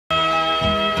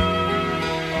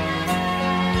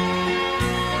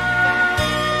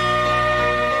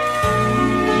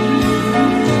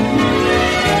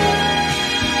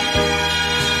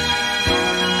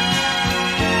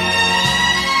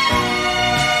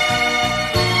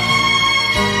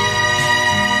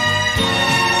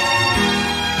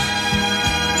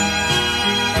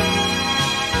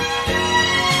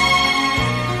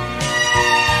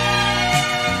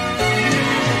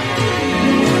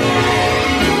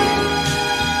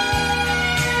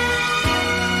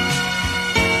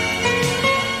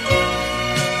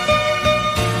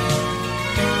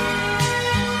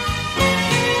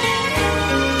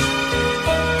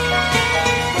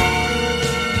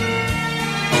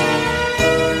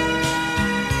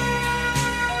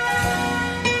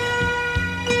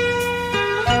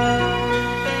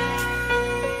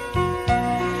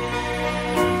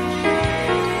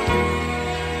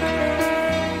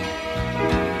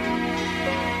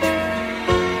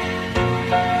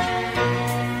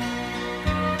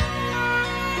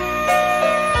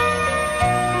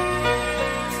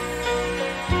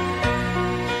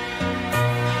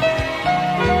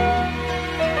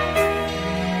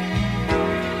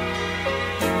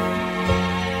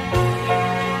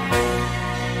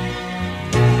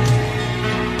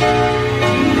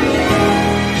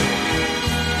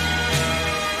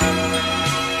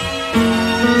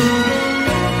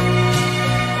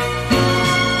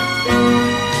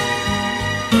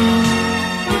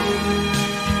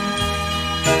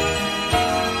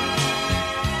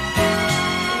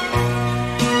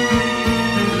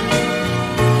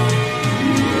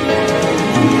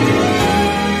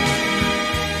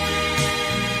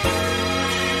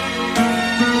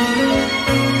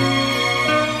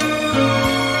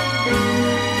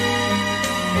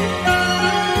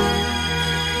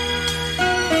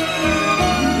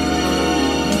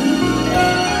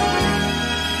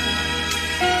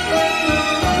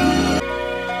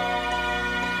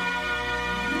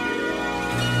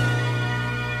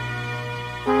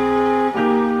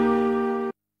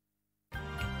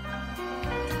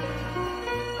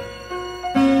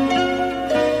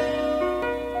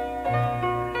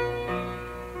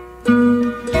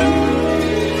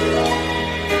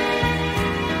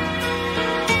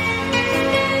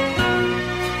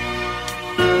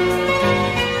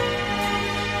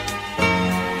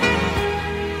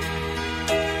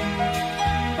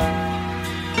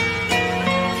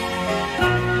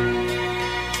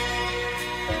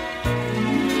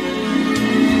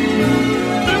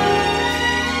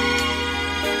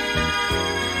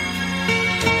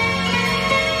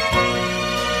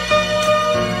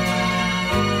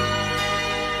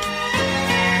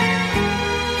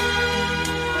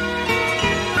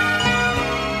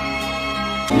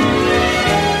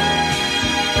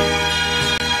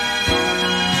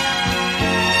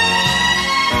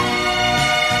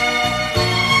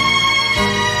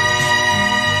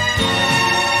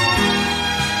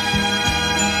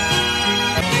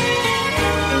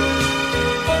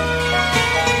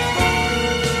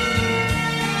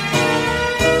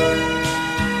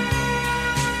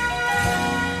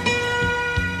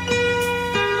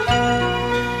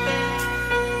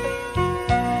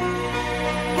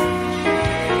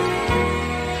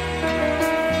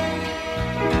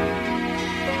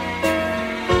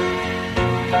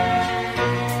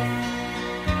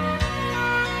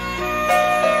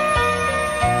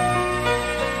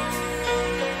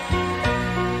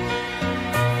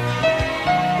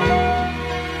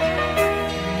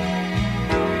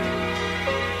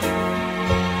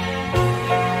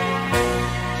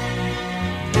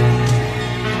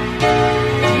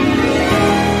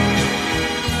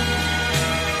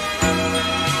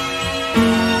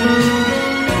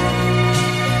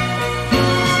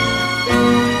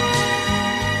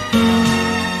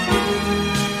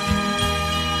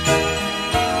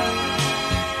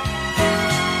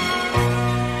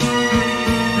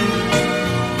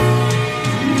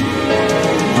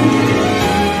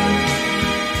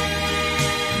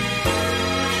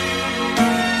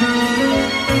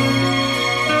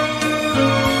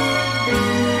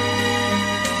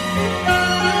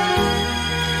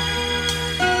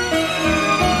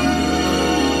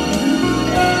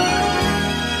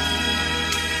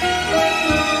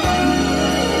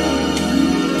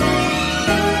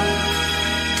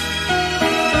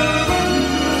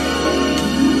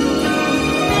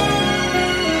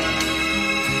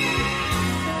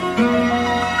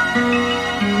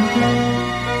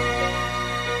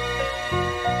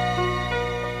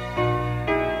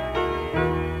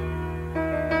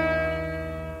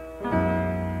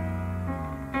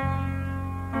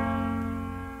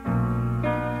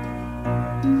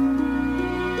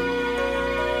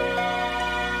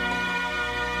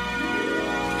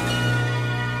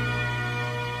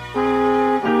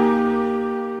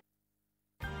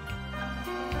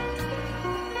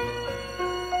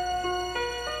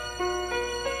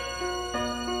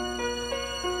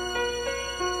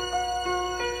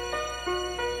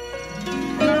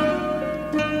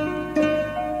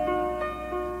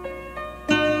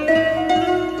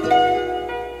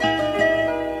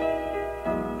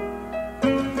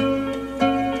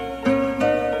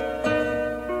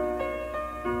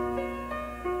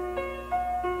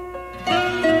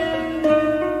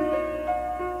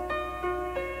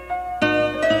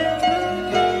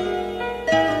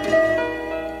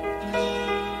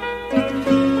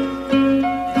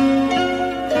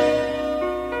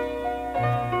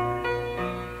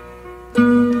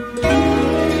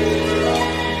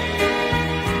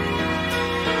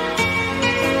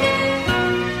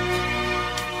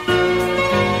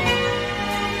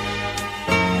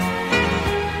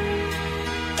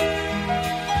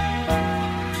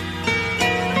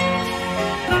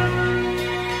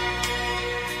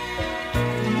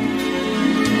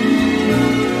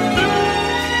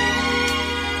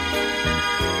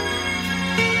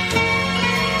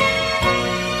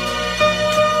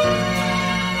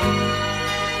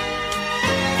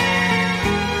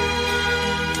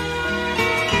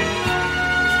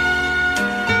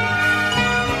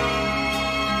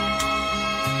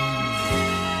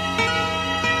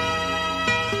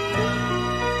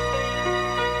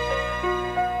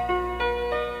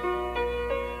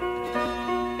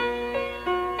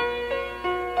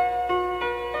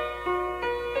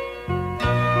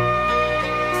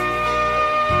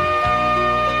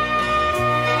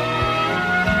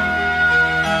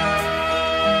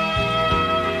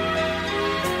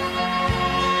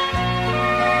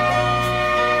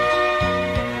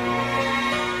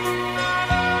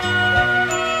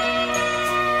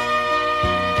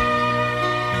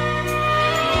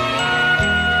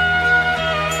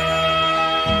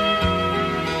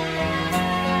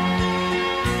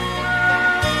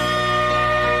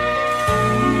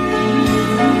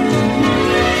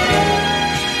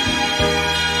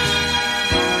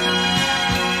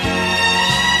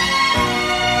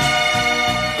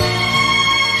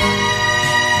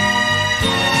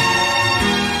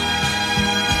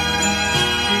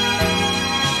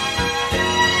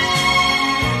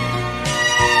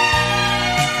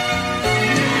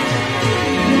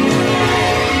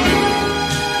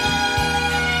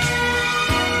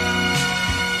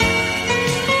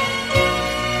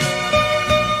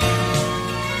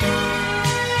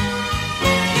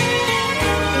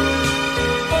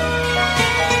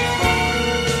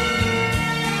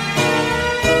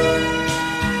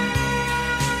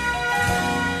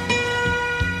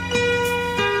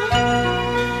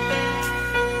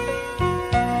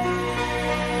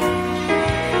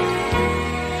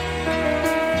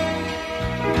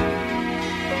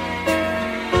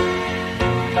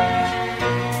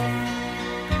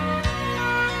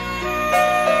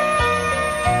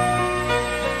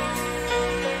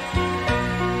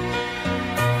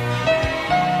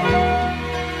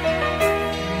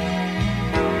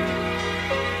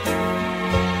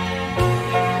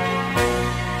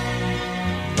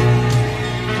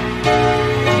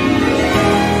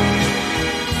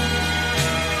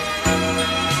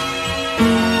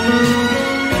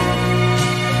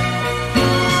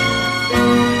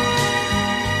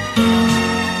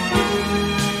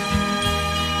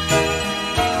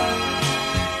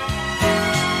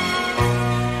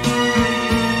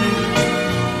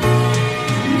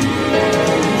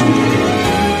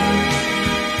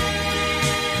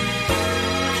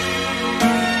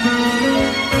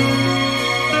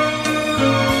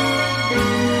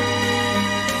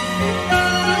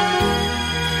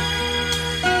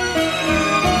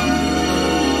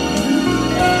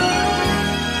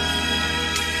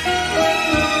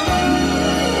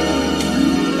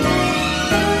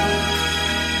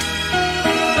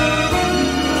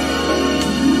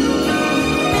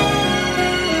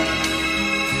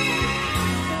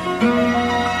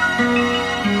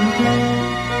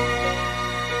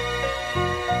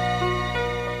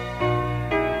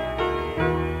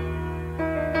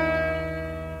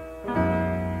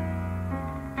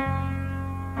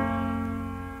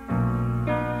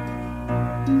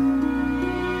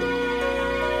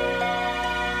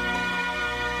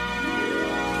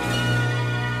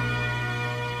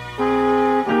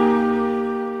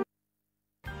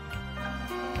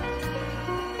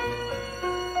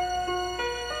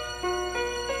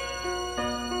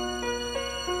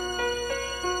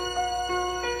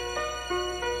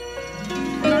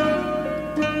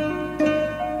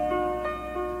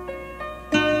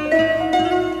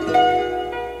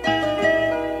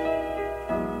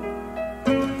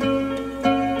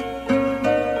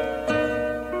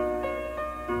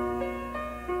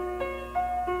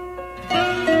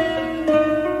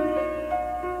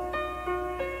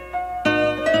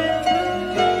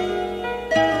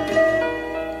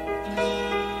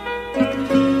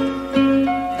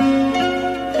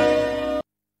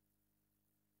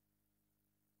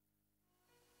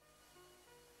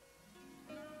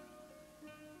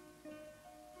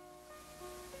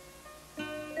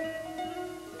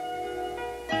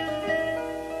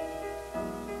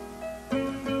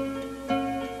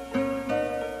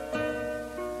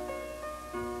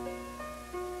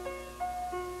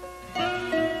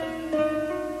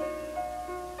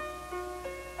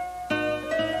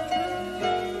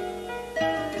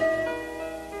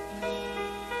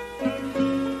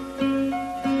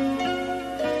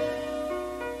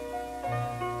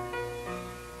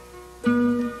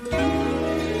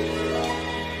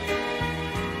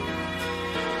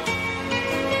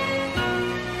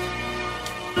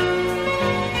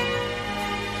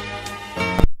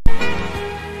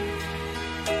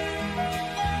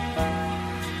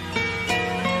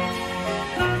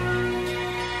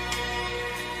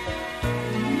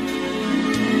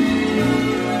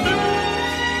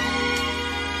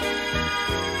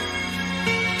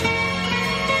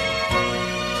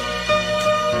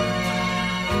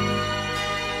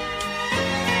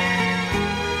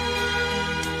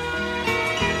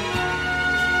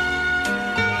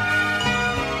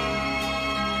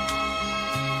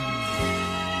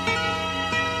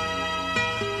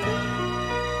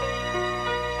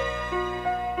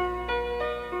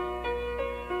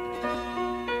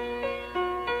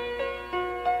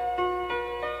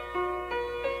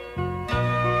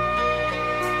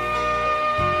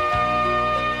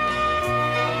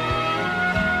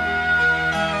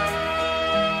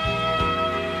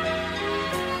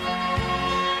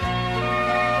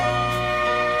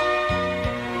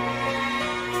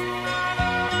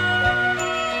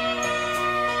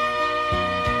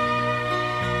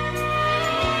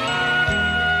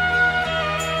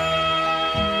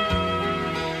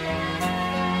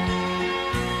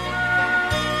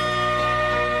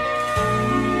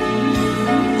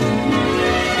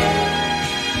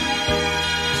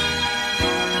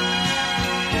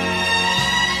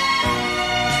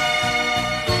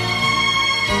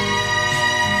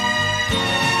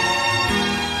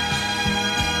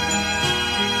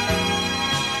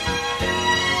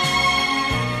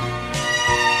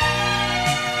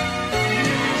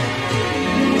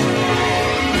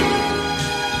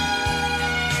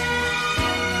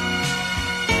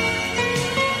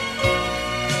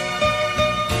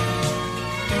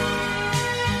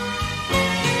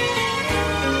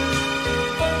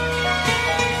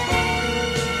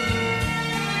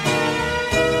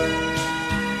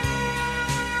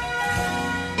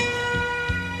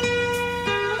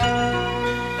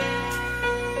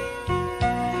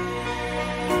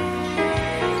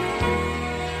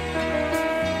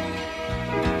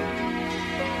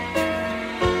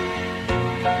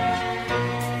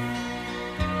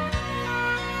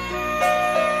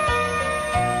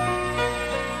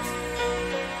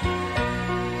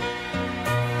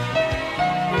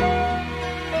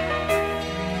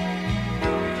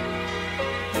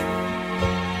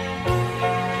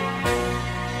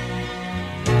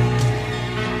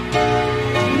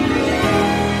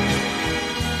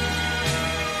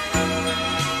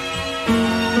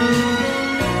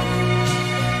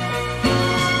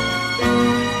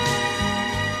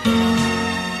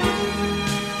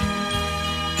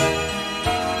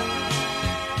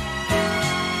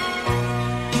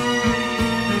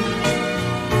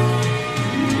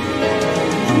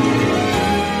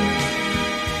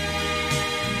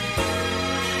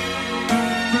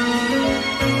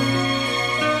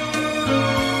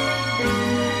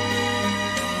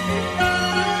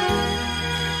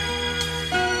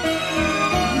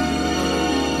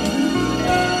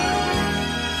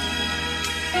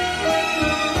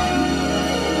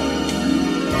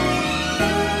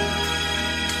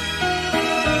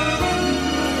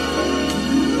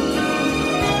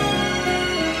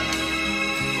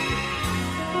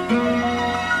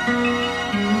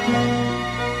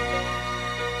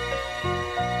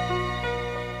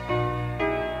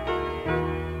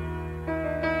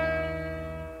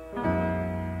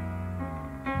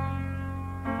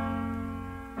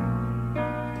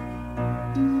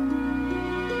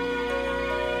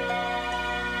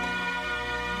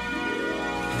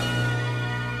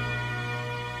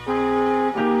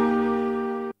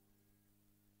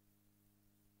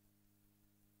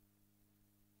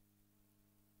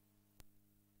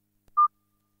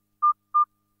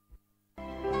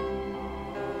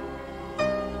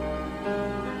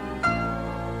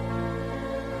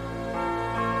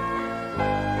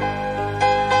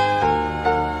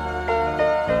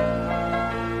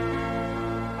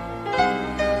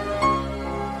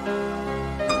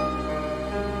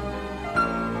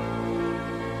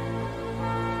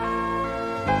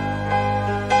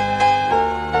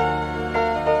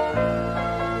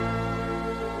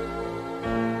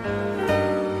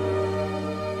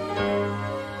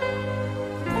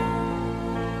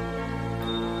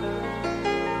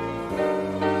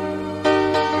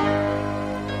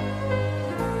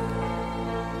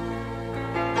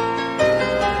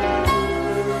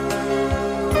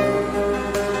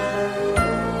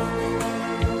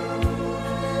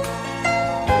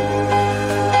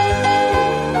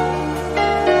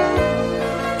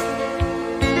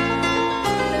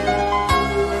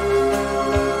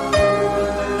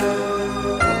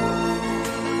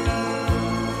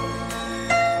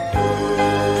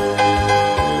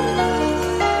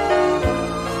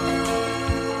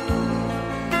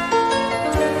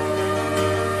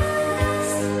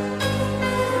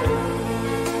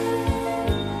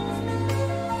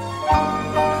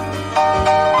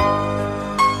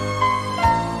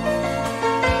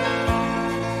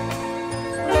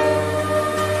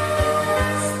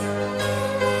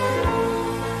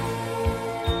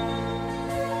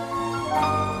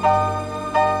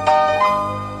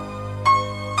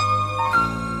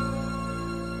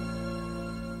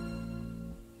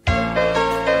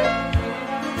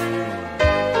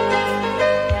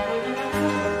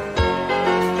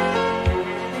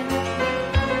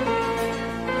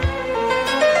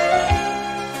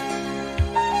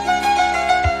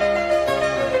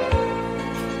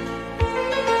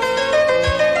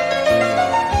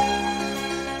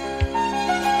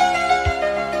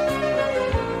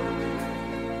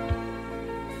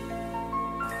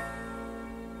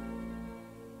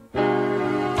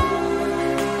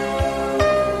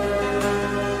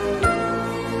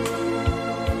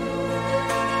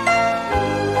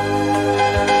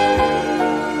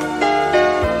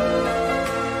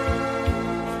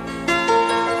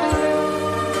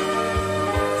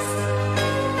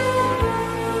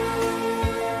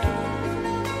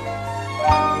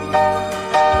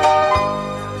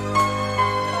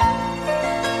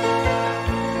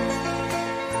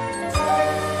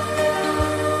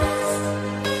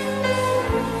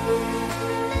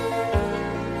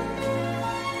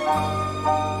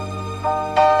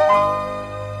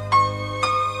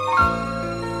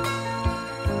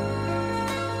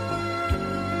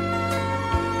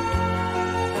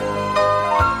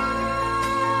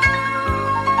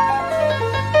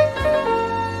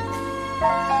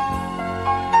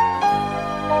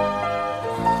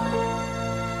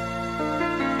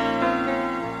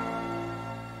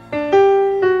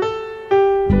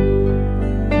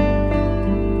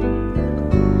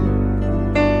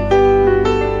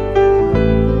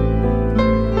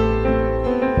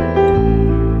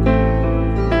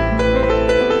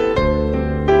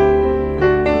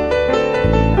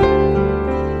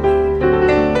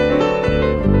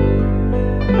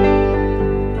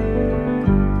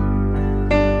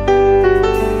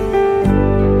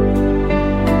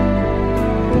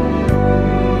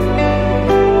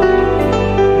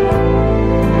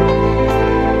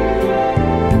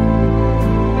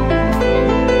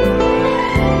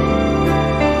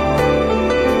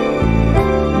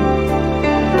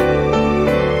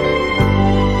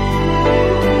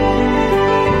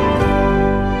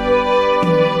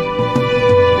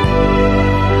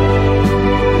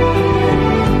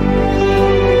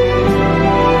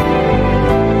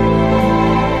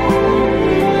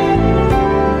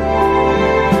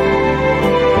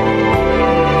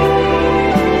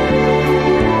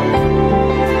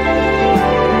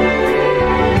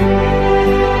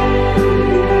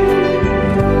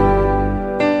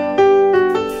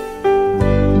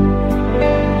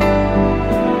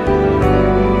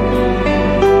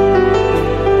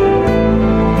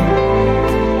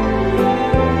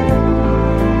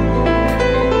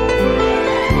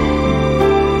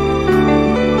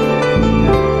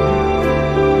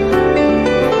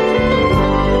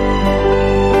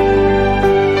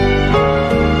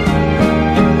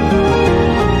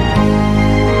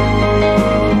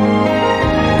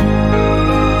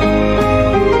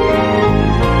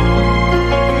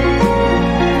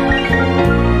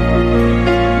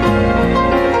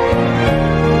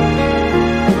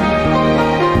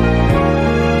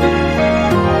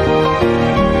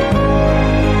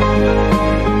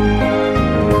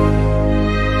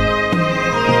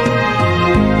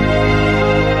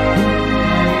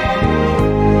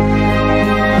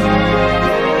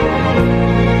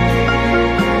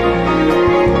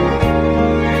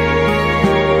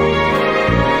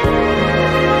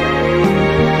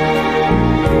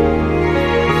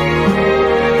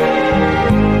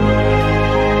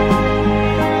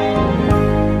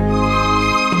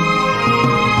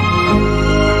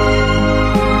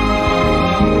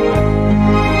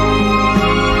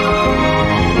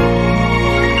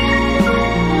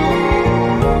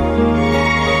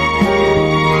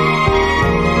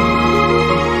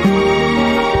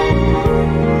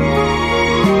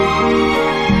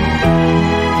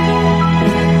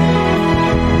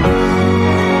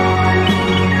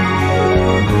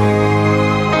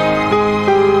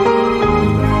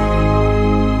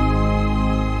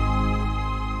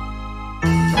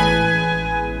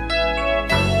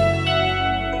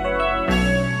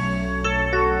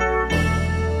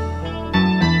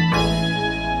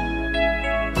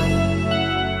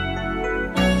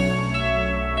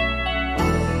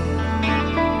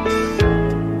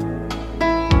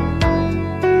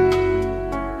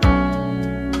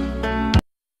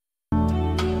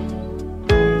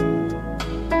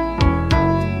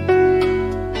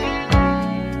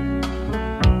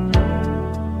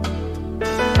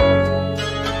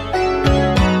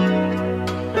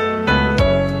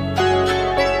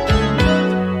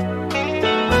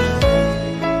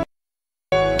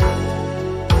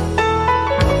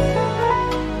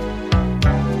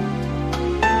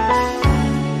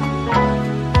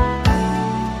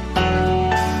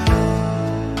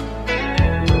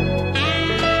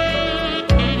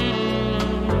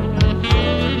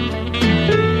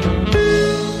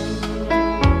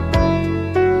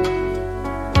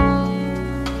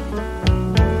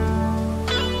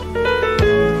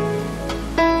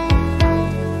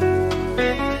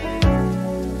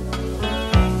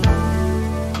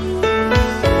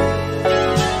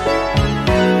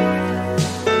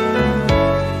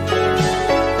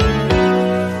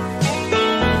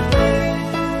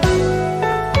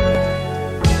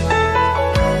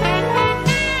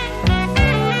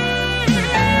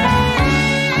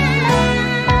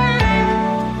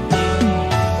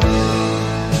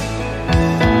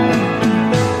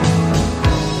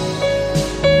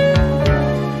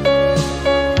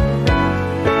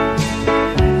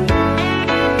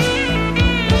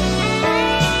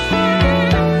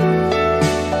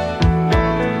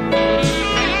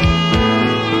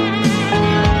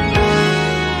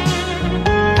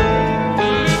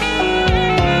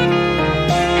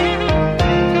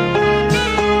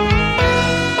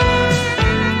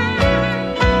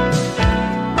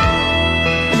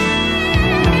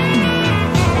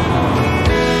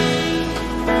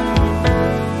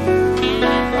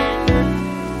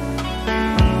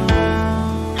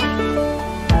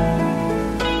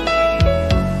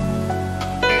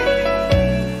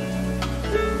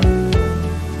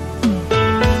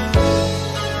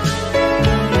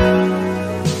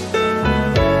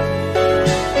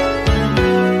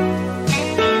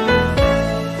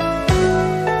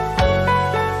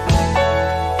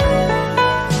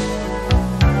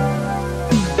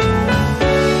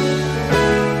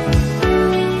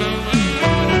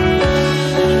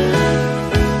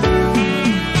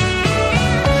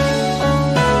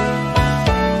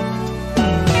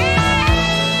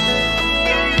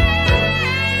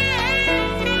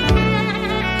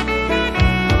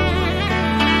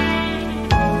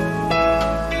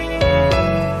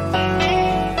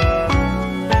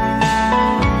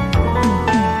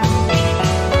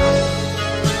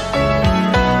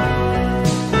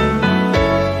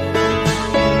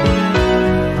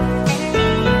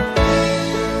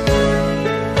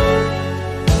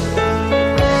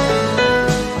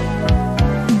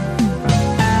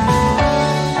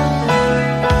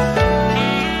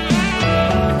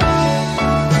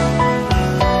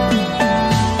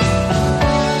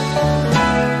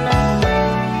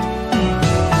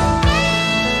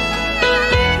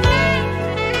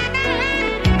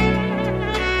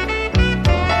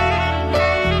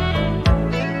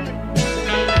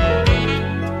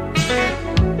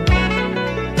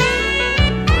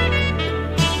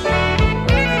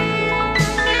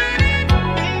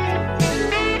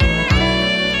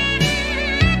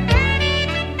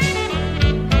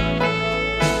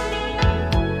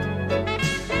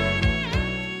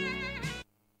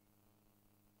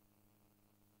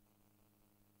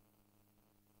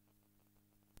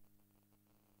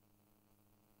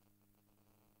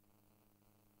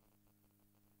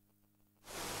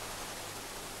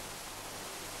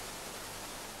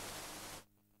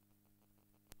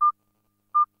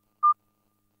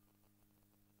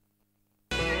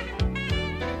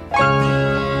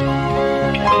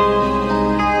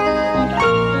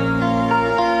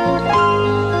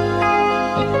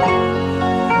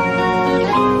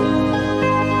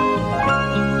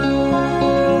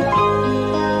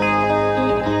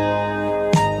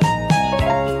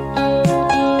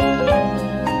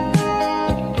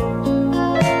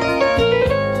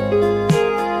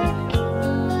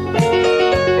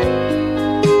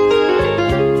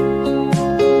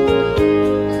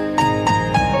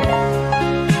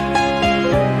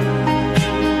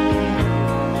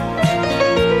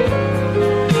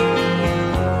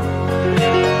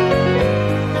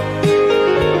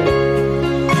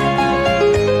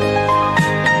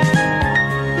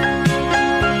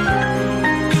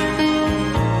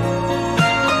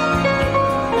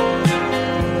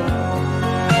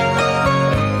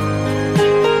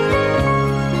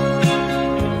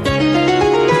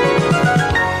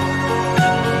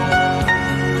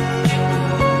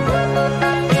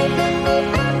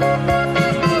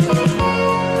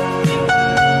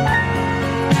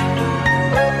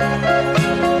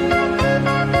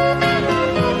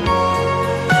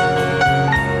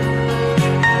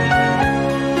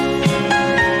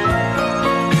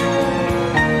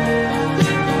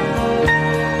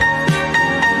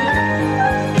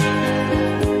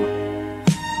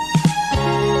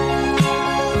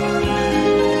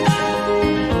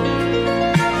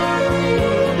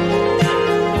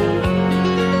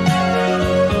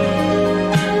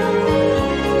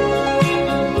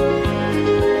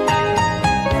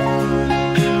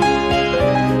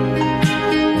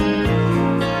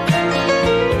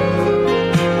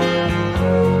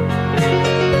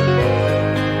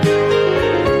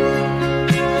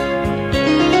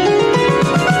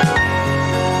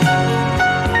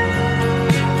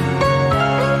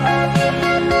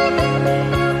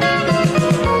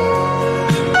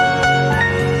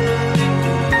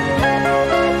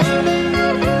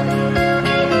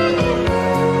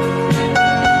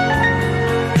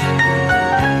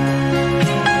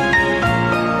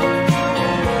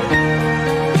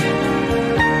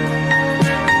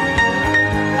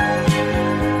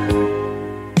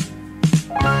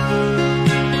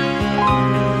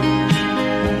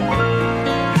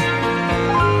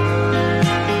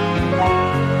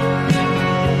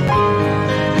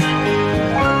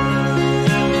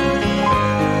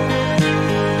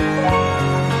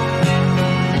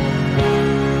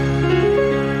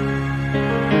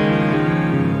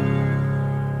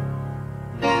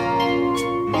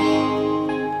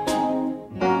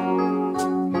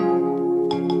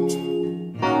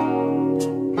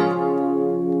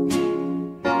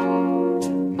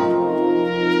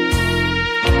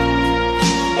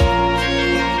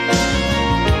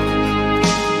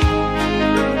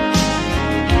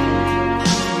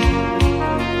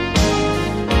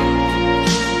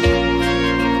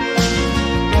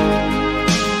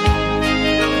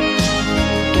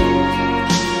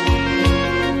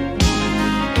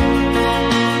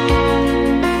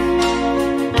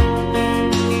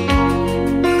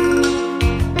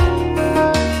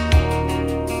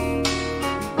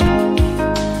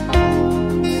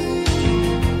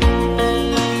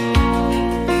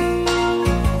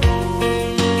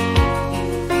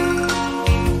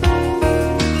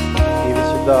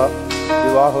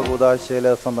കൂദാശയിൽ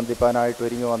സംബന്ധിപ്പാനായിട്ട്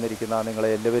ഒരുങ്ങി വന്നിരിക്കുന്ന നിങ്ങളെ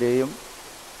എല്ലാവരെയും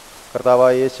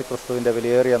കർത്താവായ യേശു ക്രിസ്തുവിൻ്റെ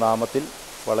വിലയേറിയ നാമത്തിൽ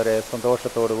വളരെ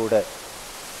സന്തോഷത്തോടുകൂടെ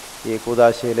ഈ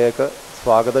കൂദാശയിലേക്ക്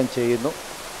സ്വാഗതം ചെയ്യുന്നു.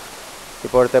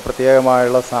 ഇപ്പോഴത്തെ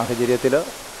പ്രത്യേകമായുള്ള സാഹചര്യത്തിൽ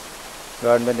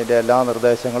ഗവൺമെൻറ്റിൻ്റെ എല്ലാ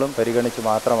നിർദ്ദേശങ്ങളും പരിഗണിച്ച്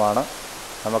മാത്രമാണ്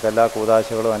നമുക്കെല്ലാ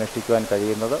കൂദാശകളും അനുഷ്ഠിക്കുവാൻ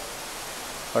കഴിയുന്നത്.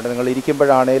 അതുകൊണ്ട് നിങ്ങൾ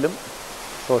ഇരിക്കുമ്പോഴാണേലും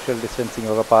സോഷ്യൽ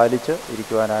ഡിസ്റ്റൻസിങ്ങൊക്കെ പാലിച്ച്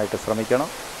ഇരിക്കുവാനായിട്ട് ശ്രമിക്കണം.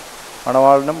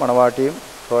 മണവാളനും മണവാട്ടിയും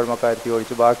തോഴ്മക്കാരത്തി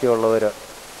ഒഴിച്ച് ബാക്കിയുള്ളവർ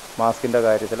മാസ്കിൻ്റെ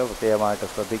കാര്യത്തിൽ പ്രത്യേകമായിട്ട്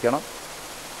ശ്രദ്ധിക്കണം.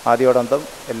 ആദ്യോടന്തം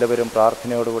എല്ലാവരും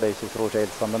പ്രാർത്ഥനയോടുകൂടെ ശുശ്രൂഷയിൽ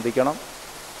സംബന്ധിക്കണം.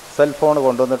 സെൽഫോൺ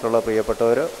കൊണ്ടുവന്നിട്ടുള്ള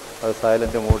പ്രിയപ്പെട്ടവർ അത്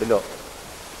സൈലൻ്റ് മൂഡിലോ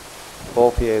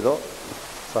ഓഫ് ചെയ്തോ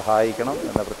സഹായിക്കണം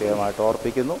എന്ന് പ്രത്യേകമായിട്ട്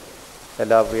ഓർപ്പിക്കുന്നു.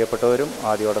 എല്ലാ പ്രിയപ്പെട്ടവരും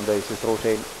ആദ്യോടന്തം ഈ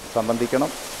ശുശ്രൂഷയിൽ സംബന്ധിക്കണം.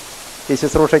 ഈ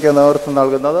ശുശ്രൂഷയ്ക്ക് നേതൃത്വം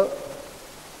നൽകുന്നത്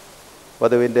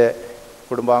വധുവിൻ്റെ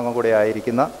കുടുംബാംഗം കൂടെ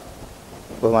ആയിരിക്കുന്ന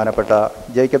ബഹുമാനപ്പെട്ട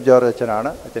ജേക്കബ് ജോർജ് അച്ഛനാണ്.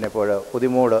 അച്ഛനിപ്പോൾ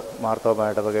പുതിമൂട് മാർത്തോമ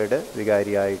ഇടവകയുടെ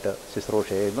വികാരിയായിട്ട് ശുശ്രൂഷ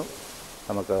ചെയ്യുന്നു.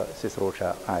 നമുക്ക് ശുശ്രൂഷ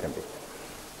ആരംഭിക്കാം.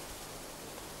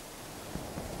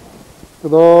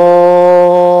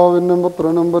 പിതാവിനും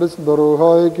പുത്രനും പരിശുദ്ധ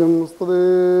റൂഹായിക്കും സ്തുതി.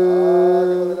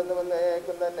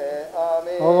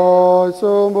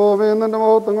 ആകാശവും ഭൂമിയും നിന്റെ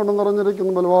മഹത്വം കൊണ്ട്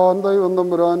നിറഞ്ഞിരിക്കുന്നു ബലവാൻ ദൈവം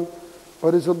തമ്പുരാൻ.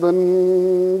 പരിശുദ്ധൻ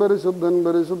പരിശുദ്ധൻ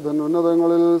പരിശുദ്ധൻ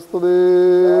ഉന്നതങ്ങളിൽ സ്തുതി.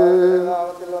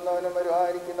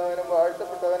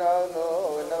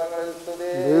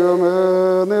 ദൈവമേ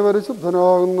നീ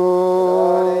പരിശുദ്ധനാകുന്നു.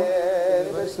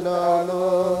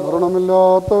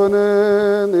 മരണമില്ലാത്തവനെ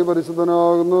നീ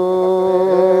പരിശുദ്ധനാകുന്നു.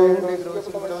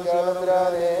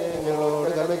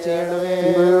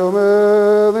 ദൈവമേ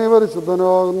നീ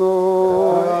പരിശുദ്ധനാകുന്നു.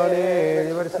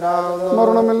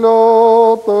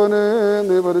 മരണമില്ലാത്തവനെ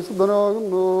നീ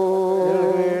പരിശുദ്ധനാകുന്നു.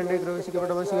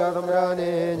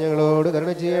 ഞങ്ങളോട്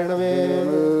കരുണ ചെയ്യണമേ.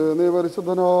 നീ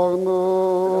പരിശുദ്ധനാകുന്നു.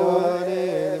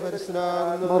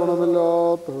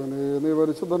 മരണമില്ലാത്തവനെ നീ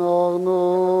പരിശുദ്ധനാകുന്നു.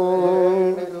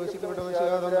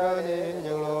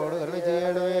 ഞങ്ങളോട് കരുണ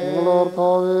ചെയ്യണമേ. ഞങ്ങളുടെ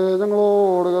കർത്താവേ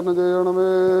ഞങ്ങളോട് കരുണ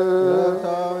ചെയ്യണമേ.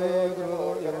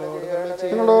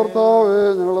 ഞങ്ങളുടെ കർത്താവേ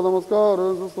ഞങ്ങളുടെ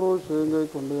നമസ്കാരവും ശുശ്രൂഷയും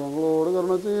കൈക്കൊണ്ട് ഞങ്ങളോട്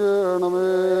കരുണ ചെയ്യണമേ.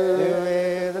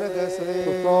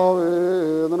 കർത്താവേ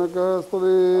നിനക്ക്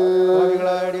സ്തുതി.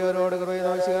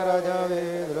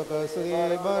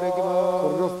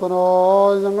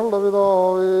 സ്വർഗസ്ഥനായ ഞങ്ങളുടെ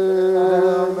പിതാവേ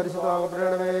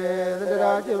പരിശുദ്ധമാകപ്പെടണമേ. നിന്റെ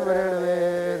രാജ്യം വരണമേ.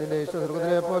 നിന്റെ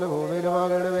സ്വർഗ്ഗത്തിലെ പോലെ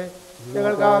ഭൂമിയിലുമാകണമേ.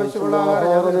 ഞങ്ങൾക്ക് ആവശ്യമുള്ള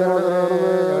ആഹാരം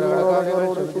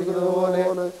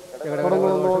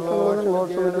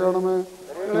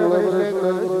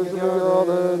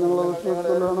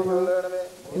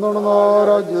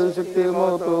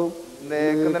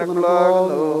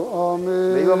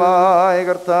ദൈവമായ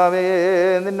കർത്താവേ,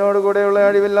 നിന്നോടുകൂടെയുള്ള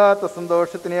അഴിവില്ലാത്ത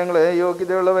സന്തോഷത്തിന് ഞങ്ങളെ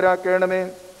യോഗ്യതയുള്ളവരാക്കണമേ.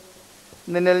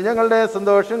 നിന്നിൽ ഞങ്ങളുടെ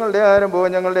സന്തോഷങ്ങളുടെ ആരംഭവും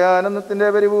ഞങ്ങളുടെ ആനന്ദത്തിൻ്റെ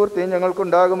പരിപൂർത്തിയും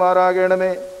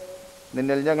ഞങ്ങൾക്കുണ്ടാകുമാറാകണമേ.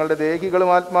 നിന്നിൽ ഞങ്ങളുടെ ദേഹികളും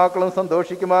ആത്മാക്കളും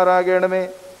സന്തോഷിക്കുമാറാകണമേ.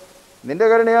 നിന്റെ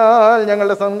കരുണയാൽ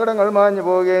ഞങ്ങളുടെ സങ്കടങ്ങൾ മാഞ്ഞു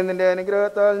പോവുകയും നിന്റെ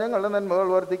അനുഗ്രഹത്താൽ ഞങ്ങളുടെ നന്മകൾ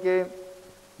വർദ്ധിക്കുകയും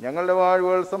ഞങ്ങളുടെ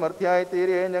വാഴ്വുകൾ സമൃദ്ധിയായി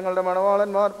തീരുകയും ഞങ്ങളുടെ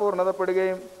മണവാളന്മാർ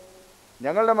പൂർണ്ണതപ്പെടുകയും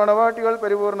ഞങ്ങളുടെ മണവാട്ടികൾ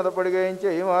പരിപൂർണതപ്പെടുകയും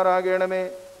ചെയ്യുമാറാകണമേ.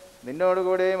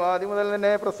 നിന്നോടുകൂടെയും ആദ്യം മുതൽ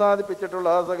നിന്നെ പ്രസാദിപ്പിച്ചിട്ടുള്ള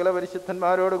സകല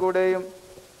പരിശുദ്ധന്മാരോടുകൂടെയും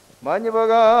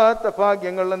മാഞ്ഞുപോകാത്ത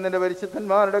ഭാഗ്യങ്ങളിലും നിന്റെ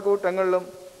പരിശുദ്ധന്മാരുടെ കൂട്ടങ്ങളിലും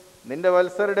നിന്റെ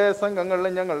വത്സരുടെ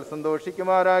സംഘങ്ങളിലും ഞങ്ങൾ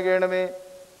സന്തോഷിക്കുമാറാകണമേ.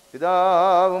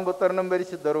 പിതാവും പുത്രനും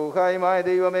പരിശുദ്ധ റൂഹായുമായ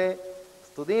ദൈവമേ,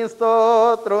 സ്തുതിയും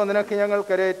സ്തോത്രവും നിനക്ക് ഞങ്ങൾ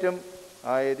കരേറ്റും.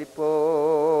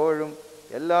 ആയതിപ്പോഴും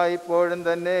എല്ലായ്പ്പോഴും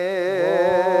തന്നെ.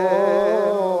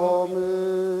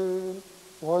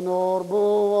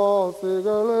 വനോർഭുവാസികളെയും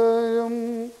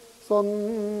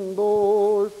സന്തോഷിപ്പിച്ച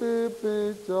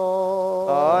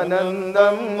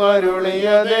ആനന്ദം അരുളിയ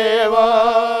ദേവാ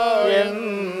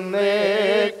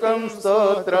എന്നേക്കും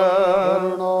സ്തോത്രം.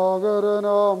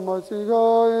 കരുണാകരനാം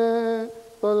മശിഹായേ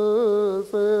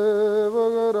തൽസേവകരായേ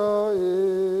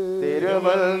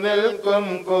തിരുമൽ നിൽക്കും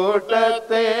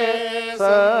കൂട്ടത്തെ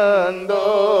സന്തോഷിപ്പിക്കാം.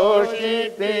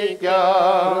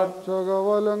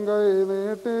 രക്ഷകവലം കൈ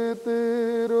നീട്ടി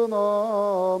തിരുനാമത്തിൽ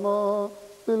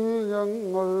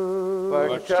ഞങ്ങൾ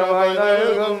പക്ഷമായി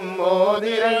നൽകും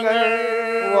മോതിരങ്ങൾ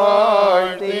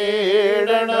വാഴ്ത്തിയിടണമേ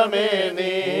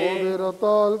നീ.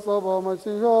 മോതിരത്താൽ സഭ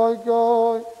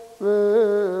മശിഹായ്ക്കായി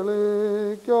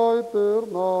വേളിക്കായി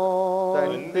തീർന്ന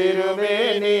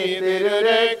തിരുമേനി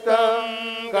തിരുരക്തം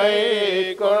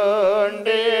കൈക്കൊണ്ടിടുന്നു.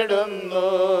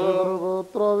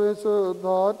 പുത്ര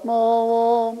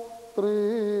വിശുദ്ധാത്മാവാം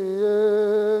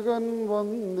ത്രിയേകൻ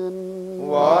വന്ദിൻ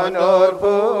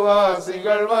വാനോർഭുവാസികൾ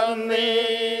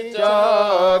വന്നീച്ചാഘോഷിക്കുന്നു.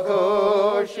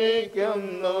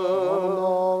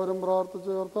 എല്ലാവരും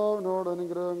പ്രാർത്ഥിച്ച് കർത്താവിനോട്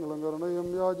അനുഗ്രഹങ്ങളും കരുണയും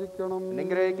യാചിക്കണം.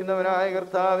 അനുഗ്രഹിക്കുന്നവനായ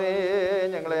കർത്താവേ,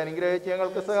 ഞങ്ങളെ അനുഗ്രഹിച്ച്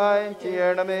ഞങ്ങൾക്ക് സഹായം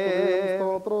ചെയ്യണമേ.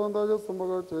 സ്തോത്രവും തേജസ്സും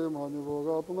പുകഴ്ചയും മാഞ്ഞു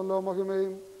പോകാത്ത നല്ല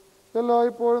മഹിമയും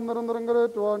എല്ലായ്പ്പോഴും നിരന്തരം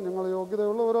കരേറ്റുവാൻ ഞങ്ങൾ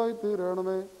യോഗ്യതയുള്ളവരായി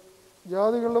തീരണമേ.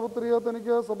 ജാതികളുടെ പുത്രിയെ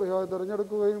തനിക്ക് സഭയായി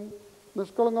തിരഞ്ഞെടുക്കുകയും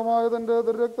നിഷ്കളങ്കമായ തൻ്റെ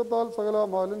ദുരക്തത്താൽ സകല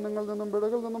മാലിന്യങ്ങളിൽ നിന്നും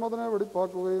പിഴകളിൽ നിന്നും അതിനെ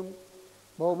വെടിപ്പാക്കുകയും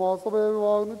ഭൗമാസഭയെ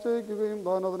വിവാഹം നിശ്ചയിക്കുകയും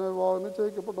താൻ അതിനെ വിവാഹം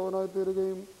നിശ്ചയിക്കപ്പെട്ടവനായി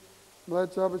തീരുകയും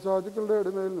മ്ലേച്ഛാപിശാചുക്കളുടെ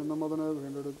അടിമയിൽ നിന്നും അതിനെ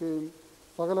വീണ്ടെടുക്കുകയും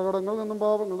സകല കടങ്ങളിൽ നിന്നും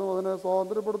പാപങ്ങളിൽ നിന്നും അതിനെ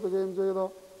സ്വാതന്ത്ര്യപ്പെടുത്തുകയും ചെയ്ത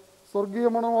സ്വർഗീയ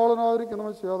മണവാളനായിരിക്കുന്ന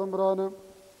മശിയാതമ്പുരാന്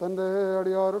തൻ്റെ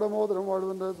അടിയാരുടെ മോതിരം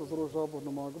വാഴുവിൻ്റെ ശുശ്രൂഷ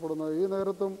പൂർണ്ണമാക്കപ്പെടുന്ന ഈ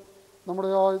നേരത്തും നമ്മുടെ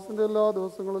ആയുസിൻ്റെ എല്ലാ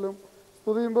ദിവസങ്ങളിലും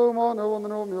സ്തുതിയും ബഹുമാനവും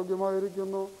വന്ദനവും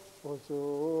യോഗ്യമായിരിക്കുന്നു.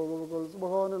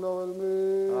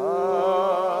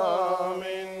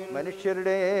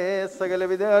 മനുഷ്യരുടെ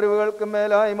സകലവിധ അറിവുകൾക്കും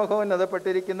മേലായി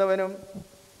മഹോന്നതപ്പെട്ടിരിക്കുന്നവനും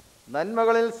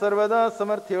നന്മകളിൽ സർവദാ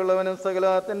സമർത്ഥിയുള്ളവനും സകല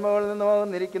തിന്മകളിൽ നിന്നും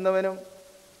അകന്നിരിക്കുന്നവനും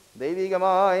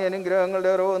ദൈവികമായ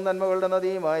അനുഗ്രഹങ്ങളുടെ ഉറവും നന്മകളുടെ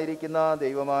നദിയുമായിരിക്കുന്ന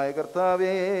ദൈവമായ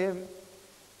കർത്താവേ,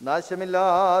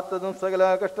 നാശമില്ലാത്തതും സകല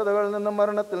കഷ്ടതകളിൽ നിന്നും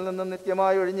മരണത്തിൽ നിന്നും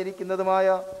നിത്യമായി ഒഴിഞ്ഞിരിക്കുന്നതുമായ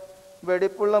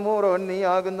വെടിപ്പുള്ള മൂറോൻ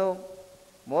നീയാകുന്നു.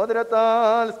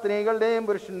 മോതിരത്താൽ സ്ത്രീകളുടെയും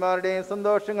പുരുഷന്മാരുടെയും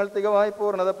സന്തോഷങ്ങൾ തികവായി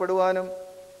പൂർണ്ണതപ്പെടുവാനും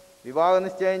വിവാഹ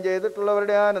നിശ്ചയം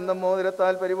ചെയ്തിട്ടുള്ളവരുടെ ആനന്ദം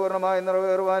മോതിരത്താൽ പരിപൂർണമായി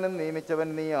നിറവേറുവാനും നിയമിച്ചവൻ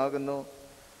നീയാകുന്നു.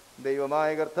 ദൈവമായ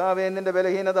കർത്താവേ, നിന്റെ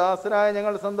ബലഹീനദാസരായ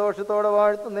ഞങ്ങൾ സന്തോഷത്തോടെ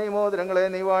വാഴ്ത്തുന്ന ഈ മോതിരങ്ങളെ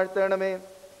നീ വാഴ്ത്തണമേ.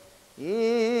 ഈ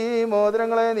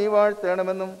മോതിരങ്ങളെ നീ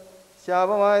വാഴ്ത്തണമെന്നും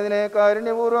ശാപമായതിനെ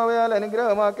കാരുണ്യപൂർവ്വം അവയാൽ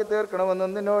അനുഗ്രഹമാക്കി തീർക്കണമെന്നും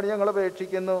നിന്നോട് ഞങ്ങൾ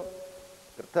അപേക്ഷിക്കുന്നു.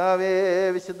 കർത്താവേ,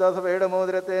 വിശുദ്ധ സഭയുടെ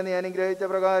മോതിരത്തെ നീ അനുഗ്രഹിച്ച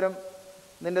പ്രകാരം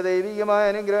നിന്റെ ദൈവികമായ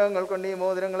അനുഗ്രഹങ്ങൾ കൊണ്ട് ഈ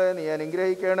മോതിരങ്ങളെ നീ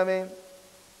അനുഗ്രഹിക്കണമേ.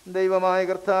 ദൈവമായ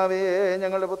കർത്താവേ,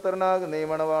 ഞങ്ങളുടെ പുത്രനാകുന്ന ഈ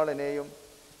മണവാളനെയും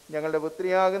ഞങ്ങളുടെ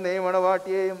പുത്രിയാകുന്ന ഈ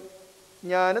മണവാട്ടിയെയും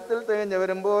ജ്ഞാനത്തിൽ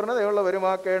തികഞ്ഞവരും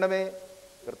പൂർണ്ണതയുള്ളവരുമാക്കണമേ.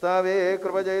 കർത്താവേ,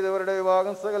 കൃപ ചെയ്തവരുടെ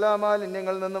വിവാഹം സകല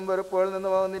മാലിന്യങ്ങളിൽ നിന്നും വെറുപ്പുകളിൽ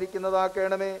നിന്നും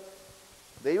വന്നിരിക്കുന്നതാക്കണമേ.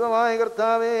 ദൈവമായ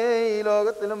കർത്താവേ, ഈ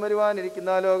ലോകത്തിലും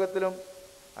വരുവാനിരിക്കുന്ന ലോകത്തിലും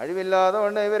അഴിവില്ലാതെ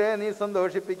വണ്ണം ഇവരെ നീ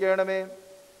സന്തോഷിപ്പിക്കണമേ.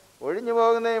 ഒഴിഞ്ഞു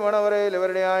പോകുന്ന ഈ മണവറയിൽ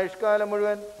ഇവരുടെ ആയുഷ്കാലം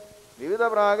മുഴുവൻ വിവിധ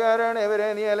പ്രാകാരാണ് ഇവരെ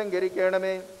നീ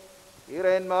അലങ്കരിക്കണമേ.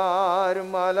 ഈറയന്മാരും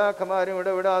മാലാഖമാരും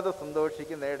ഇടവിടാതെ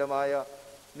സന്തോഷിക്കുന്ന ഇടമായ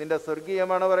നിന്റെ സ്വർഗീയ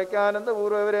മണവറയ്ക്ക്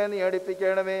ആനന്ദപൂർവ്വം ഇവരെ നീ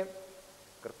അടുപ്പിക്കണമേ.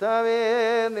 കർത്താവേ,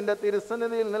 നിന്റെ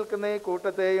തിരുസന്നിധിയിൽ നിൽക്കുന്ന ഈ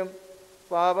കൂട്ടത്തെയും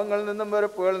പാപങ്ങളിൽ നിന്നും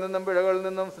വെറുപ്പുകളിൽ നിന്നും പിഴകളിൽ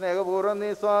നിന്നും സ്നേഹപൂർവ്വം നീ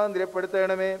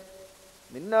സ്വാതന്ത്ര്യപ്പെടുത്തണമേ.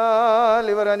 നിന്നാൽ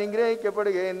ഇവർ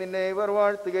അനുഗ്രഹിക്കപ്പെടുകയും നിന്നെ ഇവർ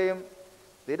വാഴ്ത്തുകയും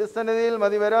തിരുസന്നിധിയിൽ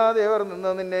മതിവരാതെ ഇവർ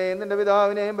നിന്ന് നിന്നെയും നിന്റെ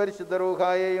പിതാവിനെയും പരിശുദ്ധ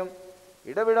റൂഹായെയും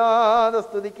ഇടവിടാതെ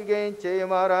സ്തുതിക്കുകയും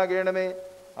ചെയ്യുമാറാകണമേ.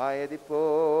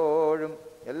 ആയതിപ്പോഴും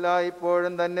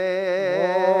എല്ലായ്പ്പോഴും തന്നെ.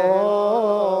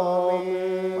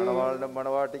 മണവാളിനും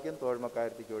മണവാട്ടിക്കും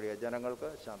തോഴ്മക്കാരത്തിക്കും ഒഴിയ ജനങ്ങൾക്ക്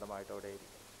ശാന്തമായിട്ട് അവിടെ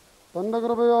ഇരിക്കും. തൻ്റെ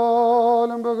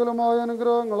കൃപയാലും ബഹുലമായ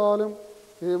അനുഗ്രഹങ്ങളാലും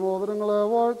ഈ മോതിരങ്ങളെ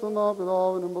വാഴ്ത്തുന്ന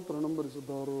പിതാവിനും പുത്രനും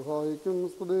പരിശുദ്ധ റൂഹായിക്കും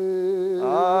സ്തുതി.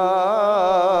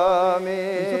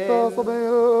 വിശുദ്ധ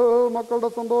സഭയിൽ മക്കളുടെ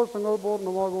സന്തോഷങ്ങൾ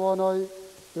പൂർണ്ണമാകുവാനായി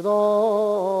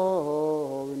പിതാവിൻ്റെയും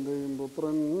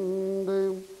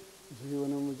പുത്രൻ്റെയും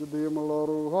ജീവനും വിശുദ്ധിയുമുള്ള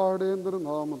റൂഹായുടെയും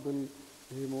തിരുനാമത്തിൽ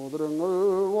ഈ മോതിരങ്ങൾ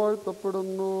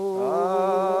വാഴ്ത്തപ്പെടുന്നു.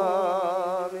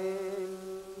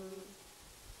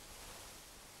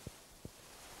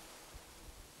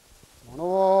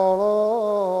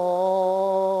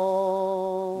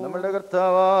 നമ്മുടെ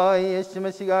കർത്താവായ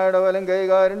യേശുമിശിഹായുടെ വലം കൈ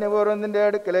കാരുണ്യപൂർവ്വം നിന്റെ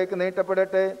അടുക്കലേക്ക്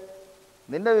നീട്ടപ്പെടട്ടെ.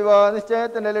 നിന്റെ വിവാഹ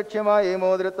നിശ്ചയത്തിന്റെ ലക്ഷ്യമായി ഈ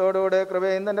മോതിരത്തോടുകൂടെ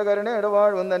കൃപയും നിന്റെ കരുണയുടെ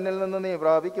വാഴ്വും തന്നിൽ നിന്ന് നീ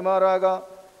പ്രാപിക്കുമാറാകാം.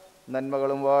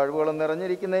 നന്മകളും വാഴ്വുകളും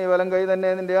നിറഞ്ഞിരിക്കുന്ന ഈ വലം കൈ തന്നെ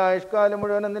നിന്റെ ആയുഷ്കാലം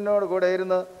മുഴുവനും നിന്നോട് കൂടെ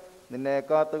ഇരുന്ന് നിന്നെ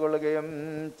കാത്തുകൊള്ളുകയും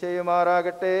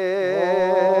ചെയ്യുമാറാകട്ടെ.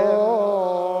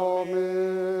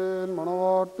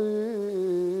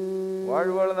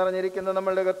 വാഴ്വുകൾ നിറഞ്ഞിരിക്കുന്ന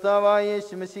നമ്മളുടെ കർത്താവായ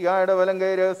യേശുമിശിഹായുടെ വലം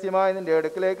കൈ രഹസ്യമായി നിന്റെ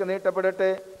അടുക്കിലേക്ക്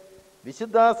നീട്ടപ്പെടട്ടെ.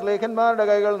 വിശുദ്ധ സ്ലേഖന്മാരുടെ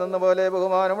കൈകൾ നിന്ന പോലെ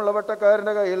ബഹുമാനമുള്ള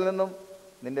പട്ടക്കാരൻ്റെ കയ്യിൽ നിന്നും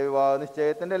നിന്റെ വിവാഹ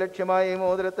നിശ്ചയത്തിന്റെ ലക്ഷ്യമായി ഈ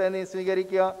മോതിരത്തെ നീ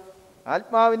സ്വീകരിക്കുക.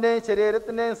 ആത്മാവിൻ്റെയും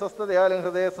ശരീരത്തിൻ്റെയും സ്വസ്ഥതയാലും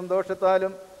ഹൃദയ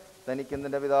സന്തോഷത്താലും തനിക്കും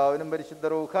നിന്റെ പിതാവിനും പരിശുദ്ധ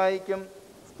റൂഹായിക്കും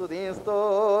സ്തുതിയും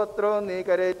സ്തോത്രവും നീ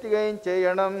കരയറ്റുകയും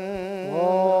ചെയ്യണം.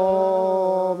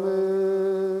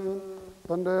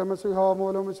 തൻ്റെ മശിഹാ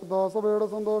മൂലം വിശുദ്ധ സഭയുടെ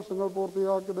സന്തോഷങ്ങൾ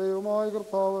പൂർത്തിയാക്കി ദൈവമായ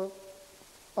കർത്താവ്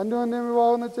അന്യോന്യം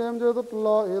വിവാഹ നിശ്ചയം ചെയ്തിട്ടുള്ള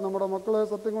ഈ നമ്മുടെ മക്കളെ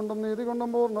സത്യം കൊണ്ടും നീതി കൊണ്ടും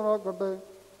പൂർണ്ണരാക്കട്ടെ.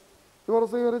 ഇവർ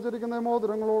സ്വീകരിച്ചിരിക്കുന്ന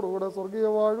മോതിരങ്ങളോടുകൂടെ സ്വർഗീയ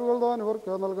വാഴ്വുകൾ താൻ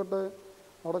ഇവർക്ക് നൽകട്ടെ.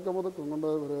 അടക്കമുതക്കം കൊണ്ട്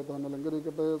ഇവരെ താൻ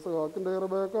അലങ്കരിക്കട്ടെ. സഹാക്കിൻ്റെ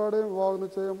റബേക്കാടെയും വിവാഹ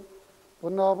നിശ്ചയം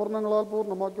പൊന്നാഭരണങ്ങളാൽ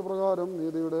പൂർണ്ണമാക്കിയ പ്രകാരം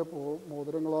നീതിയുടെ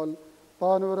മോതിരങ്ങളാൽ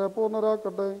താൻ ഇവരെ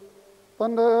പൂർണ്ണരാക്കട്ടെ.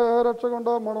 തൻ്റെ രക്ഷ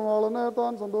കൊണ്ട് മണവാളനെ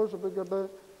താൻ സന്തോഷിപ്പിക്കട്ടെ.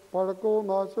 പഴക്കവും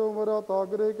നാശവും വരാത്ത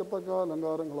ആഗ്രഹിക്കത്തക്ക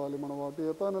അലങ്കാരങ്ങളാൽ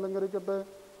മണവാട്ടിയെ താൻ അലങ്കരിക്കട്ടെ.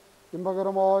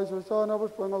 ഇമ്പകരമായ ശ്വശാന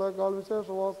പുഷ്പങ്ങളെക്കാൾ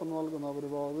വിശേഷവാസം നൽകുന്ന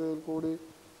പരിപാടിയിൽ കൂടി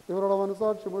ഇവരുടെ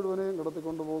മനസാക്ഷി മുഴുവനെയും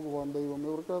കടത്തിക്കൊണ്ടു പോകുവാൻ ദൈവം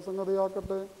ഇവർക്ക്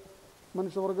സംഗതിയാക്കട്ടെ.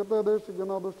 മനുഷ്യവർഗത്തെ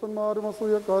ദേഷിക്കുന്ന ദുഷ്ടന്മാരും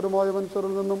അസൂയക്കാരുമായ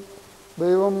മനുഷ്യരിൽ നിന്നും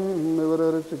ദൈവം ഇവരെ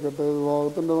രക്ഷിക്കട്ടെ.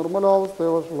 വിവാഹത്തിൻ്റെ നിർമ്മലാവസ്ഥയെ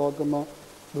വഷളാക്കുന്ന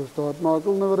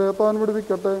ദുഷ്ടാത്മാക്കളിൽ നിന്ന് ഇവരെ താൻ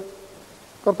വിടുവിക്കട്ടെ.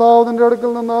 കർത്താവ് നിന്റെ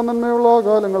അടുക്കൽ നിന്ന് നന്മയുള്ള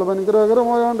കാലങ്ങളും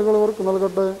അനുഗ്രഹകരമായ ആണ്ടുകൾ ഇവർക്ക്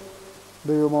നൽകട്ടെ.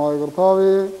 ദൈവമായ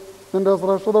കർത്താവേ, നിന്റെ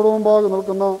ശ്രേഷ്ഠതയുടെ മുമ്പാകെ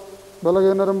നിൽക്കുന്ന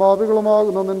ബലഹീനരും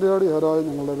പാപികളുമാകുന്ന നിന്റെ അടിയാരായി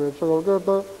ഞങ്ങളുടെ അപേക്ഷകൾ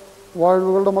കേട്ട്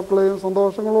വാഴ്വുകളുടെ മക്കളെയും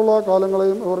സന്തോഷങ്ങളുള്ള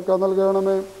കാലങ്ങളെയും ഇവർക്ക്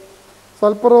നൽകണമേ.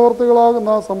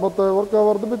 സൽപ്രവർത്തികളാകുന്ന സമ്പത്ത് ഇവർക്ക്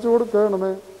വർദ്ധിപ്പിച്ചു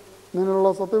കൊടുക്കണമേ. നിന്നുള്ള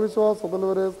സത്യവിശ്വാസത്തിൽ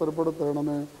ഇവരെ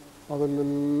സ്ഥിരപ്പെടുത്തണമേ. അതിൽ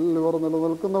ഇവർ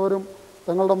നിലനിൽക്കുന്നവരും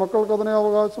തങ്ങളുടെ മക്കൾക്ക് അതിനെ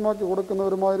അവകാശമാക്കി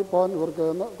കൊടുക്കുന്നവരുമായിരിക്കാൻ ഇവർക്ക്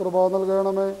കൃപ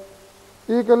നൽകണമേ.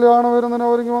 ഈ കല്യാണ വിരുന്നിന്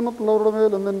ഒരുങ്ങി വന്നിട്ടുള്ളവരുടെ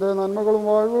മേലും നിന്റെ നന്മകളും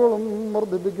വാഴ്വുകളും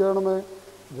വർദ്ധിപ്പിക്കണമേ.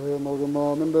 ജയം നൽകുന്ന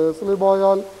നിന്റെ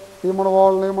സ്ലീബായാൽ ഈ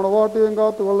മണവാളിനെയും മണവാട്ടിയെയും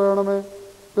കാത്തുകൊള്ളണമേ.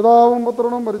 പിതാവും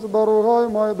പുത്രനും പരിശുദ്ധ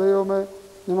റൂഹായുമായ ദൈവമേ,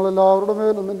 ഞങ്ങളെല്ലാവരുടെ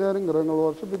മേലും നിന്റെ അനുഗ്രഹങ്ങൾ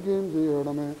വർഷിപ്പിക്കുകയും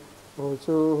ചെയ്യണമേ.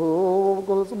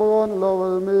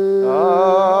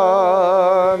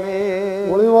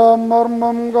 ഒളിവാം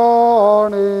മർമ്മം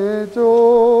കാണിച്ചോ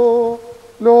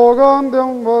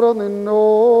ലോകാന്ത്യം വര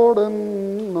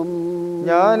നിന്നോടെന്നും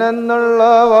ഞാനെന്നുള്ള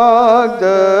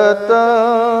വാഗ്ദത്തം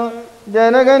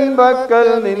ജനകൻ പക്കൽ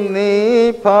നിന്നീ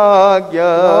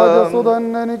ഭാഗ്യസുതൻ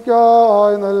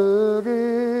എനിക്കായി നൽകി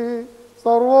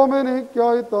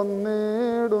സർവമെനിക്കായി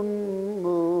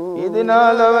തന്നിടുന്നു.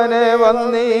 ഇതിനാൽ അവനെ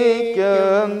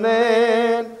വന്ദിക്കുന്നേ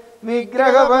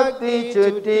വിഗ്രഹഭക്തി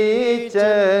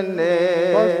ചുറ്റിച്ചെന്നെ.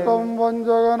 കഷ്ടം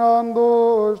വഞ്ചകനാം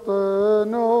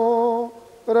ദുഷ്ടനോ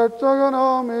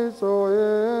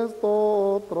രക്ഷകനാമീശോയെ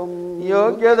സ്തോത്രം.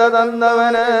 യോഗ്യത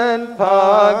തന്നവനൻ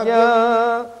ഭാഗ്യ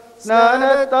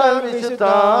സ്നാനത്താൽ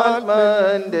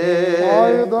വിശുദ്ധാത്മന്റെ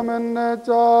ആയുധമെന്നെ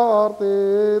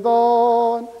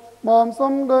ചാർത്തിതാൻ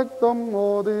മാംസം രക്തം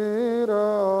മോതിരമാൻ.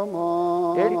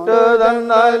 ഇട്ടു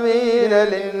തന്നാൽ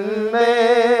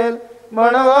വീരലിന്മേൽ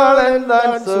മണവാളൻ താൻ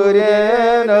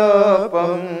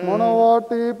സൂര്യനൊപ്പം.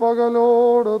 മണവാട്ടി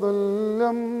പകലോട്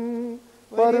തുല്യം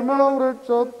പരിമള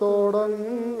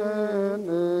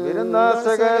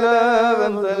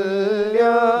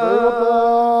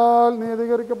വൃക്ഷത്തോടങ്ങേത്താൽ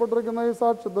നീതീകരിക്കപ്പെട്ടിരിക്കുന്ന ഈ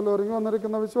സാക്ഷ്യത്തിൽ ഒരുങ്ങി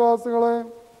വന്നിരിക്കുന്ന വിശ്വാസികളെ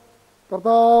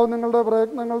കർത്താവ് നിങ്ങളുടെ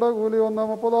പ്രയത്നങ്ങളുടെ കൂലി 1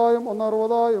 30,000 1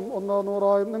 60,000 1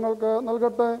 100,000 നിങ്ങൾക്ക്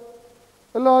നൽകട്ടെ.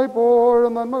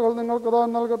 എല്ലായ്പ്പോഴും നന്മകൾ നിങ്ങൾക്ക് താൻ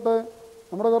നൽകട്ടെ.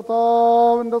 നമ്മുടെ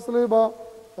കർത്താവിൻ്റെ സ്ലീബ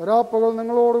രാപ്പകൾ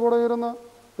നിങ്ങളോടുകൂടെ ഇരുന്ന്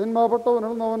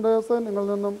തിന്മപ്പെട്ടവനിരുന്നവൻ്റെ സൈന്യങ്ങളിൽ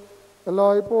നിന്നും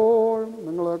എല്ലായ്പ്പോഴും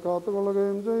നിങ്ങളെ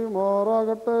കാത്തുകൊള്ളുകയും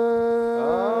ചെയ്യുമാറാകട്ടെ.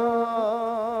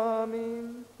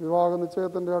 വിവാഹ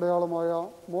നിശ്ചയത്തിൻ്റെ അടയാളമായ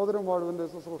മോതിരം വാഴുവിൻ്റെ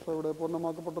ശുശ്രൂഷ ഇവിടെ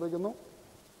പൂർണ്ണമാക്കപ്പെട്ടിരിക്കുന്നു.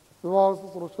 വിവാഹ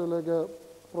ശുശ്രൂഷയിലേക്ക്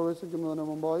പ്രവേശിക്കുന്നതിന്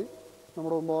മുമ്പായി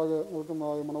നമ്മുടെ മുമ്പാകെ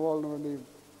നിൽക്കുന്നതായ മണവാളിന് വേണ്ടിയും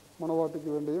മണവാട്ടിക്ക്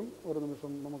വേണ്ടിയും ഒരു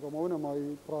നിമിഷം നമുക്ക് മൗനമായി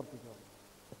പ്രാർത്ഥിക്കാം.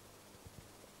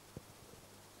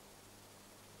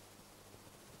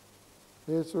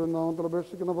 യേശുവിൻ നാമത്തിൽ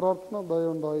അപേക്ഷിക്കുന്ന പ്രാർത്ഥന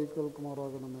ദയവുണ്ടായി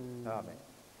കേൾക്കുമാറാകണമേ.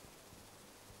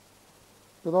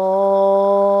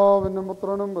 പിതാവിനും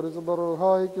പുത്രനും പരിശുദ്ധ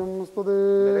റൂഹായിക്കും സ്തുതി.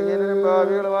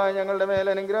 ഭാവികളുമായി ഞങ്ങളുടെ മേൽ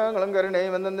അനുഗ്രഹങ്ങളും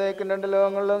കരുണയും എന്നേക്കും 2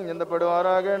 ലോകങ്ങളിലും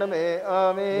ചിന്തപ്പെടുമാറാകണമേ.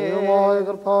 ആമേൻ.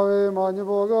 കർത്താവേ, മാഞ്ഞു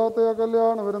പോകാത്ത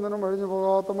കല്യാണ വിരുന്നിനും അഴിഞ്ഞു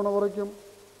പോകാത്ത മണവറയ്ക്കും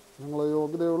ഞങ്ങളെ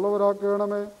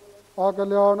യോഗ്യതയുള്ളവരാക്കണമേ. ആ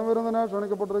കല്യാണ വിരുന്നിനെ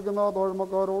ക്ഷണിക്കപ്പെട്ടിരിക്കുന്ന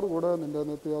തോഴ്മക്കാരോടുകൂടെ നിന്റെ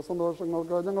നിത്യ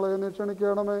സന്തോഷങ്ങൾക്ക് ഞങ്ങളെ നീ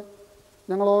ക്ഷണിക്കണമേ.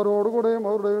 ഞങ്ങളവരോടുകൂടെയും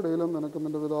അവരുടെ ഇടയിലും നിനക്ക്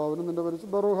നിന്റെ പിതാവിനും നിന്റെ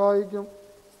പരിശുദ്ധ റൂഹായിക്കും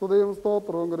സ്തുതിയും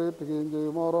സ്തോത്രവും കരയേറ്റുകയും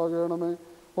ചെയ്യുമാറാകണമേ.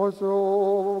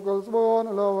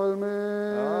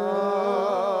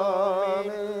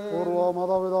 പൂർവ്വ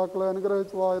മാതാപിതാക്കളെ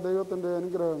അനുഗ്രഹിച്ചതായ ദൈവത്തിൻ്റെ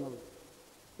അനുഗ്രഹങ്ങൾ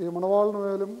ഈ മണവാളിന്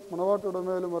മേലും മണവാട്ടിയുടെ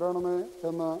മേലും വരണമേ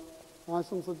എന്ന്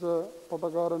ആശംസിച്ച്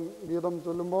പട്ടക്കാരൻ ഗീതം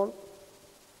ചൊല്ലുമ്പോൾ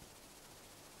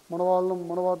മണവാളിനും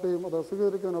മണവാട്ടിയും അത്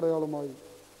സ്വീകരിക്കുന്നതിനടയാളമായി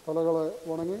തലകളെ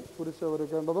വണങ്ങി കുരിശ്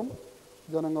വരയ്ക്കേണ്ടതും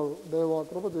ജനങ്ങൾ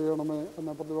ദൈവകൃപ ചെയ്യണമേ എന്ന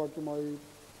പ്രതിവാക്യമായി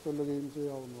ചൊല്ലുകയും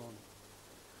ചെയ്യാവുന്നതാണ്.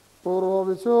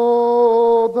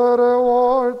 പൂർവവിശോധരെ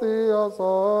വാഴ്ത്തിയ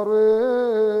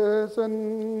സർവേശൻ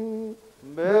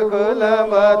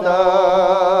ബഹുലമതാം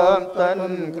തൻ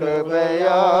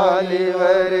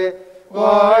കൃപയാലിവരെ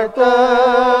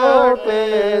വാഴ്ത്തട്ടെ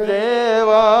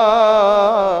ദേവാ.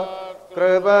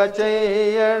 കൃപ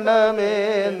ചെയ്യണമേ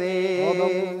നീ.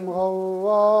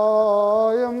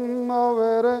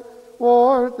 അവരെ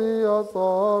വാഴ്ത്തിയ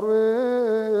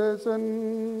സർവേശൻ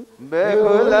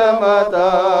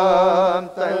ബഹുലമതാം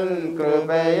തൻ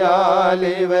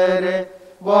കൃപയാലിവരെ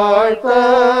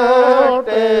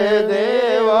വാഴ്ത്തട്ടെ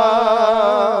ദേവാ.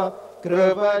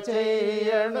 കൃപ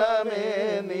ചെയ്യണമേ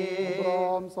നീ.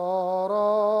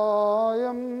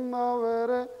 സാറായം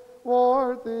അവരെ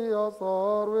വാഴ്ത്തിയ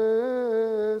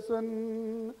സർവേശൻ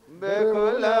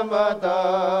ബഹുലമതാം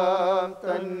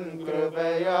തൻ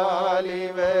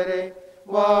കൃപയാലിവരെ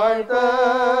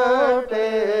വാഴ്ത്തട്ടെ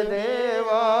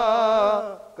ദേവാ.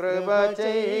 കൃപ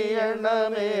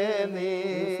ചെയ്യണമേ നീ.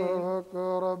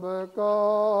 സഹകറബക്കായം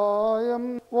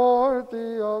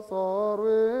വാഴ്ത്തിയ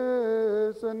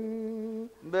സർവേശൻ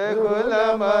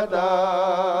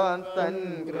ബഹുലമതാം തൻ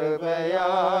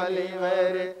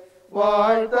കൃപയാലിവരെ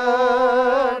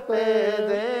വാഴ്ത്തട്ടെ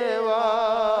ദേവാ.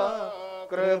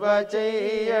 കൃപ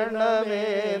ചെയ്യണമേ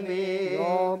നീ.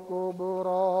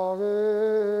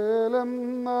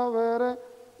 യാക്കോബുറാഹേലെന്നവരെ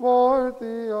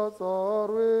വാഴ്ത്തിയ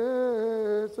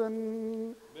സർവേശൻ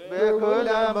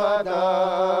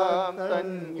ബഹുലമതാം തൻ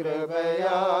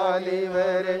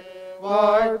കൃപയാലിവരെ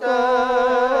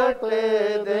വാഴ്ത്തട്ടെ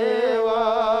ദേവാ.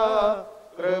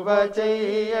 കൃപ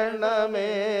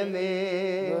ചെയ്യണമേ നീ.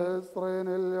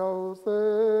 ഇസ്രയേലിൽ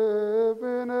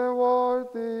യൗസേപ്പിനെ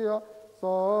വാഴ്ത്തിയ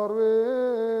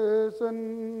സർവേശൻ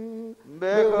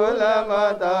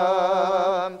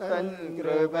ബഹുലമതാം തൻ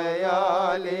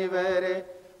കൃപയാലിവരെ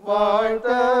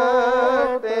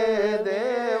വാഴ്ത്തട്ടെ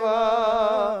ദേവാ.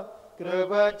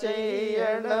 കൃപ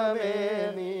ചെയ്യണമേ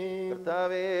നീ.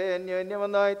 കർത്താവേ,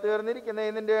 അന്യോന്യമൊന്നായി തീർന്നിരിക്കുന്ന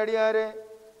നിന്റെ അടിയാരെ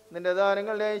നിന്റെ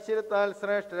ദാനങ്ങളുടെ ഐശ്വര്യത്താൽ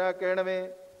ശ്രേഷ്ഠരാക്കണമേ.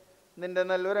 നിന്റെ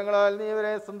നൽവരങ്ങളാൽ നീ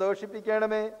ഇവരെ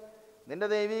സന്തോഷിപ്പിക്കണമേ. നിന്റെ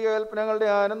ദൈവിക കൽപ്പനകളുടെ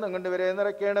ആനന്ദം കൊണ്ട് ഇവരെ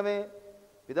നിറയ്ക്കണമേ.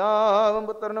 പിതാവും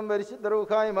പുത്രനും പരിശുദ്ധ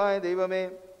റൂഹായുമായ ദൈവമേ,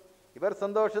 ഇവർ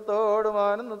സന്തോഷത്തോടും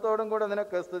ആനന്ദത്തോടും കൂടെ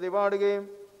നിനക്ക് സ്തുതി പാടുകയും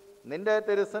നിന്റെ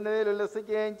തിരുസന്നിധിയിൽ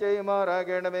ഉല്ലസിക്കുകയും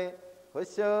ചെയ്യുമാറാകണമേ.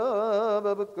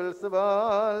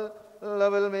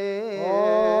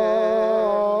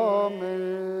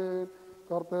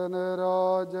 കർത്തനെ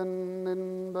രാജൻ നിൻ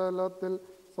ബലത്തിൽ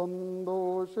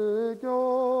സന്തോഷിക്കും.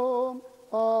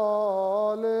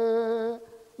 ആലേ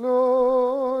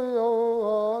ലോയോ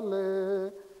ആലേ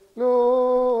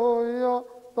ലോയ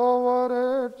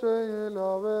തവരക്ഷയിൽ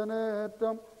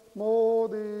അവനേറ്റം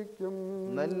മോദിക്കും.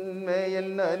 നന്മയിൽ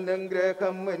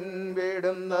അനുഗ്രഹം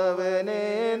മുൻപിടുന്നവനെ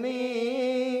നീ.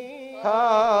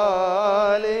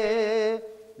 ഹാലേ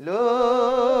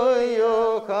ലോയോ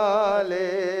ഹാലേ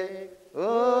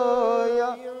ഓയ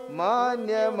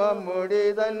മാന്യമമുടി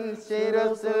തൻ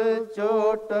ശിരസിൽ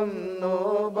ചോട്ടം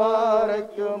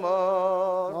നോബാരയ്ക്കുമോ.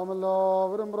 നാം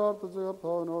എല്ലാവരും പ്രാർത്ഥിച്ച്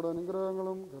കർത്താവിനോട്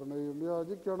അനുഗ്രഹങ്ങളും കരുണയും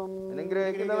യാചിക്കണം.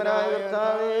 അനുഗ്രഹിക്കുന്നവനായ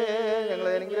കർത്താവേ,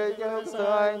 ഞങ്ങളെ അനുഗ്രഹിക്കണം,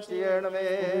 സഹായം ചെയ്യണമേ.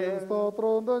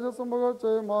 സ്തോത്രവും തേജസ്സും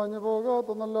പുകഴ്ചയും മാഞ്ഞു പോകാത്ത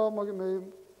നല്ല മഹിമയും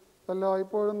എല്ലാം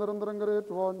ഇപ്പോഴും നിരന്തരം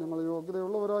കരയേറ്റുവാൻ ഞങ്ങൾ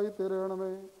യോഗ്യതയുള്ളവരായി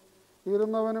തീരണമേ.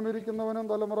 ഇരുന്നവനും ഇരിക്കുന്നവനും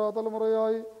തലമുറ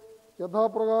തലമുറയായി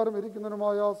യഥാപ്രകാരം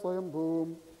ഇരിക്കുന്നവനുമായ സ്വയംഭൂവും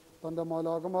തൻ്റെ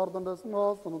മാലാകമാർ തൻ്റെ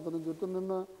സിംഹാസനത്തിന് ചുറ്റും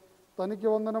നിന്ന് തനിക്ക്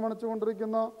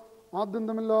വന്ദനമണിച്ചുകൊണ്ടിരിക്കുന്ന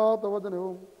ആദ്യന്തമില്ലാത്ത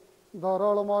വചനവും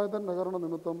ധാരാളമായ തൻ്റെ കരുണ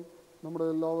നിമിത്തം നമ്മുടെ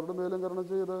എല്ലാവരുടെ മേലും കരുണ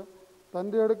ചെയ്ത്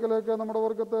തൻ്റെ അടുക്കലേക്ക് നമ്മുടെ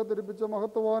വർഗത്തെ തിരിപ്പിച്ച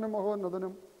മഹത്വാനും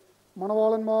മഹോന്നതനും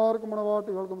മണവാളന്മാർക്കും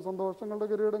മണവാട്ടികൾക്കും സന്തോഷങ്ങളുടെ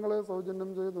കിരീടങ്ങളെ സൗജന്യം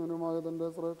ചെയ്തവനുമായ തൻ്റെ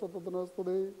ശ്രേഷ്ഠത്വത്തിന്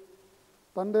സ്തുതി.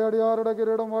 തൻ്റെ അടിയാരുടെ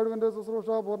കിരീടം വാഴുവിൻ്റെ ശുശ്രൂഷ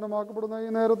പൂർണ്ണമാക്കപ്പെടുന്ന ഈ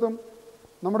നേരത്തും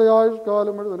നമ്മുടെ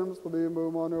ആയുഷ്കാലം മുഴുവനും സ്തുതിയും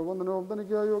ബഹുമാനവും വന്ദനവും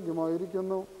തനിക്ക്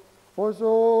യോഗ്യമായിരിക്കുന്നു.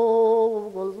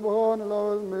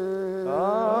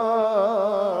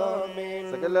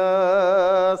 സകല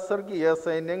സ്വർഗീയ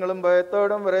സൈന്യങ്ങളും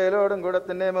ഭയത്തോടും വിറയലോടും കൂടെ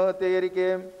തന്നെ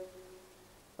മഹത്വീകരിക്കുകയും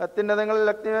അത്യുന്നതങ്ങളിൽ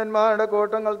അഗ്നിവന്മാരുടെ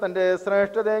കൂട്ടങ്ങൾ തൻ്റെ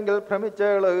ശ്രേഷ്ഠതയെങ്കിൽ ഭ്രമിച്ച്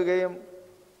ഇളകുകയും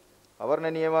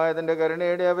അവർണ്ണനീയമായതിൻ്റെ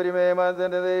കരുണയുടെ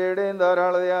അപരിമയമായതിൻ്റെ ദയയുടെയും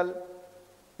ധാരാളതയാൽ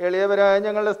എളിയവരായ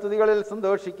ഞങ്ങളുടെ സ്തുതികളിൽ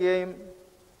സന്തോഷിക്കുകയും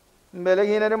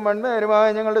ബലഹീനരും മൺമേരുമായ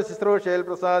ഞങ്ങളുടെ ശുശ്രൂഷയിൽ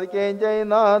പ്രസാദിക്കുകയും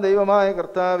ചെയ്യുന്ന ദൈവമായ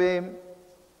കർത്താവേയും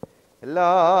എല്ലാ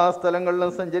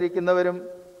സ്ഥലങ്ങളിലും സഞ്ചരിക്കുന്നവരും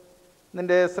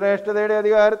നിന്റെ ശ്രേഷ്ഠതയുടെ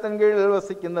അധികാരത്തിന് കീഴിൽ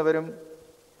വസിക്കുന്നവരും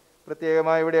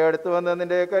പ്രത്യേകമായി ഇവിടെ അടുത്ത് വന്ന്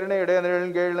നിന്റെ കരുണയുടെ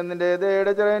നിഴലിൻ കീഴിലും നിന്റെ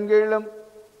ദയയുടെ ചിറയിൻ കീഴിലും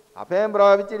അഭയം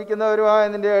പ്രാപിച്ചിരിക്കുന്നവരുമായ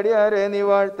നിന്റെ അടിയാരെ നീ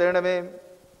വാഴ്ത്തണമേ.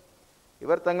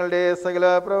 ഇവർ തങ്ങളുടെ സകല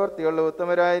പ്രവൃത്തികളിലും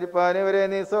ഉത്തമരായിരിക്കാൻ ഇവരെ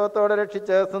നീ സ്വത്തോടെ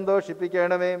രക്ഷിച്ച്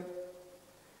സന്തോഷിപ്പിക്കണമേ.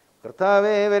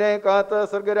 കർത്താവേ, ഇവരെ കാത്ത്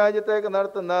സ്വർഗരാജ്യത്തേക്ക്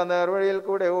നടത്തുന്ന നേർവഴിയിൽ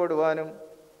കൂടെ ഓടുവാനും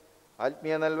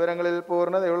ആത്മീയ നൽവരങ്ങളിൽ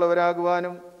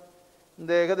പൂർണ്ണതയുള്ളവരാകുവാനും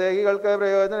ദേഹദേഹികൾക്ക്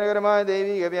പ്രയോജനകരമായ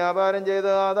ദൈവിക വ്യാപാരം ചെയ്ത്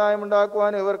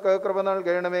ആദായമുണ്ടാക്കുവാനും ഇവർക്ക് കൃപ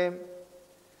നൽകണമേ.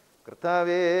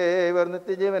 കർത്താവേ, ഇവർ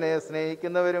നിത്യജീവനെ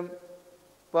സ്നേഹിക്കുന്നവരും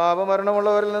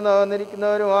പാപമരണമുള്ളവരിൽ നിന്ന്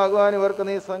വന്നിരിക്കുന്നവരും ആകുവാൻ ഇവർക്ക്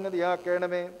നീ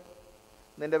സംഗതിയാക്കണമേ.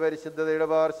 നിന്റെ പരിശുദ്ധതയുടെ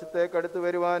പാർശ്വത്തേക്ക് അടുത്തു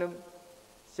വരുവാനും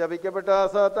ശപിക്കപ്പെട്ട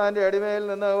സാത്താൻ്റെ അടിമയിൽ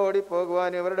നിന്ന്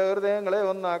ഓടിപ്പോകുവാനും ഇവരുടെ ഹൃദയങ്ങളെ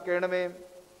ഒന്നാക്കണമേ.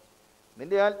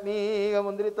 നിന്റെ ആത്മീക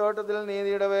മുന്തിരിത്തോട്ടത്തിൽ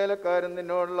നീതിയുടെ വേലക്കാരൻ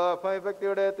നിന്നോടുള്ള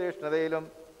ഭയഭക്തിയുടെ തീഷ്ണതയിലും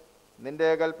നിന്റെ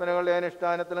കൽപ്പനകളുടെ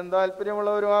അനുഷ്ഠാനത്തിലും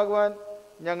താല്പര്യമുള്ളവരുമാകുവാൻ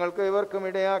ഞങ്ങൾക്ക് ഇവർക്കും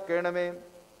ഇടയാക്കണമേ.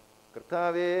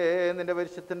 കർത്താവേ, നിന്റെ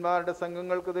പരിശുദ്ധന്മാരുടെ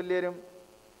സംഘങ്ങൾക്ക് തുല്യരും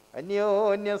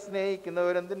അന്യോന്യം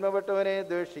സ്നേഹിക്കുന്നവരും തിന്മപ്പെട്ടവനെ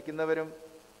ദ്വേഷിക്കുന്നവരും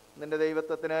നിന്റെ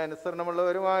ദൈവത്വത്തിന്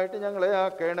അനുസരണമുള്ളവരുമായിട്ട് ഞങ്ങളെ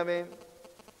ആക്കണമേ.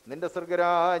 നിന്റെ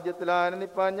സ്വർഗരാജ്യത്തിൽ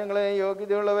ആനന്ദിപ്പാൻ ഞങ്ങളെ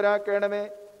യോഗ്യതയുള്ളവരാക്കണമേ.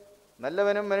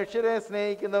 നല്ലവനും മനുഷ്യരെ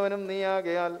സ്നേഹിക്കുന്നവനും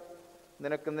നീയാകയാൽ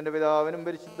നിനക്കും നിന്റെ പിതാവിനും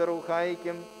പരിശുദ്ധ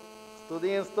റൂഹായിക്കും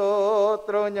സ്തുതിയും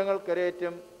സ്തോത്രവും ഞങ്ങൾ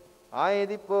കരേറ്റും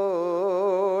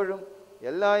ആയതിപ്പോഴും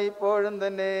എല്ലായ്പ്പോഴും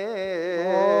തന്നെ.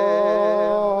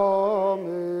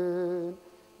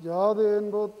 ജാതേൻ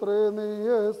പുത്രേ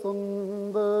നീയേ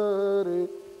സുന്ദരി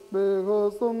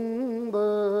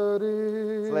ബഹുസുന്ദരി.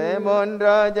 സ്ലേമോൻ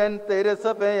രാജൻ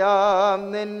തിരുസഭയാം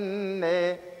നിന്നെ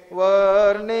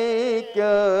വർണ്ണിക്കുന്നു.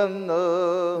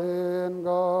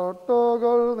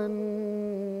 കാട്ടുകൾ നിൻ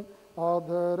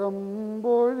ആദരം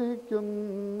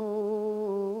പൊഴിക്കുന്നു.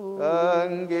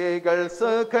 അങ്കികൾ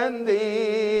സുഗന്ധി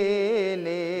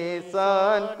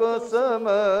നീസാൻ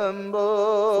കുസുമമ്പോ.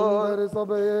 സുന്ദരി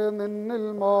സഭയെ നിന്നിൽ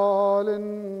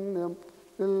മാലിന്യം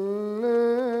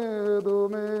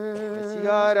ഇല്ലേതുമേ.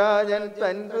 രാജൻ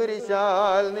തൻ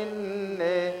കുരിശാൽ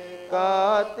നിന്നെ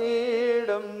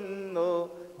കാത്തിടുന്നു.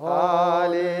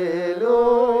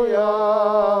 ഹല്ലേലൂയാ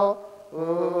ഓ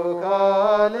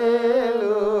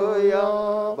ഹല്ലേലൂയാ.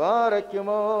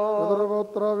 ബാറയ്ക്കുമോ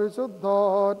പുത്ര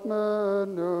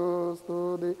വിശുദ്ധാത്മനു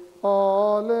സ്തുതി.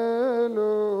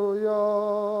 ഹല്ലേലൂയാ.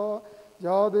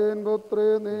 ജാതീൻ പുത്രി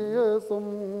നീയേ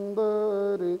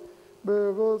സുന്ദരി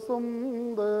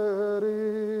ബഹുസുന്ദരി.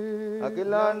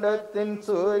 അഖിലാണ്ടത്തിൻ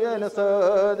സൂര്യന്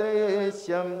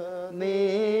സദൃശ്യം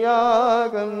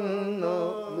നീയാകുന്നു.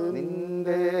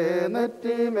 നിന്റെ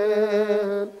നെറ്റിമേൽ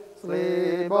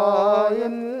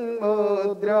ശ്രീബായിൻ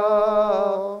മുദ്ര.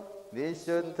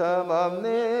 വിശുദ്ധമം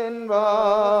നിൻ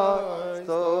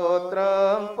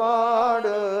സ്തോത്രം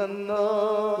പാടുന്നു.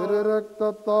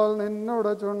 തിരുരക്തത്താൽ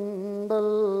നിന്നുടെ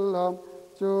ചുണ്ടെല്ലാം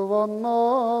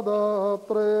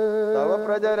ചുവന്നോദത്രേ. തവ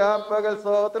പ്രജരാപ്പകൽ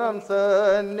സ്തോത്രം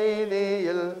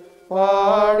സന്നിധിയിൽ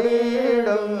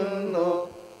പാടിയിടുന്നു.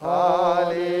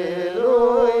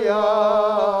 ഹല്ലേലൂയാ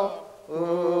ഓ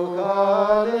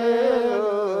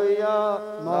ഹല്ലേലൂയാ.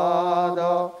 നാദ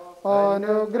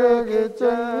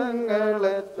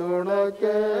അനുഗ്രഹിച്ചങ്ങളെ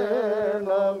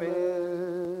തുണയ്ക്കണമേ.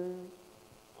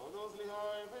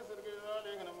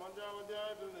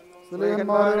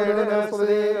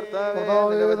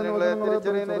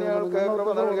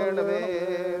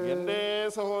 എന്റെ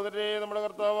സഹോദരരെ, നമ്മുടെ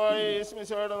കർത്താവായ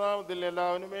യേശുമിശിഹായുടെ നാമത്തിൽ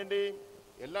എല്ലാവനും വേണ്ടി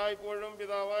എല്ലായ്പ്പോഴും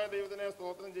പിതാവായ ദൈവത്തിനെ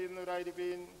സ്തോത്രം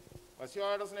ചെയ്യുന്നവരായിരിപ്പീൻ.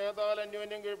 മശിഹായുടെ സ്നേഹത്താൽ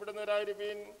അന്യോന്യം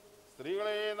കീഴ്പ്പെടുന്നവരായിരിപ്പീൻ.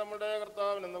 സ്ത്രീകളെ നമ്മുടെ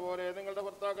കർത്താവിനെന്ന പോലെ നിങ്ങളുടെ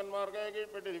ഭർത്താക്കന്മാർക്ക്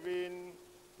കീഴ്പ്പെട്ടിരിപ്പീൻ.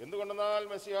 എന്തുകൊണ്ടെന്നാൽ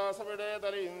മശിഹാ സഭയുടെ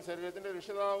തലയും ശരീരത്തിന്റെ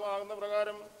രക്ഷിതാവും ആകുന്ന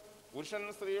പ്രകാരം പുരുഷൻ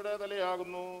സ്ത്രീയുടെ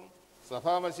തലയാകുന്നു. സഭ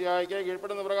മശിഹായ്ക്ക്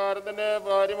കീഴ്പ്പെടുന്ന പ്രകാരം തന്നെ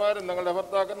ഭാര്യമാരും നിങ്ങളുടെ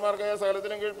ഭർത്താക്കന്മാർക്ക്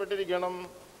സകലത്തിലും കീഴ്പ്പെട്ടിരിക്കണം.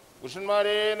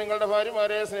 പുരുഷന്മാരെ, നിങ്ങളുടെ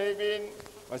ഭാര്യമാരെ സ്നേഹിപ്പീൻ.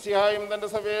 മശിഹായും തന്റെ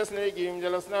സഭയെ സ്നേഹിക്കുകയും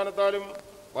ജലസ്നാനത്താലും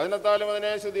വചനത്താലും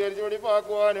അതിനെ ശുദ്ധീകരിച്ച്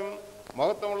വെടിപ്പാക്കുവാനും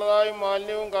മഹത്വമുള്ളതായും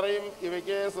മാലിന്യവും കറയും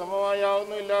ഇവയ്ക്ക്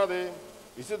സമമായാവുന്നുമില്ലാതെ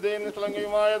വിശുദ്ധയും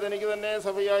നിഷ്കളങ്കയുമായ തനിക്ക് തന്നെ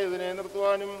സഭയായി ഇതിനെ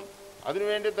നിർത്തുവാനും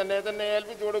അതിനുവേണ്ടി തന്നെ തന്നെ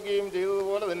ഏൽപ്പിച്ചു കൊടുക്കുകയും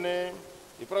ചെയ്തതുപോലെ തന്നെ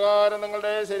ഇപ്രകാരം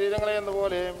തങ്ങളുടെ ശരീരങ്ങളെ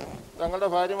എന്നപോലെ തങ്ങളുടെ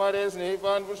ഭാര്യമാരെ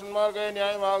സ്നേഹിപ്പാൻ പുരുഷന്മാർക്ക്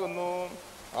ന്യായമാകുന്നു.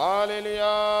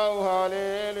 ഹല്ലേലൂയാ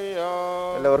ഹല്ലേലൂയാ.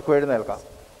 എല്ലാവർക്കും എഴുന്നേൽക്കാം.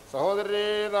 സഹോദരരെ,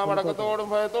 നാം അടക്കത്തോടും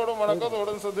ഭയത്തോടും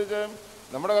വണക്കത്തോടും ശ്രദ്ധിച്ച്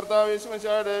നമ്മുടെ കർത്താവ്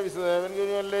യേശുമിശിഹായുടെ വിശുദ്ധ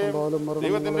എവൻഗേലിയോനിലെ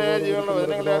ദൈവത്തിന്റെ ജീവനുള്ള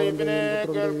വചനങ്ങളെ അറിയിപ്പിനെ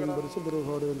കേൾക്കണം.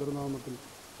 നാമത്തിൽ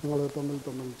നിങ്ങളെ തമ്മിൽ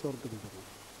തമ്മിൽ ചേർത്തിരിക്കുന്നു.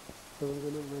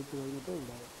 എവൻഗേലിയം വായിച്ചു കഴിഞ്ഞിട്ട്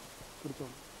ഉണ്ടാവും.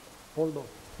 പിടിച്ചോളൂ. Hold on.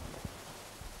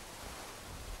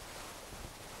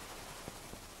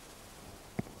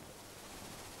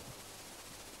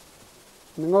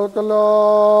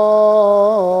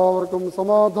 നിങ്ങൾക്കെല്ലാവർക്കും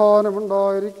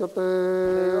സമാധാനമുണ്ടായിരിക്കട്ടെ.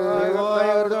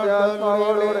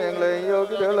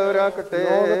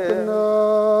 ലോകത്തിന്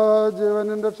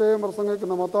ജീവനിന്റെ ക്ഷയം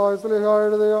പ്രസംഗിക്കുന്ന മത്തായി ശ്ലീഹാ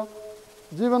എഴുതിയ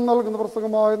ജീവൻ നൽകുന്ന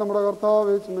പ്രസംഗമായി നമ്മുടെ കർത്താവ്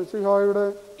യേശുമിശിഹായുടെ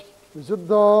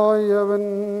വിശുദ്ധ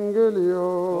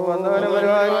എവൻഗേലിയോൻ.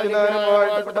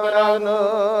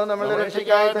 നമ്മുടെ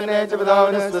രക്ഷയ്ക്കായി തന്നെ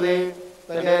പിതാവിന് സ്തുതി.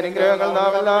 അനുഗ്രഹങ്ങൾ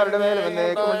നാം എല്ലാവരുടെ മേലും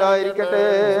എന്നേക്കും ഉണ്ടായിരിക്കട്ടെ.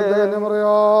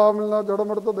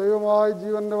 ജഡമെടുത്ത ദൈവമായി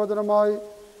ജീവന്റെ വചനമായി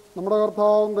നമ്മുടെ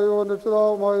കർത്താവും ദൈവവും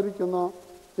രക്ഷിതാവുമായിരിക്കുന്ന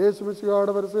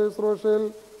യേശുമിശിഹായുടെ പരസ്യ ശുശ്രൂഷയിൽ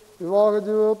വിവാഹ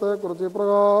ജീവിതത്തെ കുറിച്ച്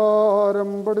ഇപ്രകാരം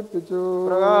പഠിപ്പിച്ചു.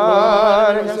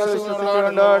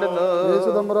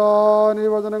 യേശുതമ്പുരാൻ ഈ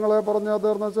വചനങ്ങളെ പറഞ്ഞു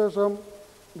തീർന്ന ശേഷം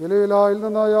ഗലീലായിൽ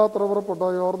നിന്ന് യാത്ര പുറപ്പെട്ട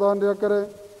യോർദാന്റെ അക്കരെ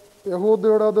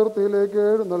യഹൂദയുടെ അതിർത്തിയിലേക്ക്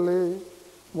എഴുന്നള്ളി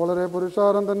വളരെ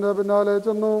പുരുഷാരം തന്റെ പിന്നാലെ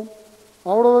ചെന്നു.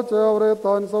 അവിടെ വെച്ച് അവരെ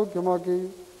താൻ സൗഖ്യമാക്കി.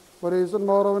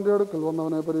 പരീശന്മാർ അവൻ്റെ അടുക്കൽ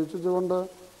വന്നവനെ പരീക്ഷിച്ചുകൊണ്ട്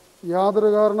യാതൊരു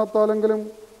കാരണത്താലെങ്കിലും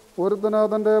ഒരുത്തന്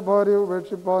തൻ്റെ ഭാര്യ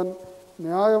ഉപേക്ഷിപ്പാൻ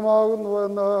ന്യായമാകുന്നു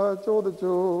എന്ന്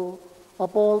ചോദിച്ചു.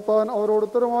 അപ്പോൾ താൻ അവരോട്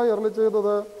ഉത്തരമായി അരുളി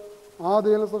ചെയ്തത്,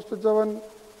 ആദിയിൽ സൃഷ്ടിച്ചവൻ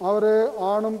അവരെ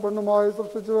ആണും പെണ്ണുമായി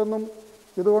സൃഷ്ടിച്ചുവെന്നും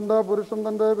ഇതുകൊണ്ട് പുരുഷൻ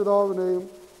തൻ്റെ പിതാവിനെയും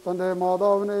തൻ്റെ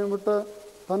മാതാവിനെയും വിട്ട്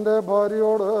തൻ്റെ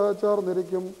ഭാര്യയോട്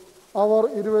ചേർന്നിരിക്കും, അവർ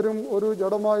ഇരുവരും ഒരു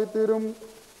ജഡമായി തീരും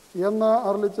എന്ന്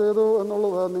അരുളി ചെയ്തു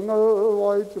എന്നുള്ളത് നിങ്ങൾ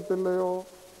വായിച്ചിട്ടില്ലയോ?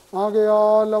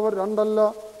 ആകയാൽ അവർ രണ്ടല്ല,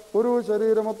 ഒരു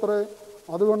ശരീരമത്രേ.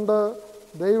 അതുകൊണ്ട്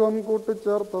ദൈവം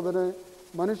കൂട്ടിച്ചേർത്തതിനെ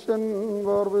മനുഷ്യൻ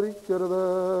വേർപിരിക്കരുത്.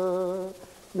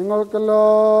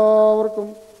 നിങ്ങൾക്കെല്ലാവർക്കും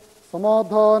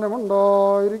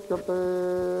സമാധാനമുണ്ടായിരിക്കട്ടെ.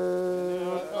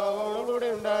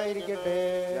 ഉണ്ടായിരിക്കട്ടെ.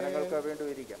 ജനങ്ങൾക്ക് വീണ്ടും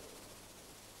ഇരിക്കാം.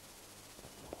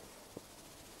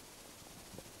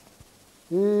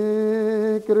 ഈ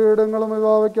കിരീടങ്ങളും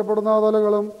വിവാഹിക്കപ്പെടുന്ന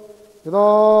തലകളും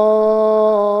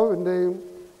പിതാവിൻ്റെയും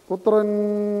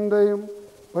പുത്രൻ്റെയും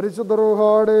പരിശുദ്ധ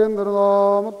റൂഹായുടെയും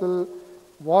തിരുനാമത്തിൽ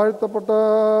വാഴ്ത്തപ്പെട്ട്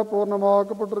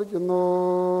പൂർണ്ണമാക്കപ്പെട്ടിരിക്കുന്നു.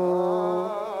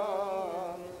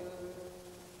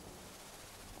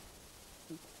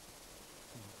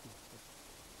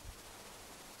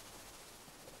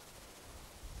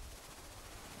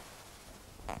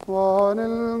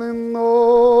 വാനിൽ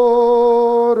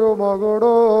നിന്നോരു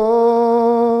മകുടോ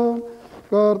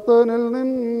കർത്തനിൽ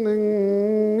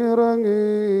നിന്നിറങ്ങി,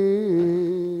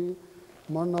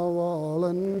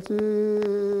 മണവാളൻ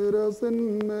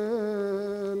ശിരസിന്മേൽ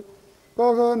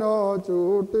കഹന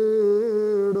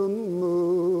ചൂട്ടിടുന്നു.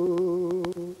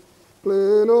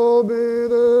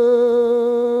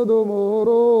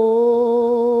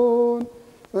 ക്ലേലോബിദേതുമോറോൻ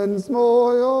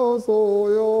എൻസ്മോയോ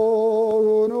സോയോ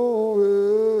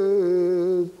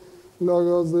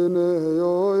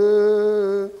ലഗസിനെയോയെ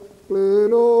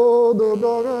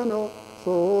ക്ലേലോദുഗനോ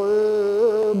സോയെ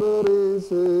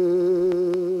ബെറിസേ.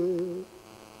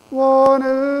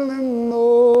 വാനിൽ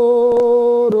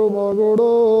നിന്നോരു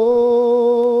മകുടോ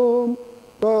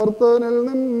കർത്തനിൽ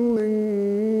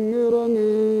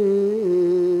നിന്നിറങ്ങി,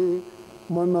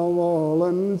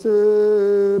 മണവാളൻ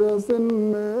ശിരസിന്മേൽ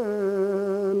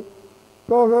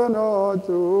കഹന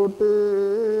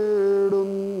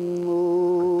ചൂട്ടിടുന്നു.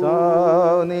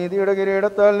 നീതിയുടെ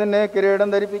കിരീടത്താൽ നിന്നെ കിരീടം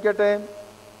ധരിപ്പിക്കട്ടെ,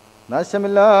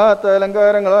 നാശമില്ലാത്ത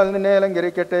അലങ്കാരങ്ങളാൽ നിന്നെ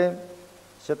അലങ്കരിക്കട്ടെ.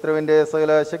 ശത്രുവിൻ്റെ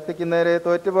സകല ശക്തിക്ക് നേരെ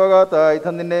തോറ്റുപോകാത്ത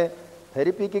ആയുധം നിന്നെ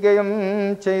ധരിപ്പിക്കുകയും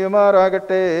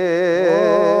ചെയ്യുമാറാകട്ടെ.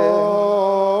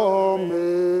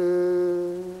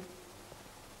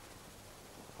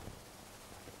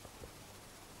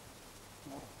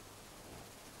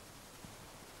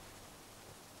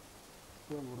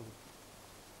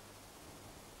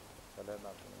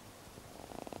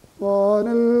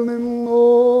 വാനിൽ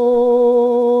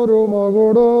നിന്നോരു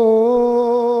മകുടോ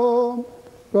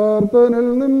കർത്തനിൽ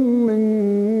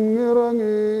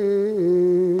നിന്നിറങ്ങി,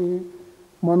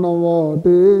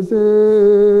 മണവാട്ടി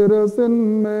ശിരസിന്മേൽ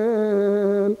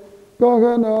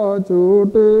കഹന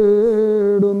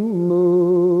ചൂട്ടിടുന്നു.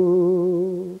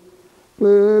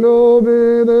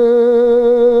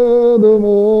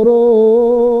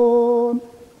 ക്ലേലോബിദേതുമോറോൻ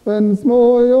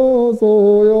എൻസ്മോയോ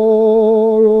സോയോ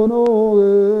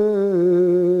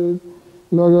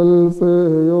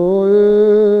ലഗൽസേയോയെ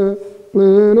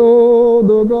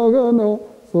ക്ലേലോദുഗനോ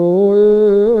സോയെ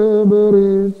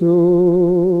ബെറിസോ.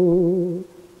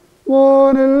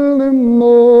 വാനിൽ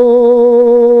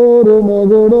നിന്നോരു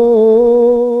മകുടോ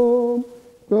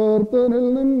കർത്തനിൽ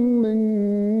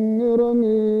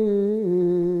നിന്നിറങ്ങി,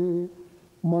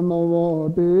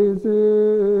 മണവാട്ടി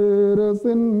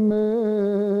ശിരസിന്മേൽ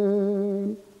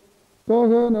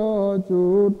കഹന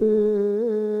ചൂട്ടിടുന്നു.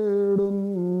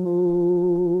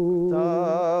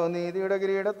 നീതിയുടെ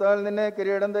കിരീടത്താൽ നിന്നെ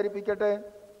കിരീടം ധരിപ്പിക്കട്ടെ,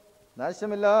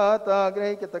 നാശമില്ലാത്ത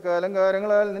ആഗ്രഹിക്കത്തക്ക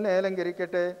അലങ്കാരങ്ങളാൽ നിന്നെ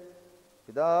അലങ്കരിക്കട്ടെ.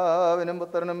 പിതാവിനും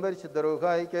പുത്രനും പരിശുദ്ധ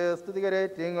റൂഹായിക്ക്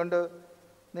സ്തുതികരേറ്റിയും കൊണ്ട്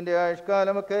നിന്റെ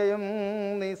ആയുഷ്കാലമൊക്കെയും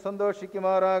നീ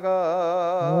സന്തോഷിക്കുമാറാകാം.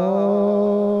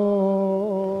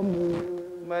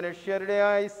 മനുഷ്യരുടെ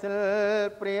ആയുസ്സിൽ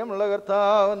പ്രിയമുള്ള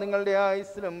കർത്താവ് നിങ്ങളുടെ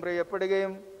ആയുസ്സിലും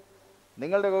പ്രിയപ്പെടുകയും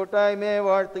നിങ്ങളുടെ കൂട്ടായ്മയെ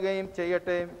വാഴ്ത്തുകയും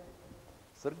ചെയ്യട്ടെ.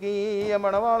 സ്വർഗീയ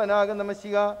മണവാളനാകുന്ന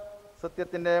മശിഹ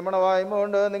സത്യത്തിൻ്റെ മണവായ്മ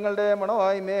കൊണ്ട് നിങ്ങളുടെ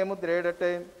മണവായ്മയെ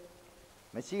മുദ്രയിടട്ടെ.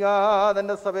 മശിഹ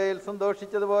തൻ്റെ സഭയിൽ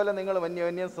സന്തോഷിച്ചതുപോലെ നിങ്ങളും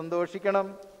അന്യോന്യം സന്തോഷിക്കണം.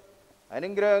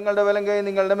 അനുഗ്രഹങ്ങളുടെ വലങ്കൈ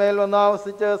നിങ്ങളുടെ മേൽ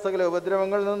വന്നാവസിച്ച് സകല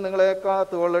ഉപദ്രവങ്ങളിൽ നിന്ന് നിങ്ങളെ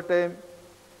കാത്തുകൊള്ളട്ടെ.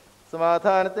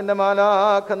 സമാധാനത്തിൻ്റെ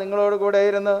മാലാഖ നിങ്ങളോട് കൂടെ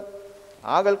ഇരുന്ന്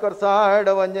ആകൽ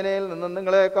കൊർസായുടെ വഞ്ചനയിൽ നിന്ന്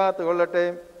നിങ്ങളെ കാത്തുകൊള്ളട്ടെ.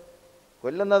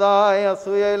 കൊല്ലുന്നതായ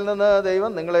അസൂയയിൽ നിന്ന്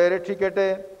ദൈവം നിങ്ങളെ രക്ഷിക്കട്ടെ.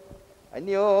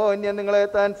 അന്യോന്യം നിങ്ങളെ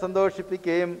താൻ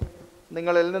സന്തോഷിപ്പിക്കുകയും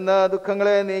നിങ്ങളിൽ നിന്ന്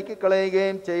ദുഃഖങ്ങളെ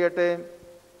നീക്കിക്കളയുകയും ചെയ്യട്ടെ.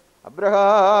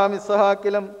 അബ്രഹാം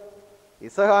ഇസഹാക്കിലും,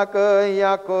 ഇസഹാക്ക്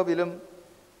യാക്കോബിലും,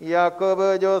 യാക്കോബ്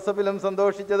ജോസഫിലും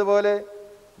സന്തോഷിച്ചതുപോലെ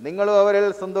നിങ്ങളും അവരിൽ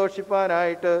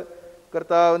സന്തോഷിപ്പാനായിട്ട്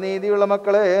കർത്താവ് നീതിയുള്ള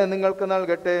മക്കളെ നിങ്ങൾക്ക്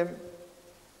നൽകട്ടെ.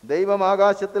 ദൈവം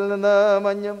ആകാശത്തിൽ നിന്ന്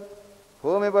മഞ്ഞും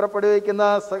ഭൂമി പുറപ്പെടുവിക്കുന്ന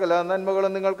സകല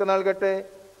നന്മകളും നിങ്ങൾക്ക് നൽകട്ടെ.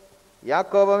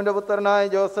 യാക്കോബ് അവൻ്റെ പുത്രനായ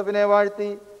ജോസഫിനെ വാഴ്ത്തി,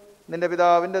 നിന്റെ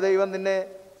പിതാവിൻ്റെ ദൈവം നിന്നെ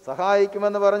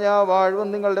സഹായിക്കുമെന്ന് പറഞ്ഞ ആ വാഴ്വും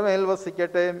നിങ്ങളുടെ മേൽ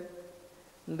വസിക്കട്ടെ.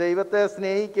 ദൈവത്തെ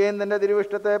സ്നേഹിക്കുകയും നിന്റെ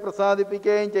തിരുവിഷ്ടത്തെ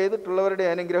പ്രസാദിപ്പിക്കുകയും ചെയ്തിട്ടുള്ളവരുടെ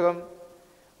അനുഗ്രഹം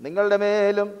നിങ്ങളുടെ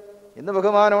മേലും ഇന്ന്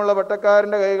ബഹുമാനമുള്ള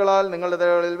പട്ടക്കാരൻ്റെ കൈകളാൽ നിങ്ങളുടെ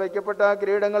തലകളിൽ വയ്ക്കപ്പെട്ട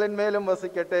കിരീടങ്ങളിന്മേലും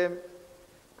വസിക്കട്ടെ.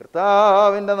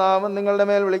 കർത്താവിൻ്റെ നാമം നിങ്ങളുടെ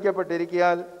മേൽ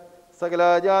വിളിക്കപ്പെട്ടിരിക്കാൻ സകല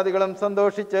ജാതികളും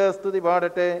സന്തോഷിച്ച് സ്തുതി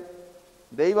പാടട്ടെ.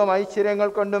 ദൈവം ഐശ്വര്യങ്ങൾ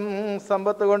കൊണ്ടും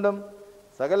സമ്പത്ത് കൊണ്ടും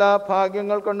സകല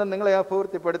ഭാഗ്യങ്ങൾ കൊണ്ടും നിങ്ങളെ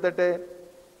അപൂർത്തിപ്പെടുത്തട്ടെ.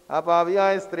 ആ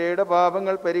പാപിയായ സ്ത്രീയുടെ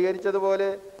പാപങ്ങൾ പരിഹരിച്ചതുപോലെ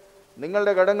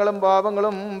നിങ്ങളുടെ കടങ്ങളും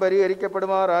പാപങ്ങളും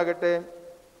പരിഹരിക്കപ്പെടുമാറാകട്ടെ.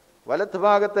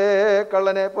 വലത്തുഭാഗത്തെ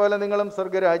കള്ളനെ പോലെ നിങ്ങളും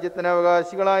സ്വർഗരാജ്യത്തിന്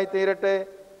അവകാശികളായി തീരട്ടെ.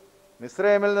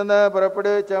 മിസ്രൈമിൽ നിന്ന്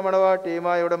പുറപ്പെടുവിച്ച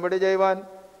മണവാട്ടിയുമായി ഉടമ്പടി ചെയ്യുവാൻ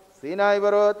സീനായി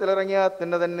പർവ്വതത്തിലിറങ്ങിയ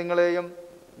അത്യുന്നതൻ നിങ്ങളെയും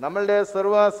നമ്മളുടെ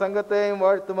സർവ്വ സംഘത്തെയും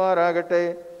വാഴ്ത്തുമാറാകട്ടെ.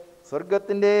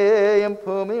 സ്വർഗത്തിൻ്റെയും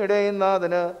ഭൂമിയുടെയും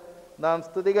നാഥന് നാം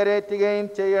സ്തുതി കരേറ്റുകയും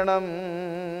ചെയ്യണം.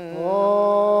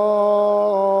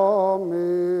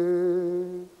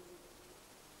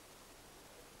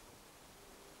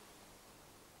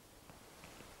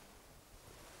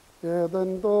 ഏതൻ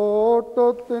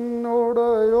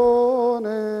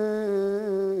തോട്ടത്തിനുടയോനേ,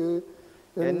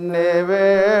 എന്നെ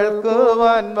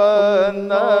വേൾക്കുവാൻ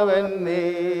വന്നവൻ നീ,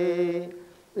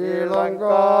 ഇളം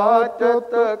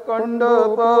കാറ്റത്ത്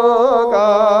കൊണ്ടുപോകാം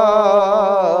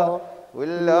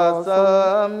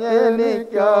ഉല്ലാസം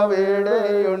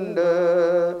എനിക്കവിടെയുണ്ട്.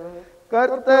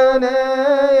 കർത്തനെ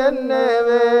എന്നെ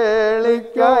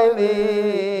വേളിക്കായി നീ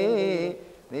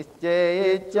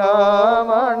നിശ്ചയിച്ച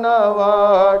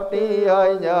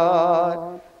മണവാട്ടിയായി ഞാൻ,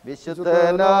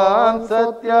 വിശുദ്ധനാം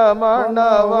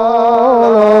സത്യമണവാള,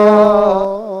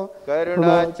 കരുണ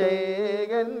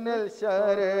ചെയ്കന്നിൽ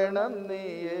ശരണം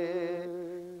നീയേ.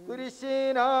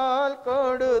 കുരിശിനാൽ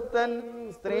കൊടുത്തൻ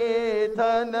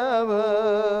സ്ത്രീധനവ്,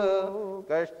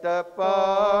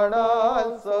 കഷ്ടപ്പാടാൽ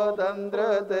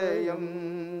സ്വതന്ത്രതയും,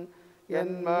 എൻ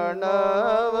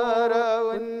മണവറ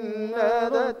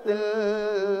ഉന്നതത്തിൽ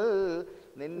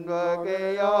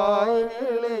നിൻവകയായി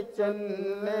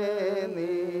വിളിച്ചെന്നെ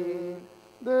നീ.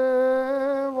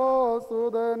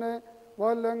 ദേവാസുതനെ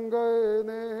വലങ്കൈ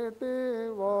നീട്ടി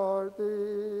വാഴ്ത്തി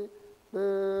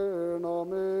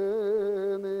വേണമേ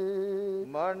നീ.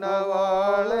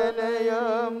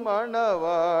 മണവാളനെയും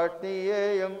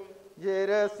മണവാട്ടിയെയും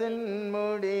ജെരസിൻ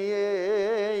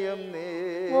മുടിയേയും നീ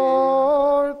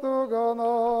വാഴ്ത്തുക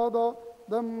നാഥ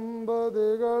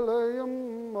ദമ്പതികളെയും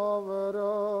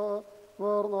അവരാ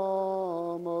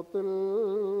വർണ്ണാമത്തിൽ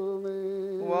നീ.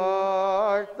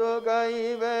 വാഴ്ത്തുക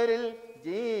ഇവരിൽ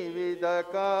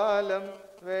ജീവിതകാലം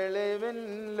വെളിവിൻ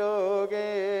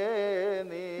ലോകേ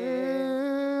നീ.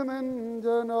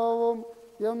 നെഞ്ചനവും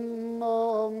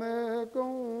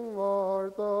എന്നേക്കും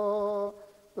വാഴ്ത്തണം.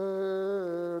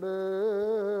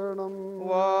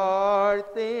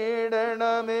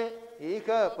 വാഴ്ത്തിടണമേ ഇഹ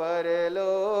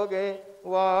പരലോകെ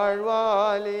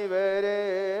വാഴ്വാലിവരെ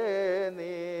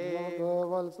നീ.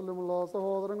 വാത്സല്യമുള്ള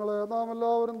സഹോദരങ്ങളെ, നാം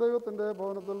എല്ലാവരും ദൈവത്തിൻ്റെ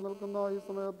ഭവനത്തിൽ നിൽക്കുന്ന ഈ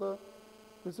സമയത്ത്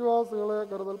വിശ്വാസികളെ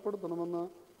കരുതൽപ്പെടുത്തണമെന്ന്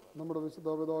നമ്മുടെ വിശുദ്ധ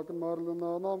പിതാക്കന്മാരിൽ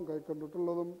നിന്ന് നാം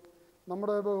കൈക്കണ്ടിട്ടുള്ളതും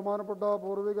നമ്മുടെ ബഹുമാനപ്പെട്ട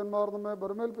പൂർവികന്മാർ നമ്മെ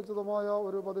ബരമേൽപ്പിച്ചതുമായ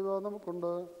ഒരു പതിവ്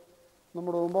നമുക്കുണ്ട്.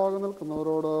 നമ്മുടെ മുമ്പാകെ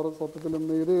നിൽക്കുന്നവരോട് സത്യത്തിലും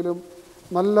നീതിയിലും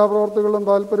നല്ല പ്രവർത്തികളിലും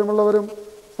താല്പര്യമുള്ളവരും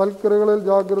സൽക്രിയകളിൽ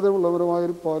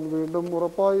ജാഗ്രതയുള്ളവരുമായിരിക്കാൻ വീണ്ടും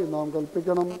ഉറപ്പായി നാം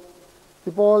കൽപ്പിക്കണം.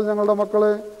 ഇപ്പോൾ ഞങ്ങളുടെ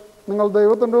മക്കളെ നിങ്ങൾ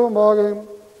ദൈവത്തിൻ്റെ മുമ്പാകെയും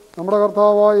നമ്മുടെ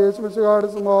കർത്താവായ യേശുമിശിഹായുടെ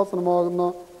സിംഹാസനമാകുന്ന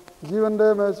ജീവൻ്റെ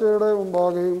മേശയുടെ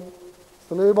മുമ്പാകെയും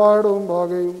സ്ലീബായുടെ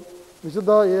മുമ്പാകെയും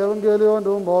വിശുദ്ധ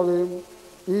ഏവങ്കേലിയോൻ്റെ മുമ്പാകെയും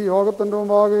ഈ യോഗത്തിൻ്റെ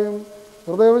മുമ്പാകെയും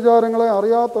ഹൃദയവിചാരങ്ങളെ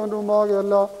അറിയാത്തവൻ്റെ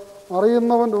മുമ്പാകെയല്ല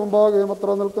അറിയുന്നവൻ്റെ മുമ്പാകെയും അത്ര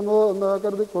നിൽക്കുന്നത് എന്ന്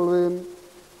കരുതിക്കൊള്ളുകയും.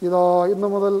 ഇതാ ഇന്നു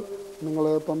മുതൽ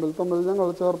നിങ്ങളെ തമ്മിൽ ഞങ്ങൾ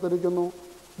ചേർത്തിരിക്കുന്നു.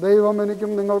 ദൈവം എനിക്കും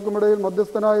നിങ്ങൾക്കുമിടയിൽ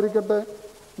മധ്യസ്ഥനായിരിക്കട്ടെ.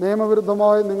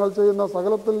 നിയമവിരുദ്ധമായി നിങ്ങൾ ചെയ്യുന്ന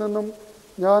സകലത്തിൽ നിന്നും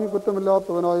ഞാൻ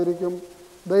കുറ്റമില്ലാത്തവനായിരിക്കും.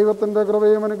 ദൈവത്തിൻ്റെ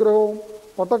കൃപയും അനുഗ്രഹവും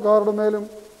പട്ടക്കാരുടെ മേലും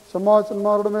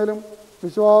ശമാശന്മാരുടെ മേലും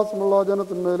വിശ്വാസമുള്ള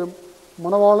ജനത്തിന്മേലും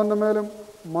മണവാളൻ്റെ മേലും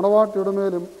മണവാട്ടിയുടെ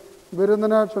മേലും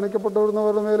വിരുന്നിനെ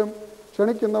ക്ഷണിക്കപ്പെട്ടുവരുന്നവരുടെ മേലും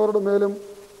ക്ഷണിക്കുന്നവരുടെ മേലും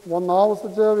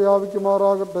വന്നാവസിച്ച്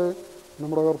വ്യാപിക്കുമാറാകട്ടെ.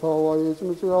 നമ്മുടെ കർത്താവായ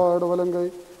യേശുമിശിഹായുടെ വലങ്കൈ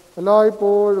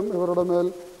എല്ലായ്പ്പോഴും ഇവരുടെ മേൽ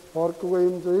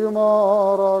പാർക്കുകയും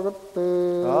ചെയ്യുമാറാകട്ടെ.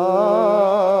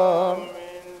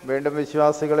 വീണ്ടും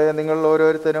വിശ്വാസികളെ, നിങ്ങൾ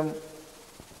ഓരോരുത്തരും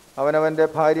അവനവൻ്റെ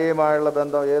ഭാര്യയുമായുള്ള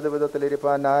ബന്ധം ഏതു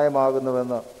വിധത്തിലിരിപ്പാൻ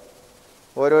ന്യായമാകുന്നുവെന്ന്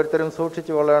ഓരോരുത്തരും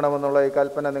സൂക്ഷിച്ചു കൊള്ളണമെന്നുള്ള ഈ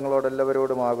കൽപ്പന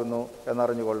നിങ്ങളോടെല്ലാവരോടുമാകുന്നു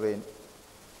എന്നറിഞ്ഞുകൊള്ളുവീൻ.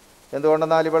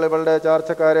 എന്തുകൊണ്ടെന്നാൽ ഇവളുടെ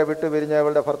ചാർച്ചക്കാരെ വിട്ടുപിരിഞ്ഞ്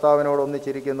ഇവളുടെ ഭർത്താവിനോട്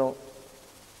ഒന്നിച്ചിരിക്കുന്നു.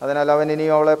 അതിനാൽ അവൻ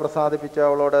ഇനിയും അവളെ പ്രസാദിപ്പിച്ച്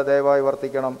അവളോട് ദയവായി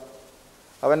വർത്തിക്കണം.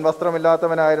 അവൻ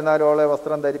വസ്ത്രമില്ലാത്തവനായിരുന്നാലും അവളെ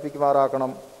വസ്ത്രം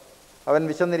ധരിപ്പിക്കുമാറാക്കണം. അവൻ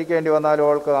വിശന്നിരിക്കേണ്ടി വന്നാലും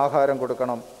അവൾക്ക് ആഹാരം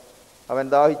കൊടുക്കണം. അവൻ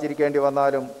ദാഹിച്ചിരിക്കേണ്ടി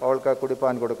വന്നാലും അവൾക്ക്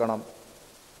കുടിപ്പാൻ കൊടുക്കണം.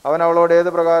 അവൻ അവളോട് ഏത്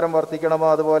പ്രകാരം വർത്തിക്കണമോ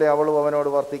അതുപോലെ അവളും അവനോട്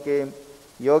വർത്തിക്കുകയും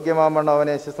യോഗ്യമാമണ്ണം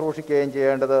അവനെ ശുശ്രൂഷിക്കുകയും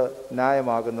ചെയ്യേണ്ടത്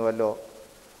ന്യായമാകുന്നുവല്ലോ.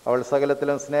 അവൾ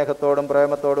സകലത്തിലും സ്നേഹത്തോടും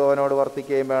പ്രേമത്തോടും അവനോട്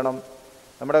വർത്തിക്കുകയും വേണം.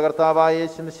 നമ്മുടെ കർത്താവായ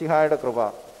യേശു മിശിഹായുടെ കൃപ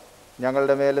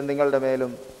ഞങ്ങളുടെ മേലും നിങ്ങളുടെ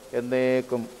മേലും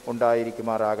എന്നേക്കും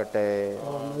ഉണ്ടായിരിക്കുമാറാകട്ടെ.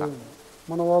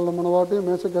 മണവാളിനും മണവാട്ടിയും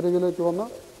മേശക്കരികിലേക്ക് വന്ന്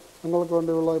നിങ്ങൾക്ക്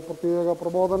വേണ്ടിയുള്ള പ്രത്യേക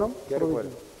പ്രബോധനം കയറി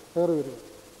വരിക.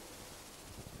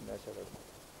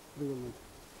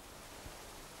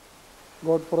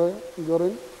 ഗോഡ്ഫ്രേ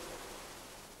ജെറിൻ,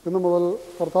 ഇന്നു മുതൽ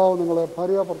കർത്താവ് നിങ്ങളെ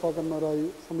ഭാര്യാഭർത്താക്കന്മാരായി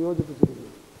സംയോജിപ്പിച്ചിരിക്കുന്നു.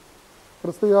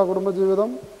 ക്രിസ്തീയ കുടുംബജീവിതം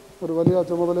ഒരു വലിയ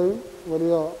ചുമതലയും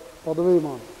വലിയ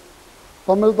പദവിയുമാണ്.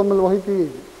 തമ്മിൽ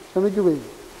വഹിക്കുകയും ക്ഷമിക്കുകയും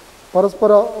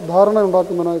പരസ്പര ധാരണ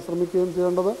ഉണ്ടാക്കുന്നതിനായി ശ്രമിക്കുകയും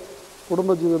ചെയ്യേണ്ടത്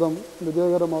കുടുംബജീവിതം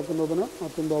വിജയകരമാക്കുന്നതിന്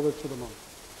അത്യന്താപേക്ഷിതമാണ്.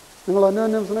 നിങ്ങൾ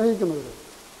അന്യോന്യം സ്നേഹിക്കുന്നവരും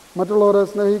മറ്റുള്ളവരെ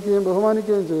സ്നേഹിക്കുകയും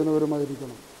ബഹുമാനിക്കുകയും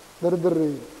ചെയ്യുന്നവരുമായിരിക്കണം.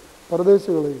 ദരിദ്രരെയും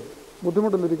പരദേശികളെയും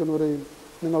ബുദ്ധിമുട്ടിലിരിക്കുന്നവരെയും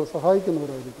നിങ്ങൾ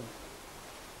സഹായിക്കുന്നവരായിരിക്കണം.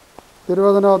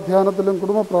 തിരുവചന ധ്യാനത്തിലും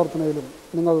കുടുംബ പ്രാർത്ഥനയിലും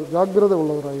നിങ്ങൾ ജാഗ്രത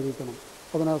ഉള്ളവരായിരിക്കണം.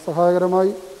 അതിന്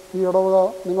സഹായകരമായി ഈ ഇടവക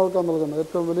നിങ്ങൾക്ക് നൽകുന്ന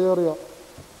ഏറ്റവും വിലയേറിയ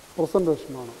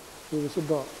പ്രസൻറ്റേഷനാണ് ഈ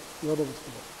വിശുദ്ധ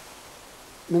വേദപുസ്തകം.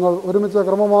 നിങ്ങൾ ഒരുമിച്ച്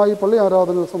ക്രമമായി പള്ളി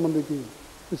ആരാധനകൾ സംബന്ധിക്കുകയും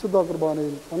വിശുദ്ധ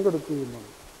കുർബാനയിൽ പങ്കെടുക്കുകയും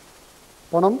വേണം.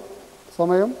 പണം,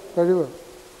 സമയം, കഴിവ്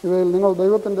ഇവയിൽ നിങ്ങൾ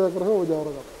ദൈവത്തിൻ്റെ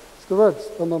ഗൃഹോപചാരകർ സ്റ്റുവേർഡ്സ്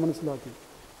എന്ന് മനസ്സിലാക്കി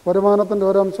വരുമാനത്തിൻ്റെ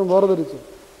ഒരംശം വേർതിരിച്ച്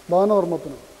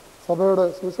ദാനധർമ്മത്തിനും സഭയുടെ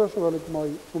സുവിശേഷ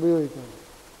വേലയ്ക്കുമായി ഉപയോഗിക്കണം.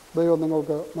 ദൈവം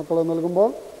നിങ്ങൾക്ക് മക്കളെ നൽകുമ്പോൾ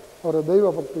അവരെ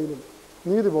ദൈവഭക്തിയിലും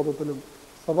നീതിബോധത്തിലും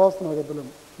സഭാസ്നേഹത്തിലും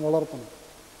വളർത്തണം.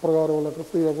 പ്രകാരമുള്ള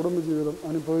ക്രിസ്തീയ കുടുംബജീവിതം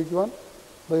അനുഭവിക്കുവാൻ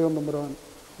ദൈവം തമ്പുരാൻ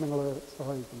നിങ്ങളെ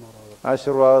സഹായിക്കുമാറാകും.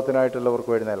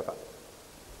 ആശീർവാദത്തിനായിട്ടുള്ളവർക്ക് എഴുന്നേൽക്കാം.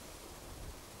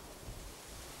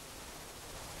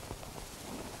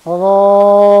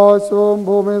 ആകാശവും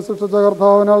ഭൂമിയും സൃഷ്ടിച്ച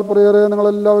കർത്താവിനാൽ പ്രിയരെ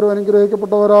നിങ്ങളെല്ലാവരും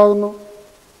അനുഗ്രഹിക്കപ്പെട്ടവരാകുന്നു.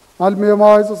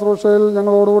 ആത്മീയമായ ശുശ്രൂഷയിൽ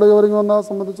ഞങ്ങളോടുകൂടെ ഒരുങ്ങി വന്ന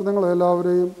സംബന്ധിച്ച്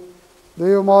നിങ്ങളെല്ലാവരെയും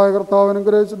ദൈവമായ കർത്താവ്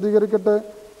അനുഗ്രഹിച്ച് ശുദ്ധീകരിക്കട്ടെ.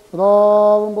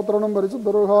 പിതാവും പുത്രനും പരിശുദ്ധ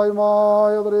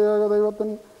റൂഹായുമായ ത്രിയേക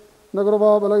ദൈവത്തിൻ്റെ കൃപ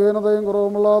ബലഹീനതയും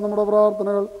കുറവുമുള്ള നമ്മുടെ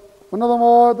പ്രാർത്ഥനകൾ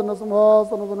ഉന്നതമായ തൻ്റെ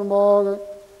സിംഹാസനത്തിനുമ്പാകെ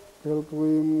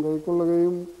കേൾക്കുകയും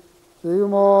കൈക്കൊള്ളുകയും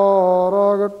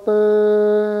ചെയ്യുമാറാകട്ടെ.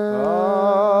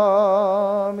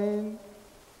 ആമീൻ.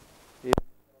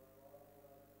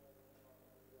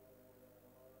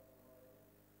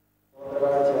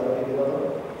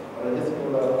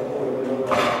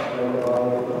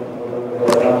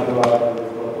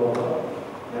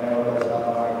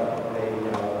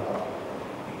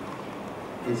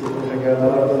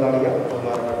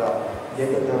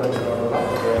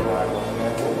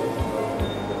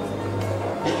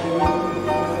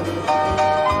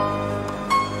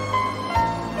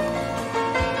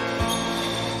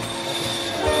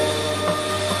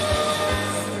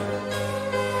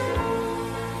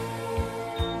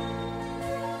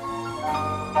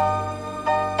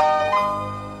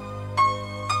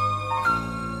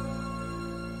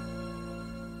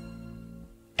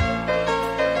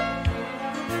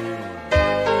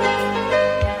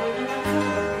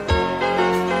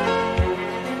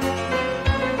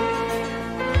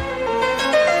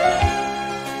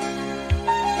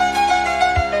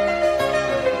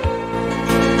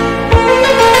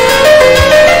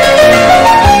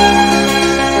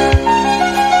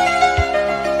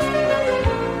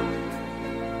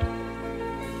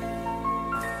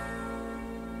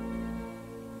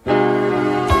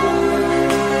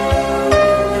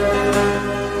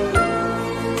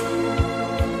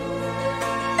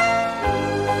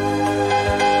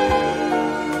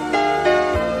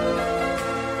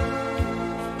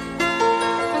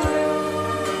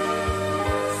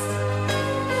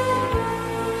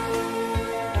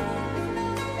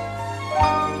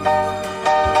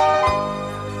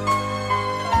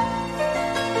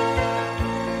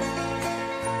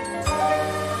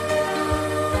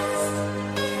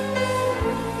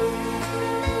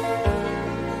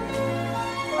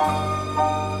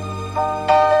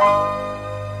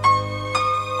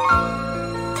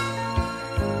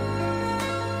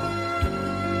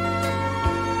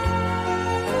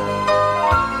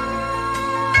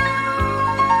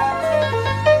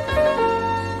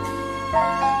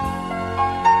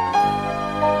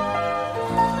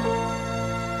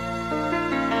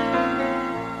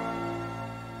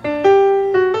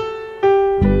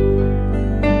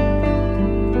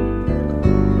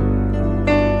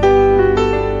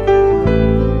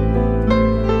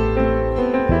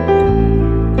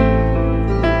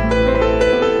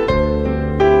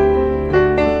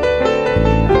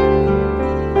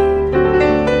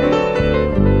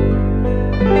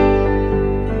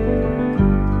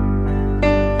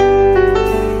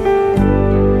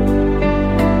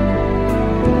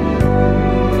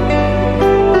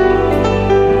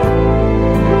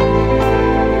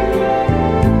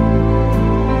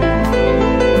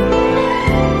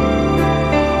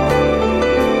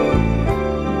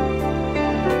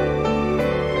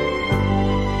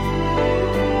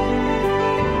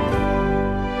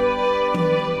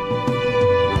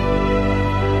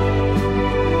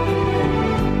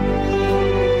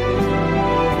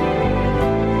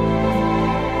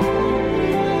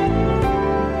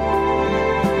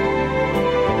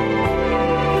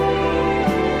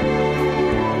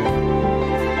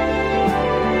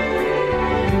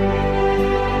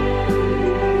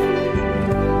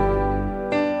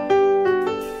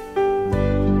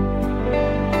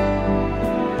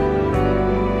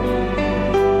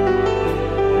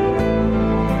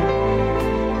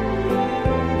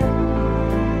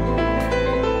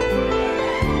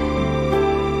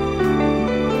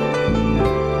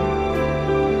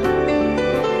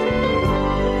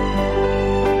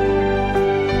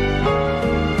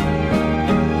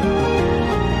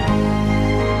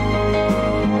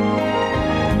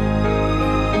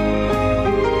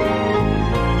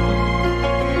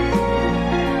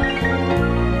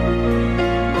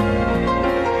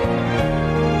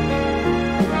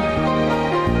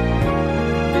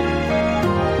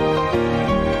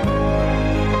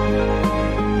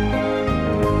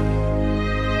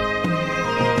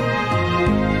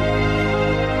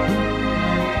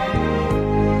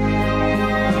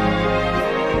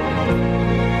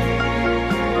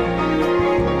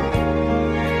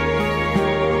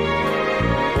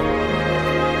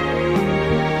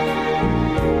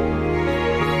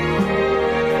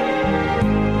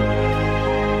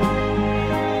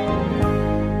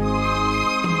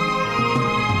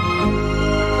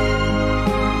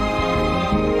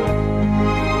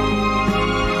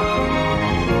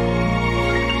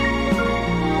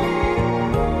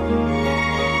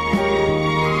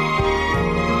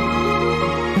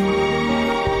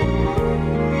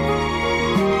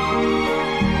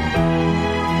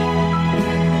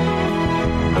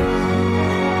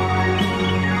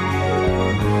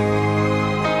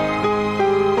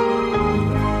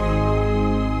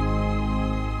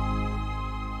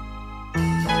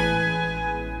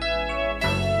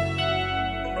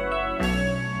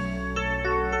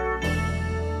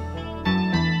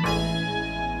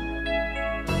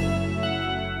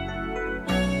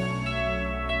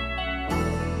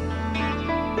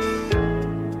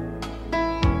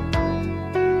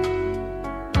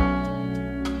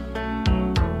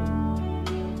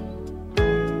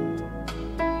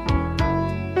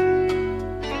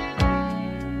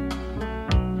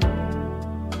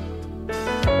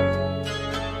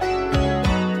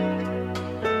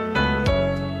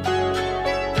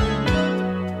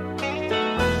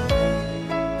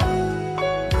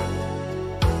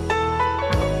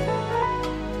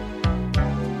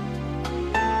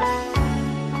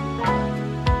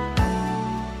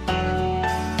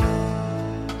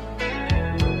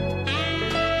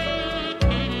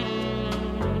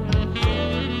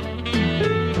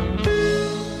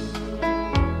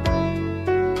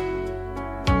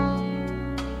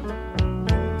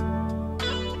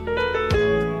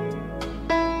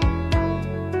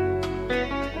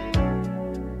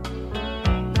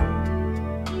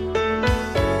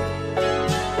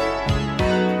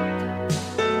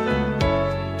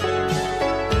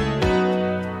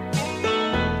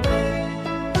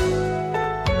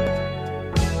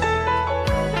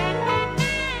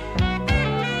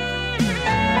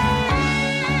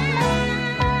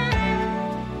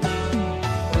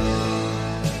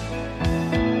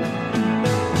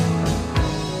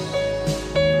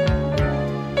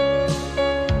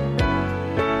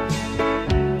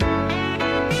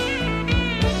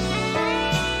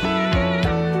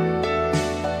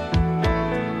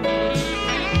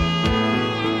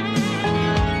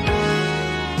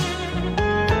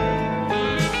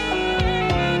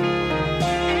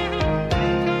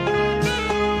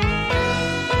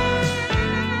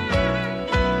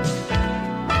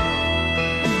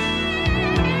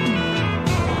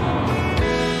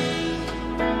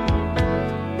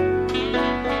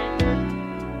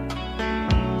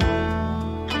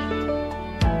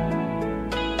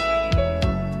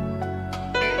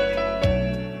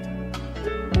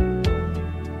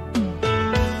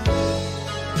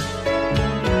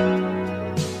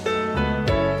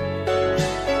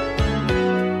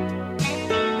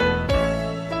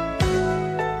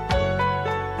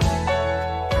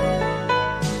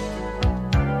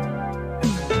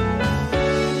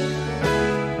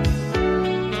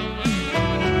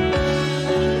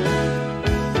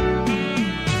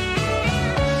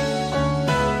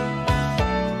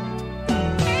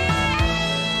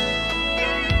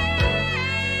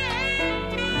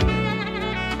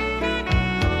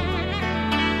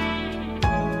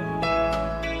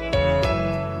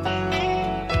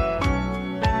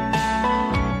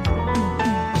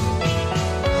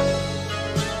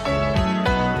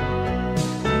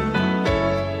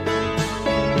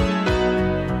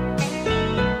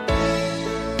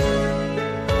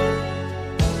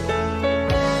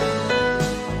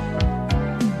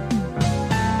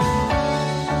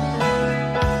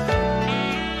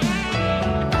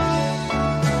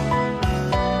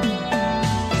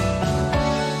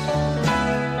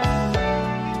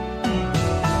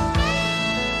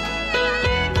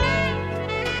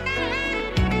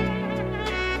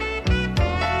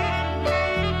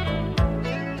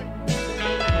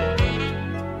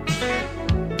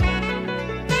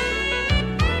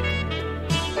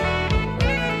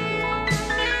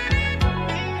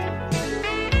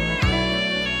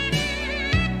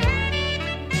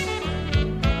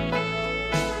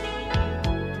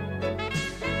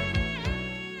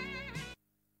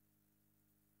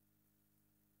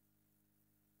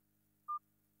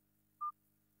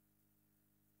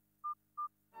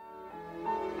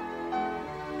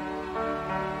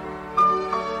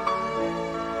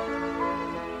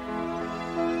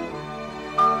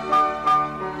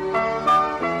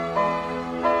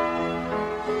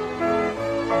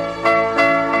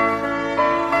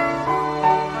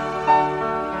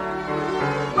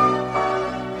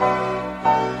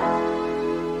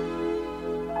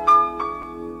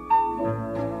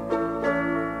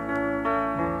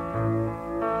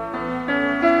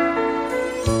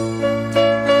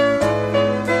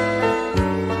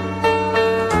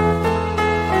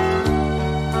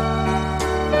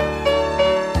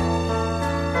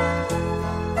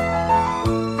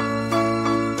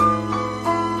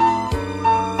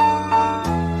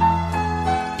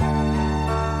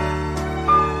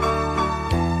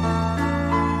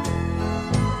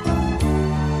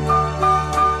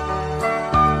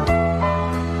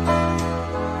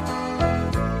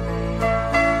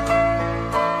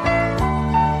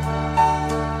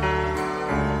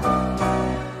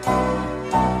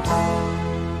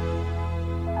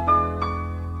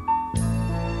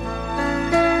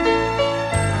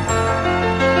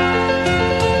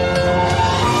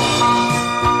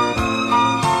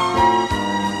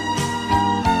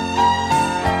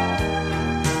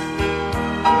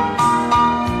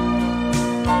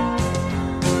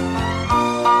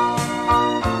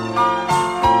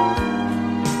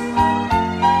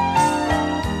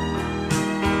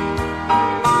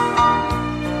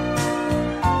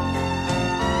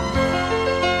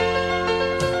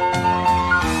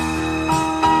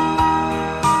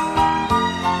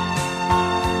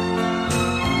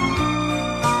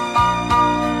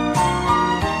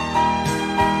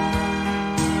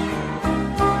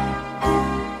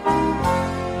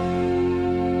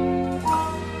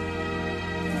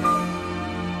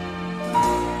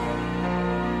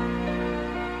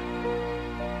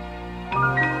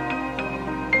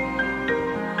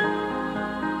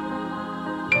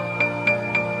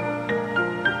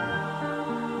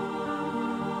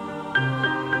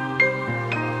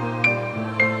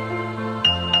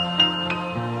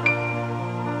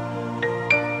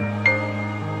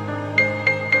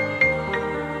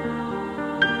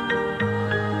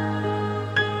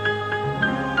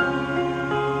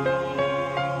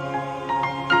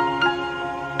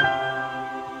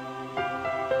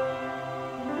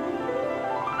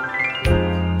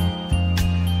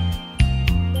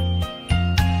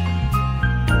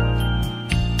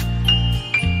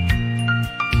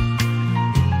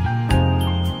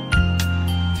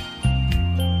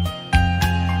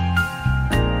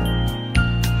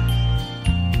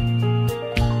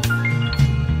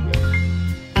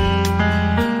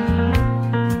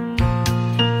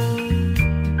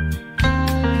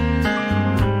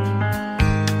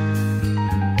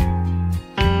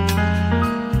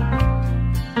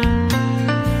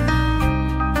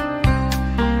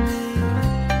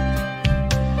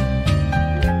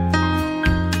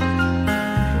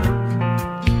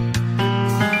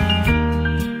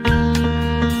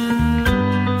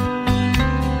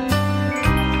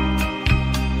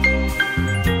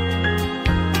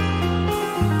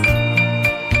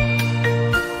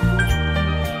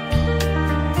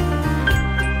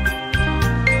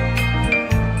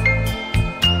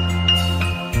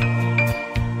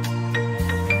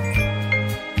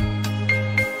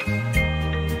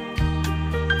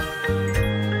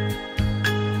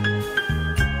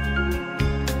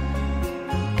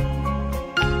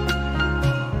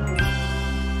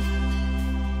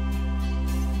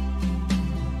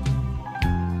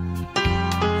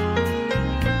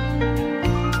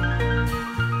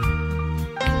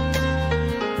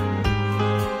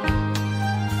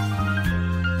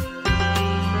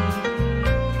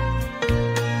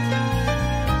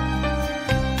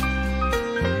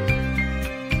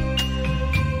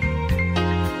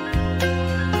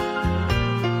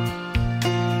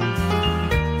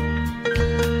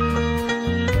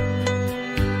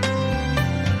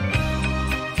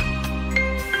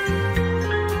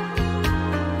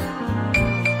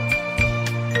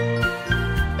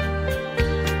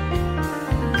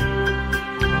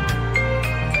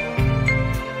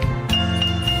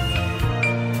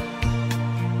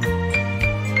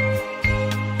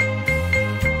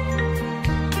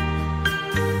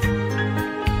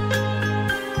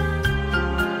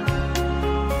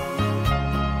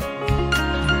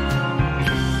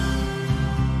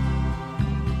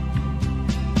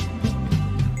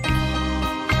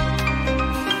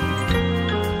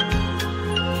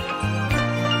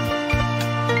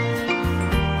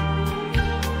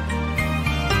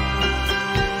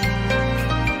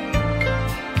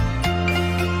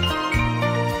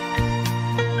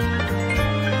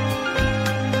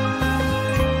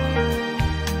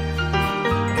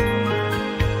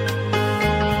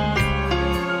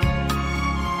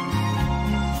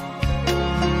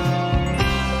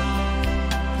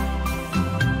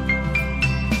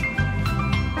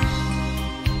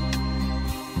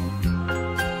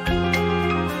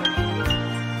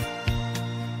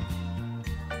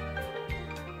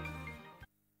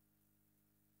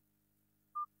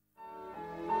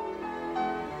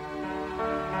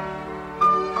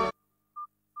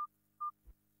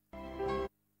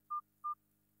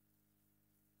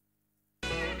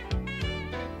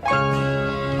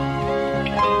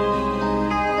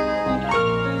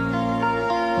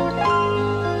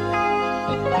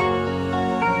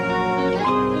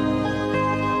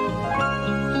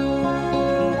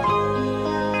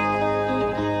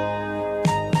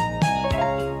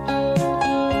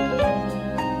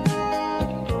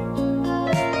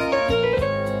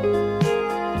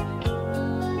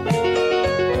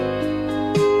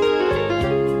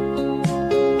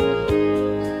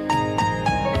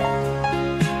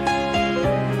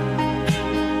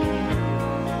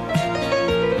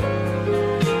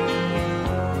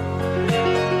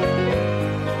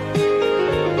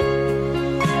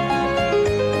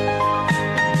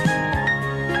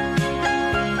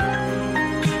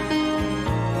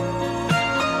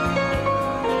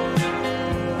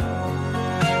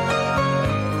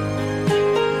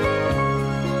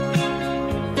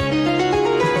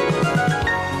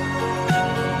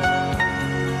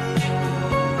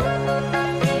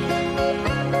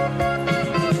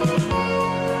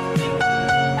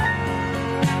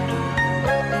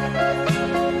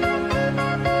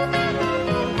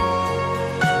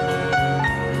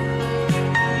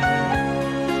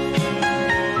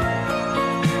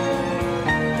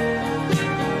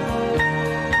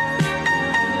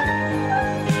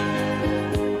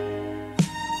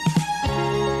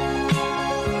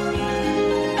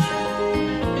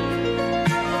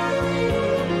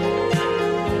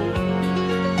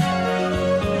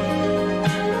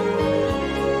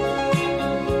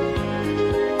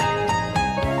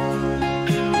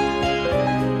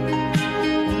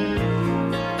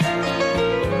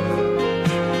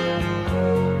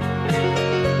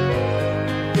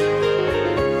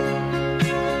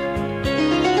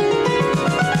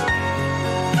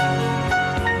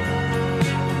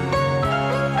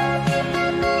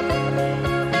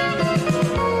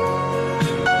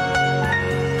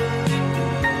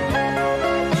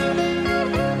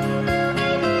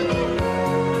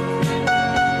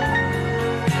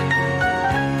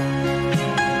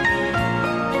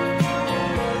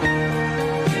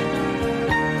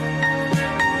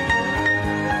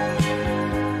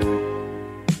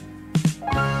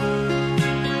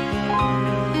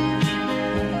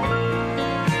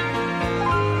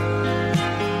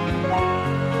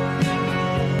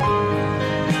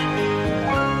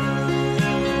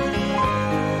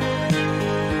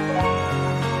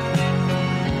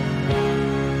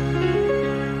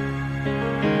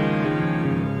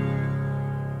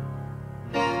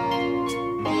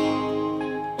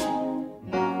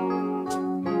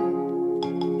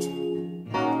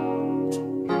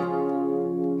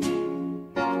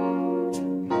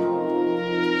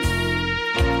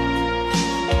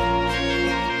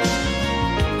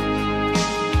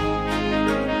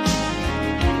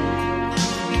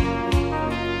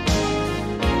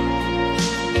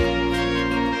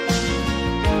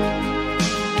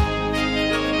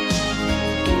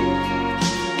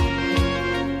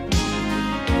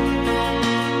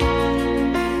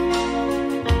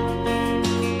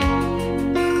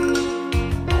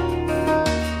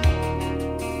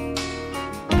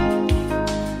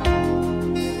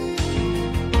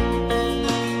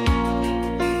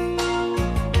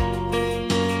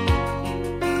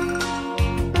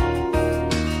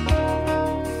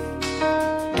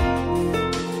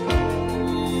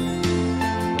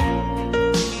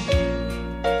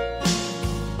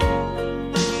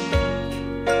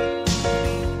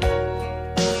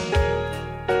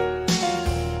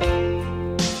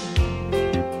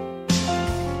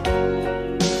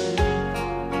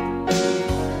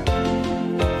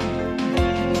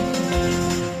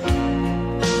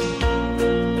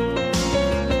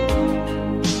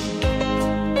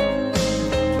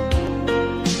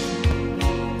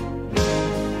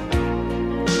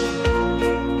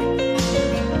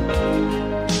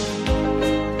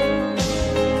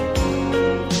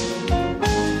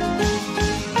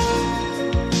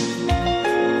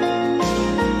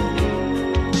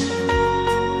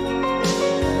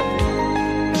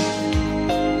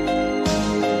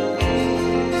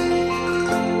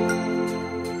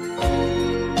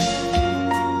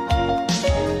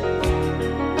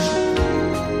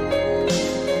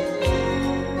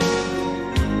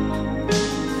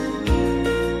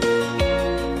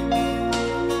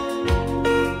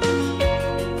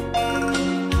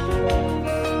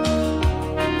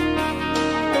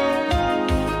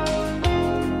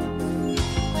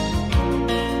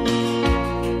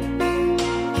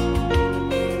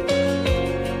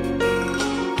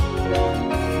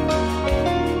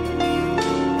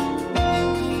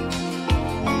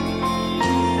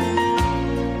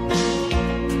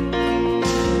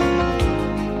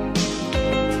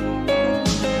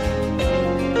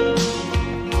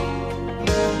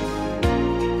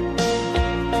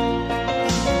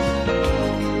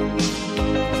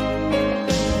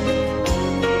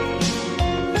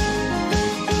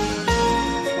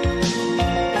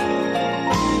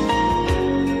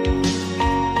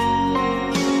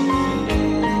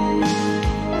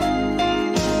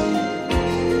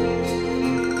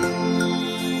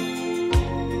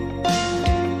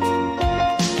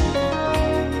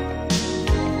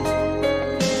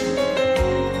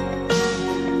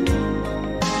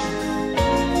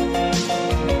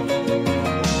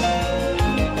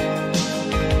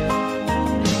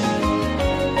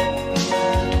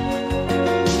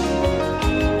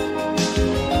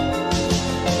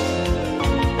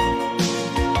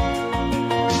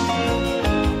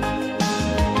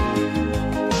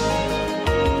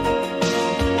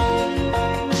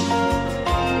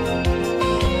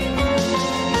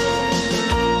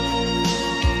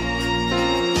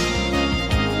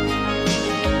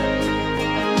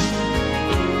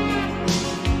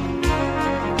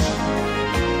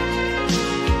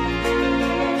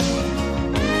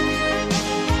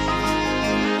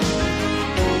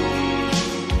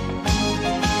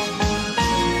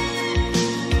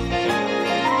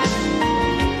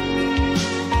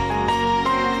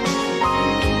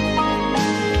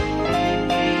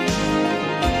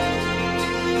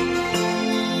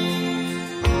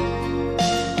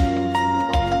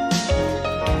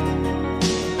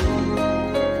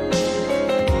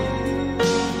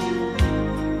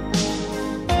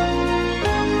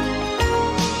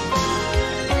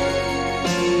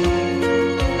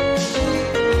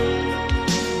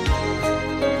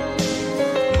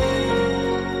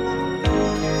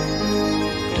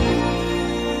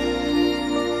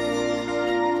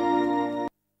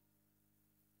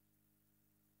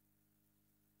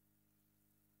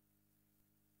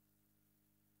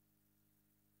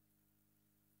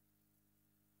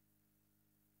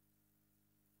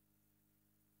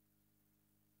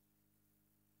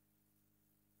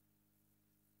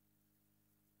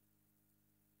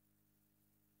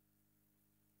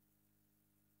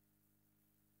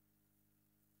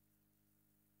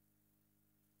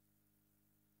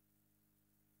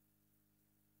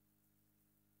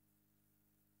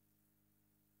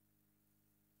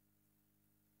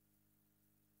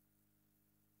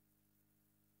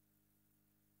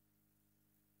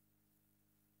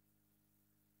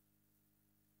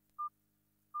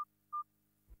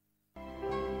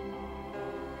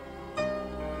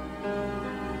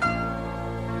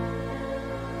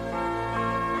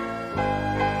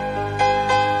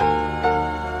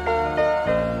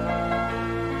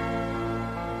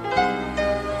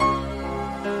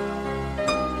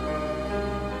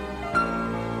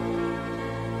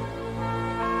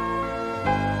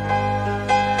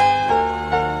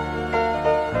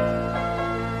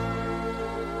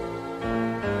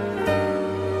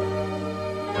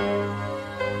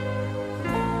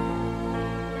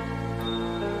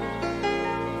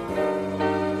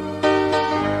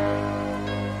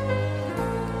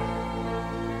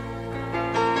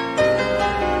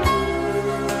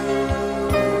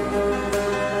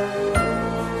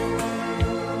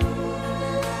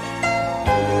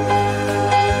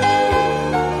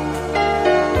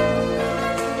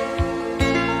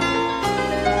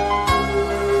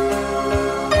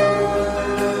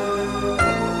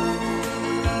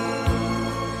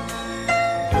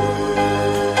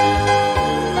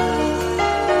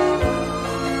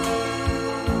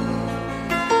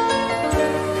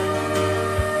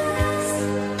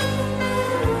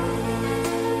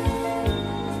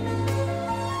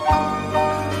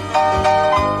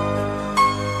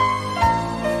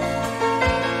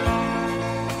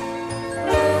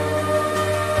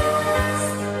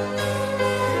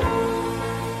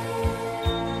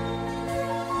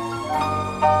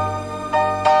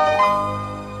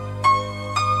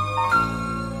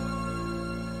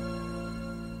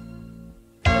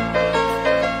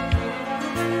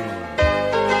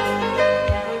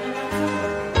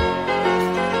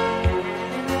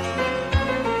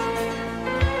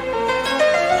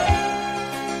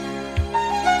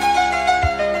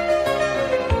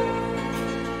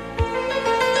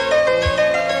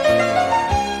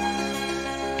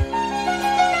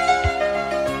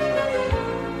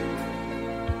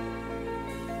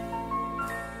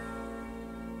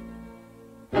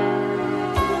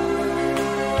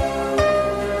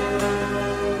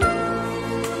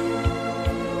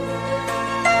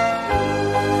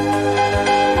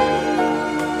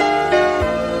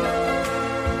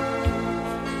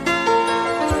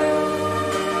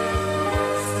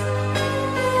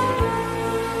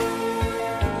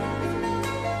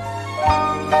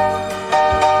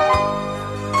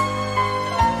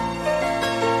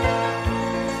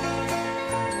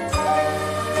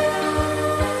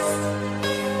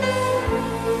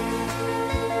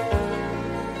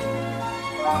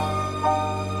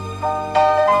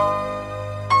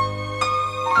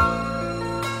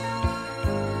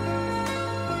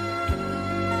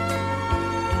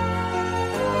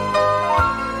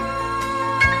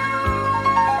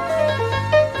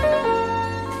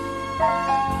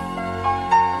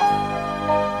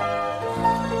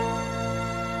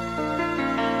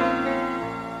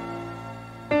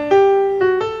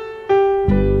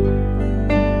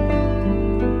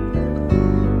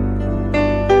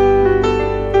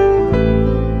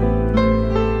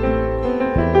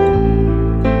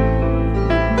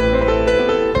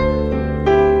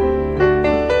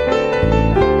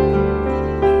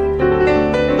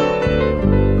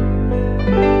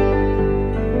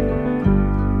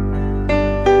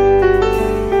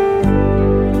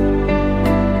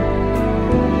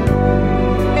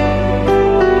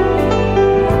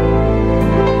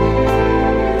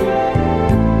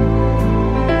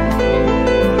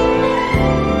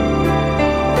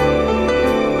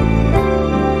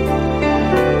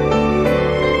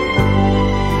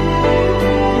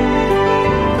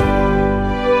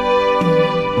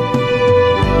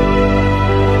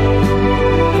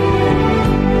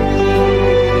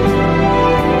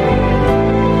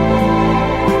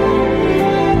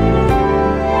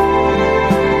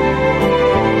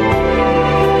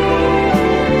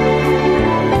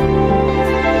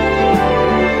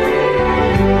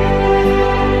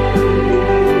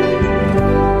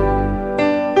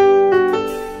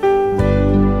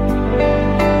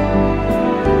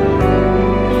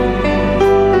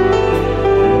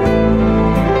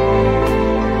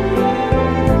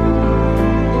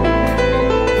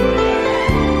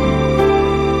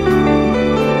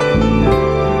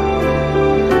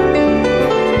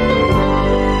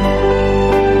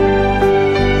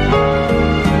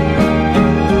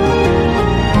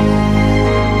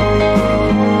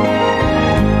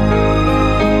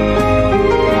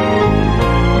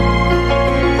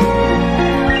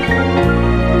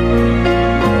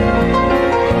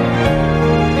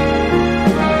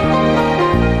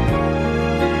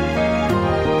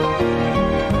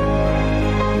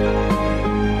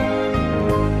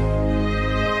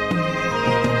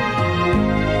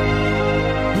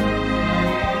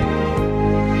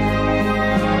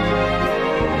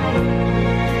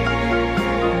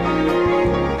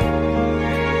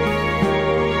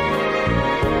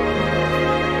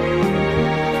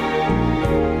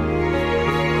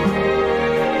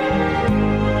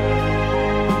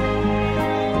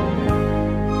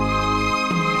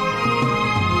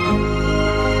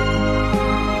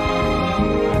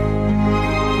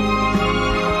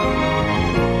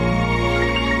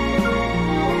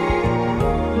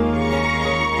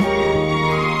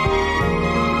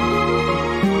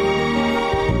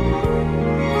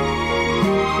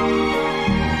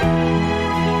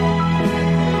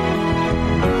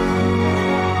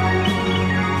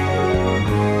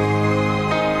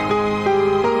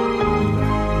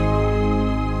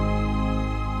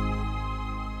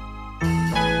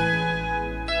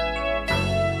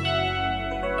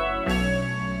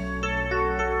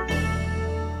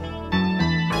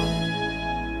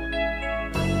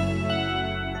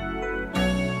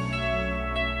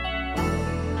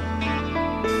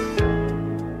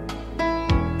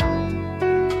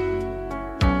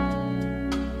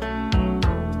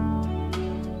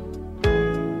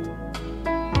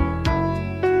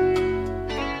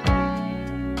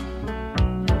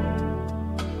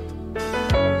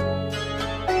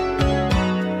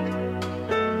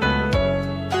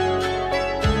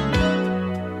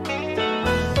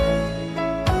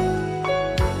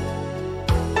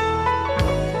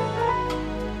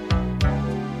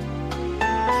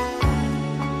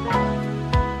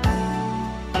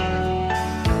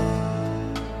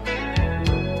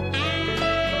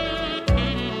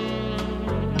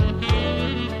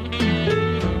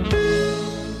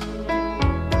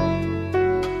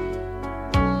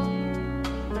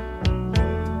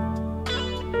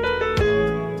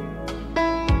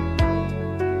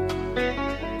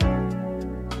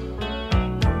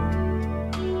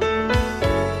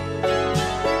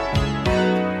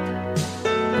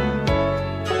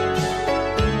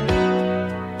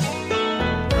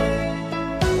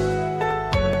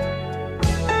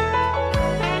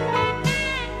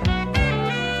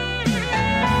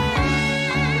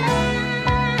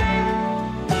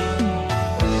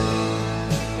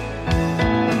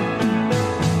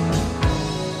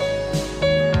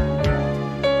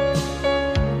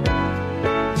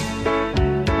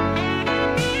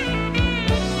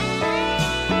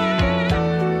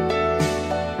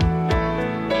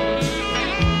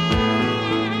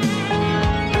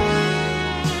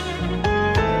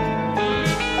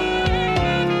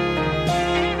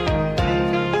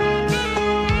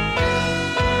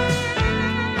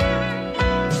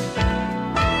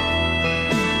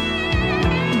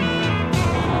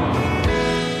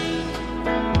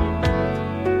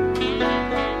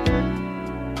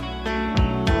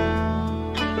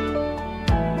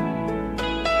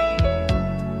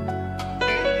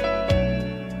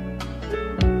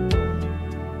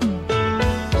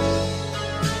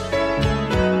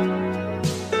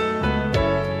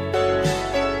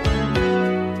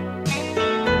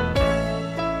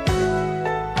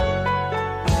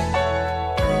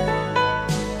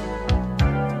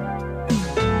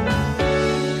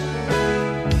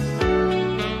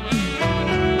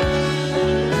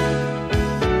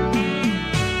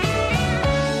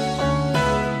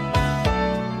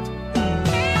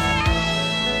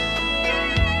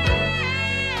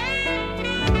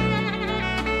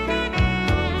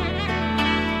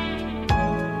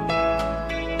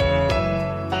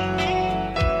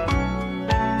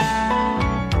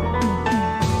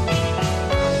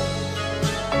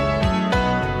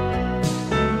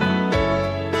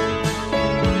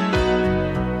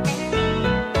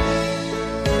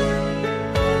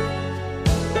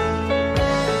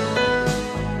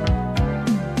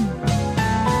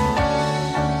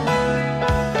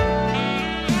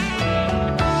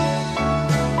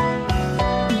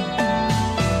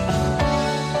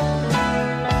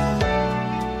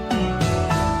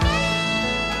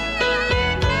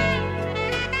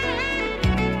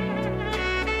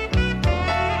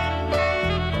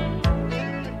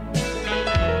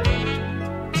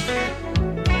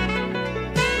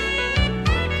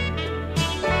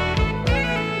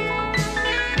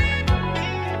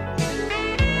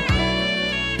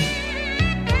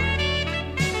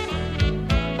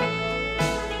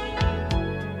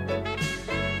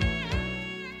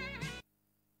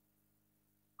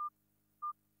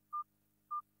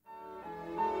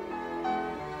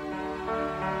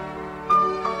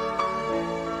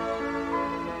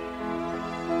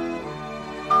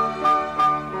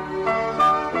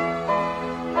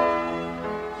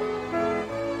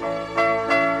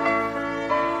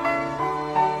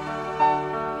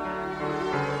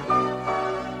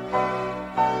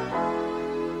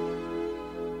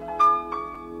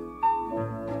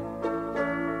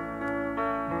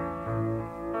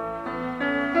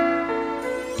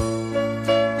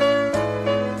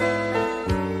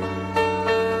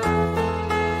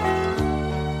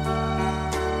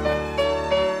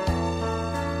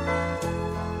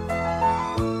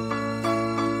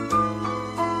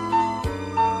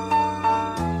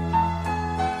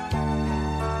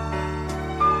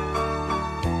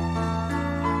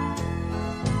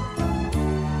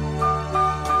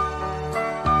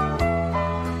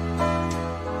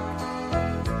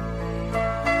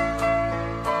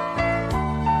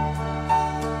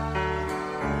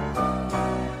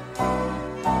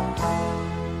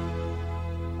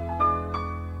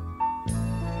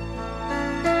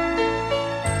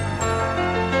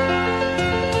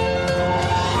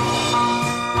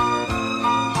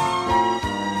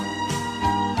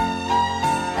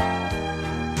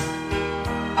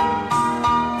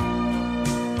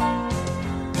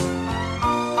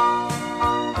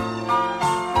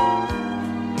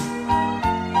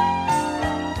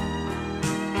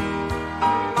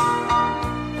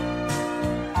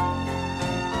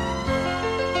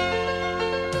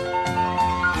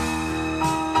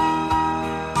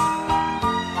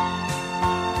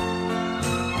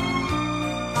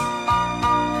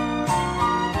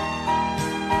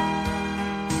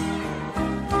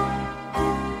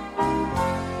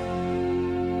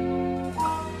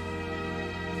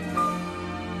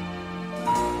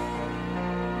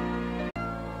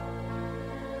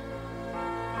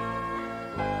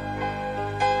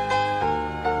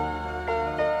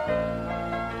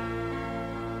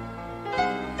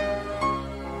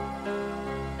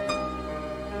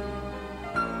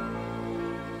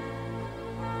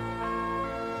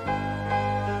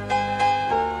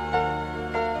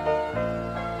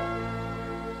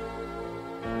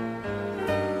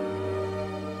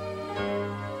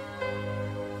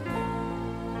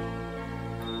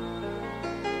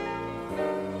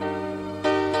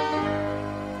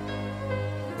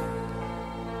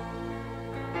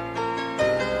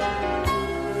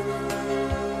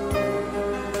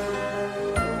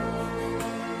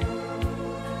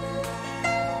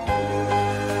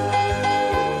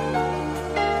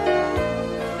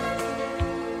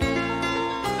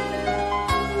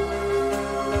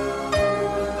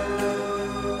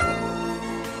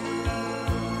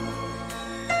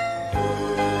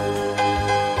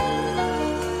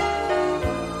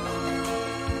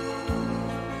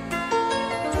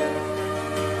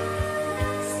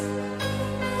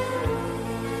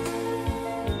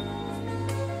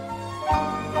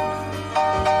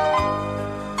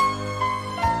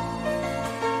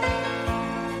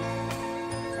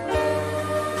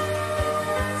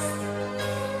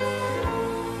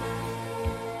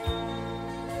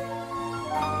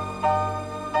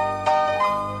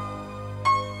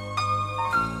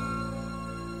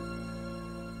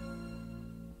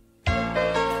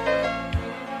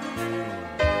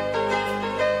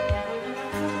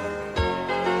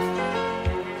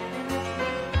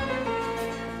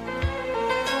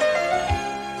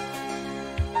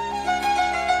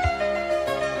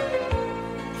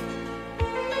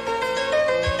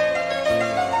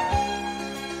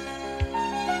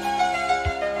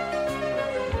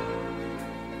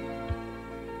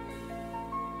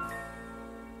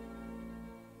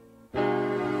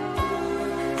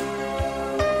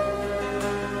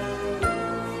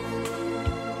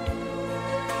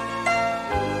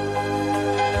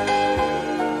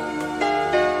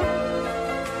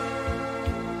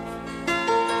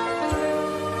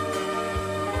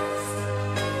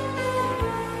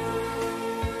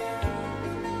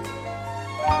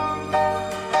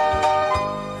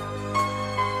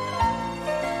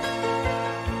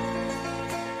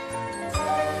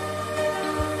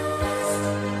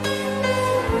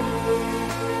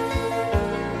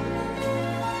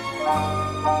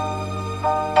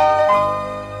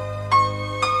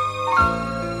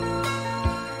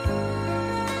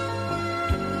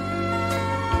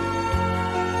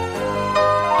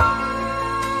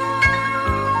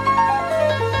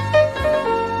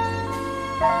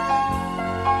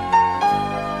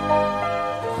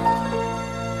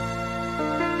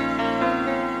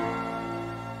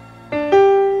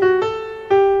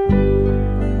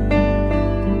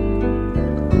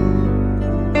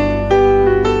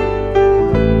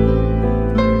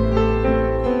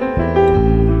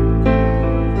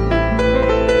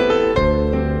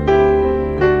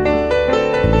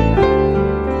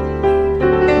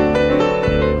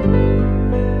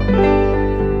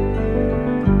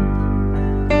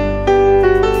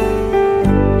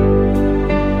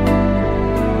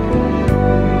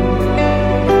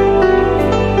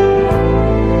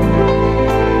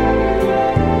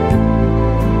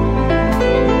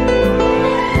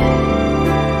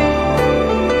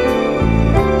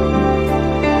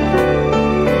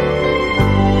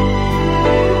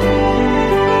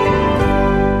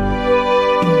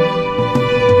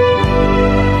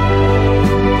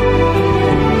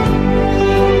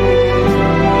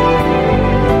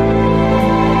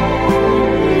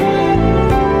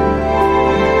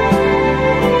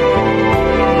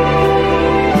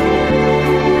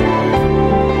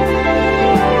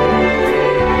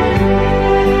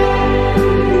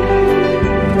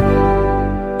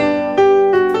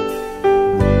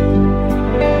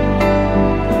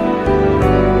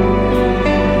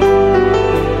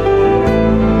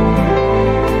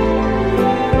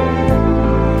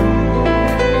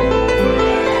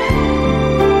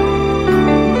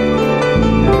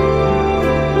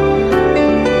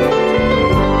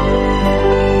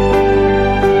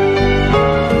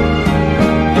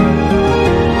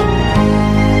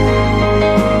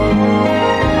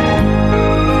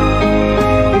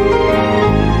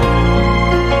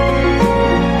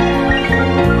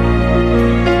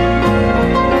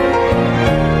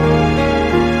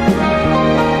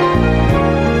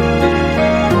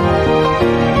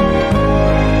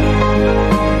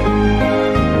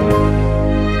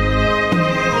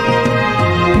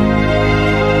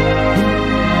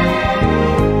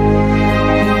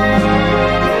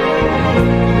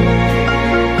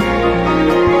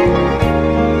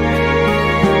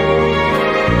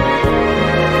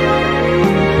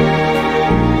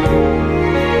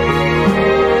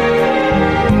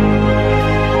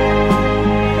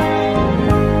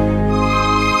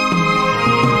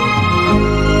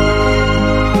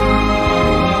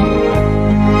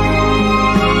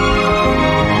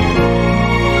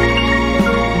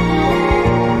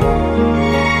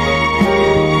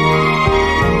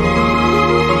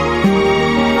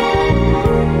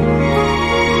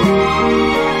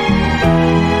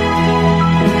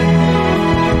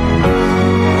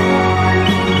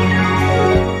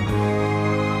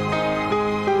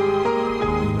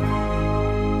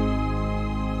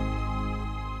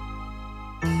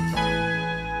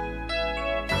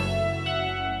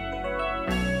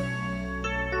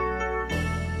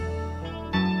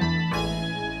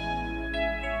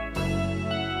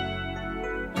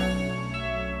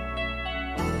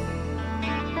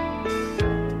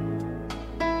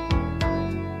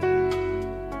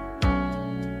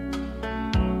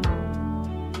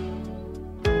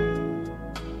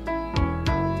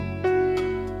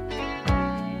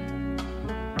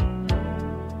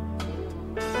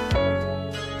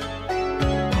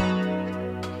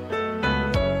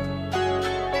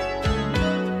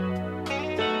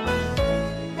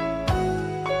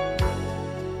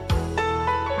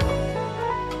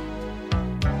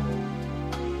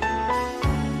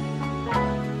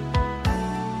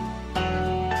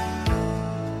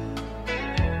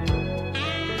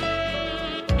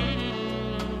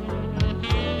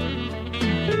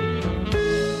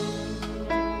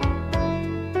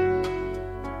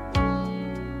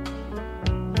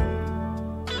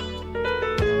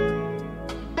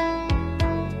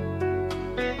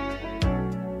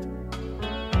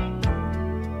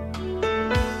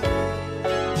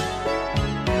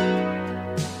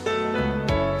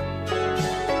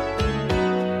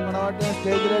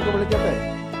 സ്റ്റേജിലേക്ക് വിളിക്കട്ടെ?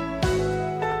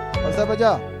 ഔസേപ്പച്ച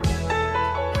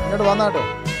ഇങ്ങോട്ട് വന്നാട്ടോ.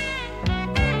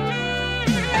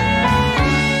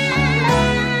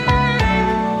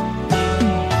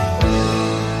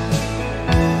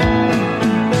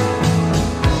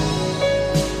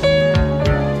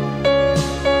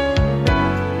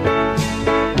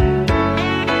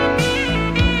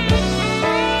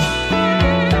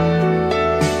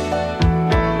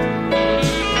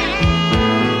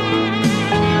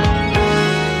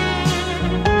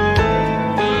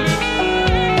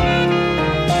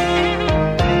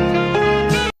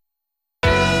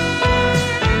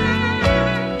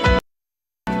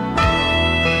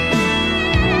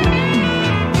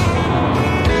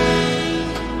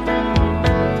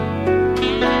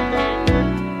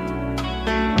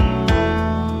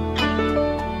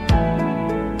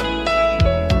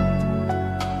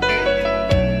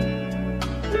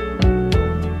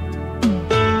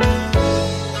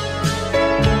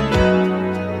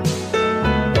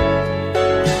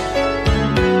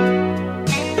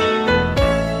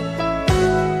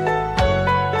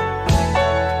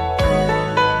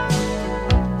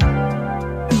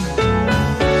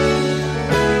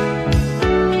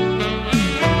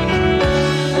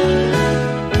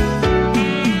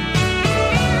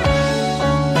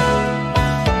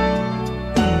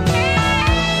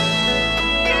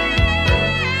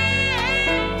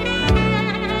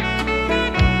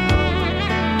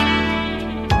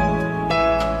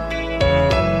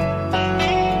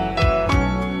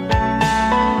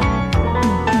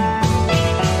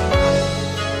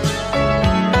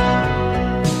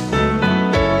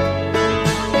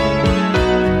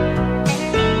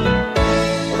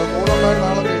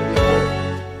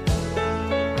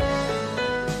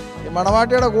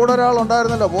 മണവാട്ടിയുടെ കൂടെ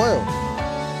ഒരാളുണ്ടായിരുന്നല്ലോ, പോയോ?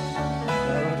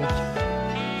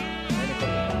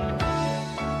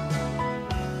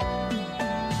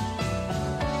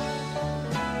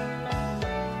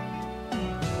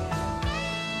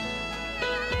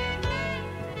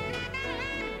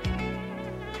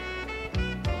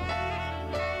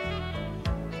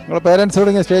 നിങ്ങളെ പേരൻസ്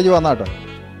തുടങ്ങിയ സ്റ്റേജ് വന്നാട്ടോ.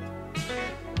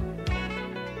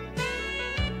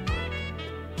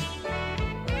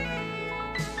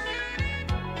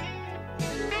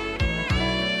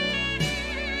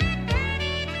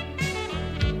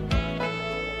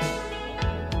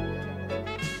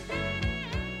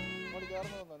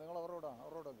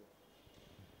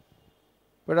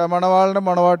 ഇവിടെ മണവാളിനും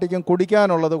മണവാട്ടിക്കും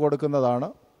കുടിക്കാനുള്ളത് കൊടുക്കുന്നതാണ്.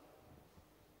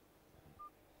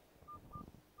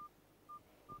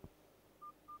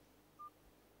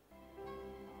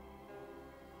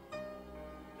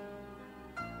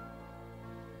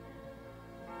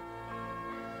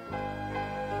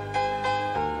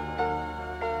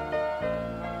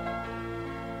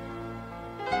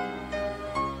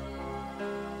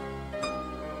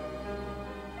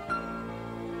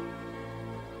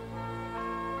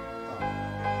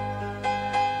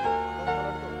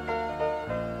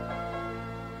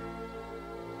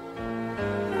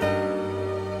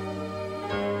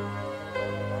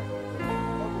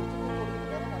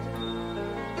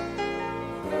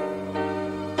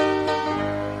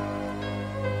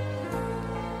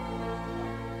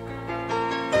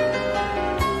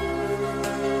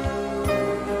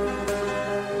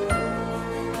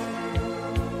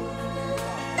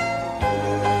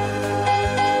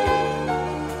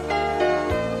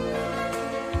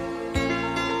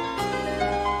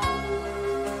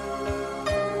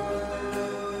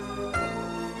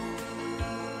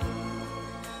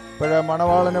 ഇപ്പോഴേ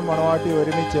മണവാളനും മണവാട്ടിയും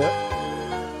ഒരുമിച്ച്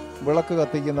വിളക്ക്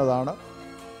കത്തിക്കുന്നതാണ്.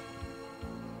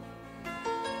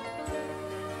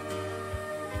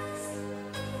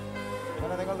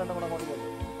 അങ്ങനെ നിങ്ങൾ രണ്ടും കൂടെ അങ്ങോട്ട് പോകും.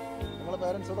 നിങ്ങളുടെ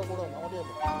പേരൻസൂടെ കൂടെ അങ്ങോട്ട്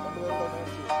രണ്ടുപേരുടെ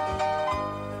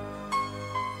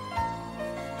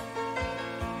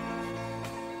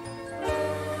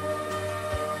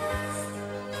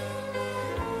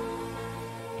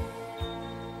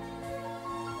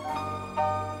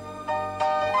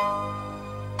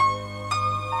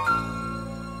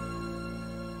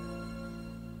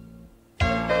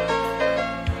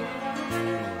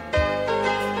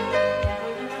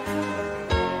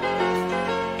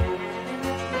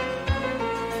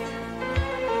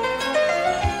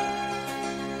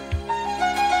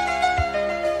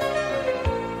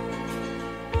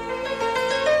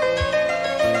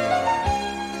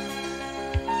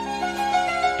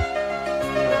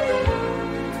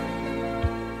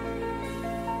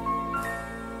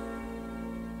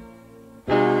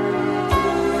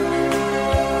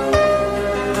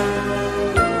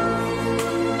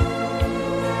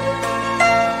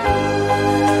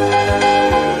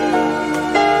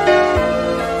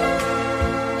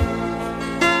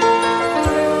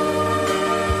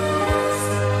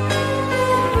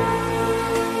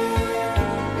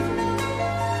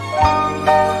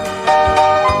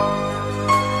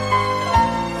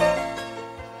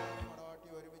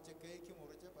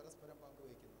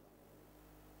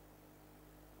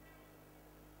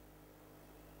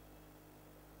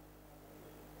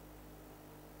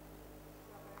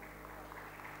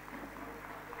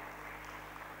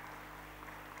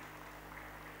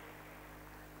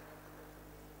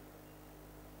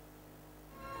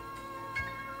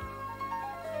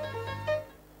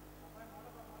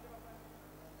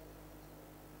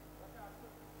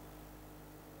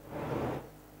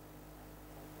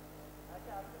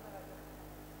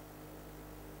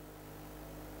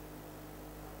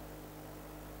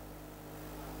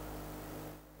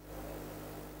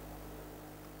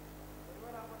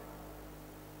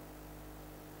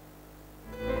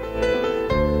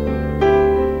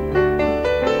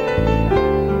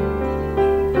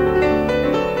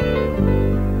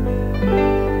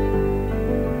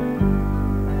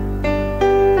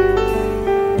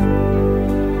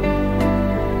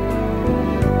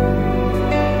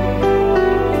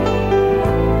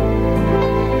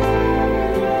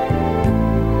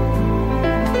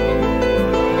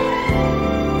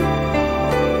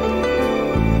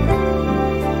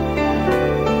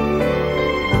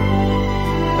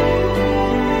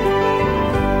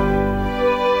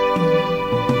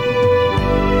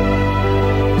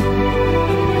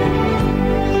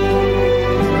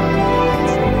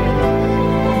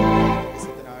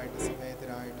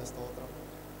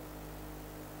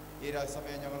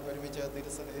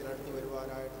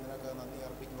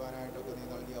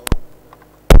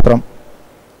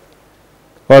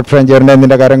ഗോഡ്ഫ്രൈ ജെറിനെ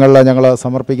നിൻ്റെ കരങ്ങളിൽ ഞങ്ങൾ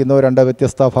സമർപ്പിക്കുന്നു. 2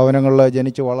 വ്യത്യസ്ത ഭവനങ്ങളിൽ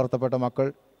ജനിച്ചു വളർത്തപ്പെട്ട മക്കൾ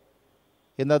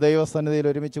ഇന്ന് ദൈവസന്നിധിയിൽ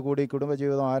ഒരുമിച്ച് കൂടി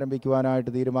കുടുംബജീവിതം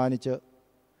ആരംഭിക്കുവാനായിട്ട് തീരുമാനിച്ച്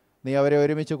നീ അവരെ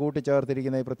ഒരുമിച്ച്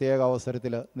കൂട്ടിച്ചേർത്തിരിക്കുന്ന ഈ പ്രത്യേക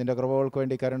അവസരത്തിൽ നിൻ്റെ കൃപകൾക്ക്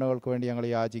വേണ്ടി കരുണകൾക്ക് വേണ്ടി ഞങ്ങൾ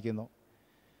യാചിക്കുന്നു.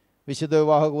 വിശുദ്ധ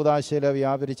വിവാഹ കൂദാശയിൽ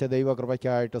വ്യാപരിച്ച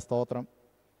ദൈവകൃപയ്ക്കായിട്ട് സ്തോത്രം.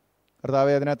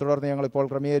 കർത്താവെ, അതിനെ തുടർന്ന് ഞങ്ങളിപ്പോൾ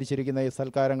ക്രമീകരിച്ചിരിക്കുന്ന ഈ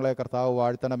സൽക്കാരങ്ങളെ കർത്താവ്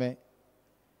വാഴ്ത്തണമേ.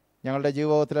 ഞങ്ങളുടെ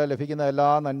ജീവിതത്തിൽ ലഭിക്കുന്ന എല്ലാ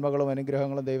നന്മകളും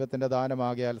അനുഗ്രഹങ്ങളും ദൈവത്തിൻ്റെ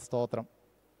ദാനമാകിയാൽ സ്തോത്രം.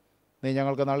 നീ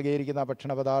ഞങ്ങൾക്ക് നൽകിയിരിക്കുന്ന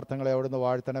ഭക്ഷണ പദാർത്ഥങ്ങളെ അവിടുന്ന്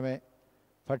വാഴ്ത്തണമേ.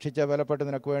 ഭക്ഷിച്ച് ബലപ്പെട്ട്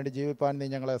നിനക്ക് വേണ്ടി ജീവിപ്പാൻ നീ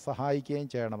ഞങ്ങളെ സഹായിക്കുകയും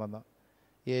ചെയ്യണമെന്ന്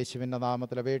യേശുവിൻ്റെ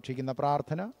നാമത്തിൽ അപേക്ഷിക്കുന്ന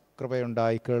പ്രാർത്ഥന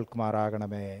കൃപയുണ്ടായി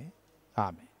കേൾക്കുമാറാകണമേ.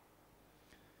 ആമേൻ.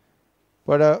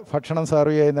 ഇപ്പോൾ ഭക്ഷണം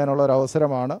സെർവ്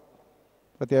ചെയ്യുന്നതിനുള്ളൊരവസരമാണ്.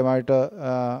 പ്രത്യേകമായിട്ട്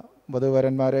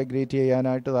വധുവരന്മാരെ ഗ്രീറ്റ്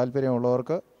ചെയ്യാനായിട്ട്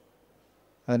താല്പര്യമുള്ളവർക്ക്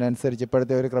അതിനനുസരിച്ച്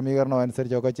ഇപ്പോഴത്തെ ഒരു ക്രമീകരണം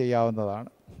അനുസരിച്ചൊക്കെ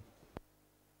ചെയ്യാവുന്നതാണ്.